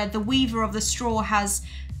knot where the weaver of the straw has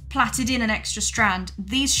plaited in an extra strand.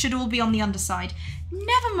 These should all be on the underside.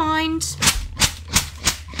 Never mind.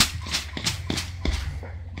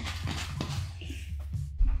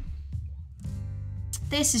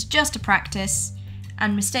 This is just a practice,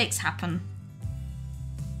 and mistakes happen.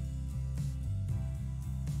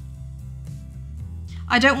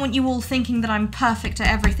 I don't want you all thinking that I'm perfect at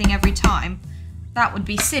everything every time. That would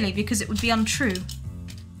be silly because it would be untrue.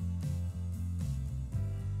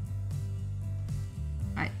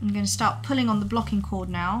 Right, I'm going to start pulling on the blocking cord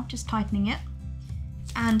now, just tightening it.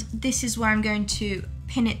 And this is where I'm going to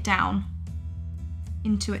pin it down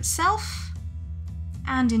into itself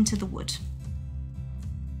and into the wood.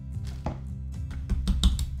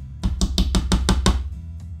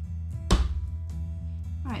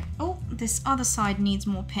 Oh, this other side needs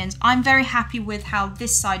more pins. I'm very happy with how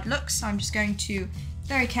this side looks, so I'm just going to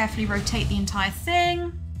very carefully rotate the entire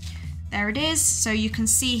thing. There it is. So you can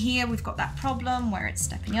see here we've got that problem where it's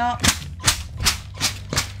stepping up.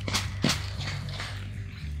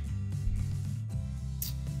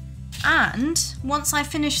 And once I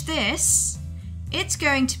finish this, it's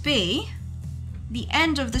going to be the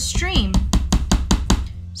end of the stream.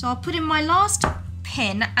 So I'll put in my last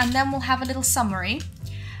pin and then we'll have a little summary.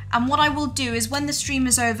 And what I will do is when the stream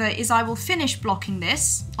is over is I will finish blocking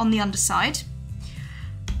this on the underside.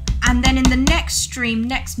 And then in the next stream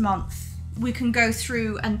next month, we can go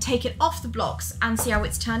through and take it off the blocks and see how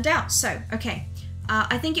it's turned out. So, okay,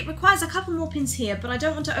 I think it requires a couple more pins here, but I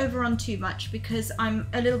don't want to overrun too much because I'm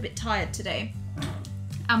a little bit tired today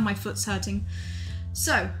and my foot's hurting.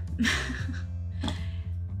 So,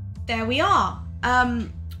 there we are.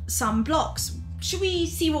 Some blocks. Should we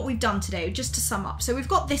see what we've done today, just to sum up? So we've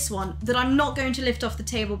got this one that I'm not going to lift off the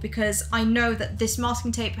table because I know that this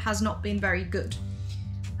masking tape has not been very good.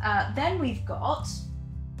 Then we've got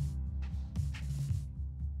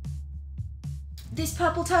this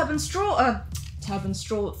purple turban fur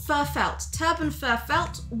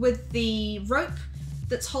felt with the rope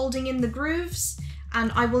that's holding in the grooves,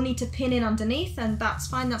 and I will need to pin in underneath, and that's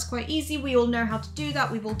fine, that's quite easy. We all know how to do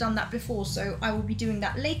that, we've all done that before, so I will be doing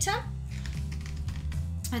that later.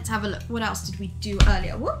 Let's have a look. What else did we do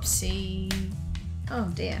earlier? Whoopsie. Oh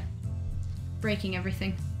dear. Breaking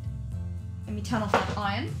everything. Let me turn off that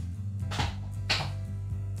iron.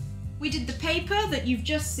 We did the paper that you've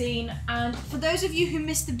just seen, and for those of you who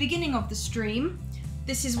missed the beginning of the stream,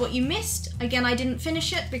 this is what you missed. Again, I didn't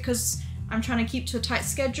finish it because I'm trying to keep to a tight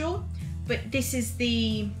schedule, but this is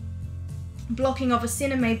the blocking of a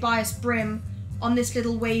cinema bias brim on this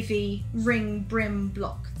little wavy ring brim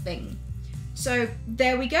block thing. So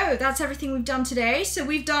there we go, that's everything we've done today. So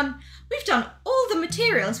we've done all the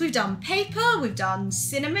materials. We've done paper, we've done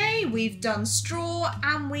cinema, we've done straw,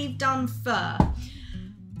 and we've done fur.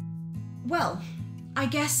 Well, I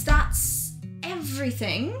guess that's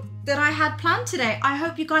everything that I had planned today. I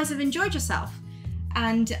hope you guys have enjoyed yourself.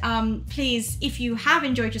 And please, if you have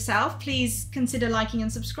enjoyed yourself, please consider liking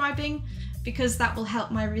and subscribing because that will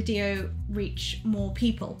help my video reach more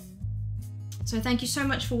people. So thank you so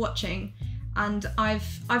much for watching. And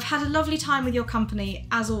I've had a lovely time with your company,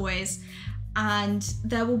 as always. And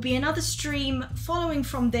there will be another stream following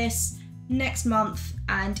from this next month,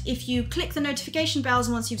 and if you click the notification bells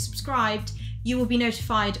once you've subscribed, you will be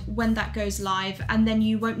notified when that goes live, and then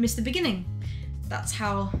you won't miss the beginning. That's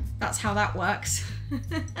how that works.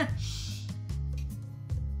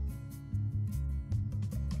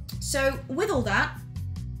 So with all that,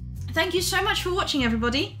 thank you so much for watching,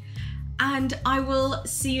 everybody, and I will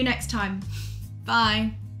see you next time.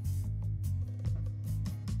 Bye.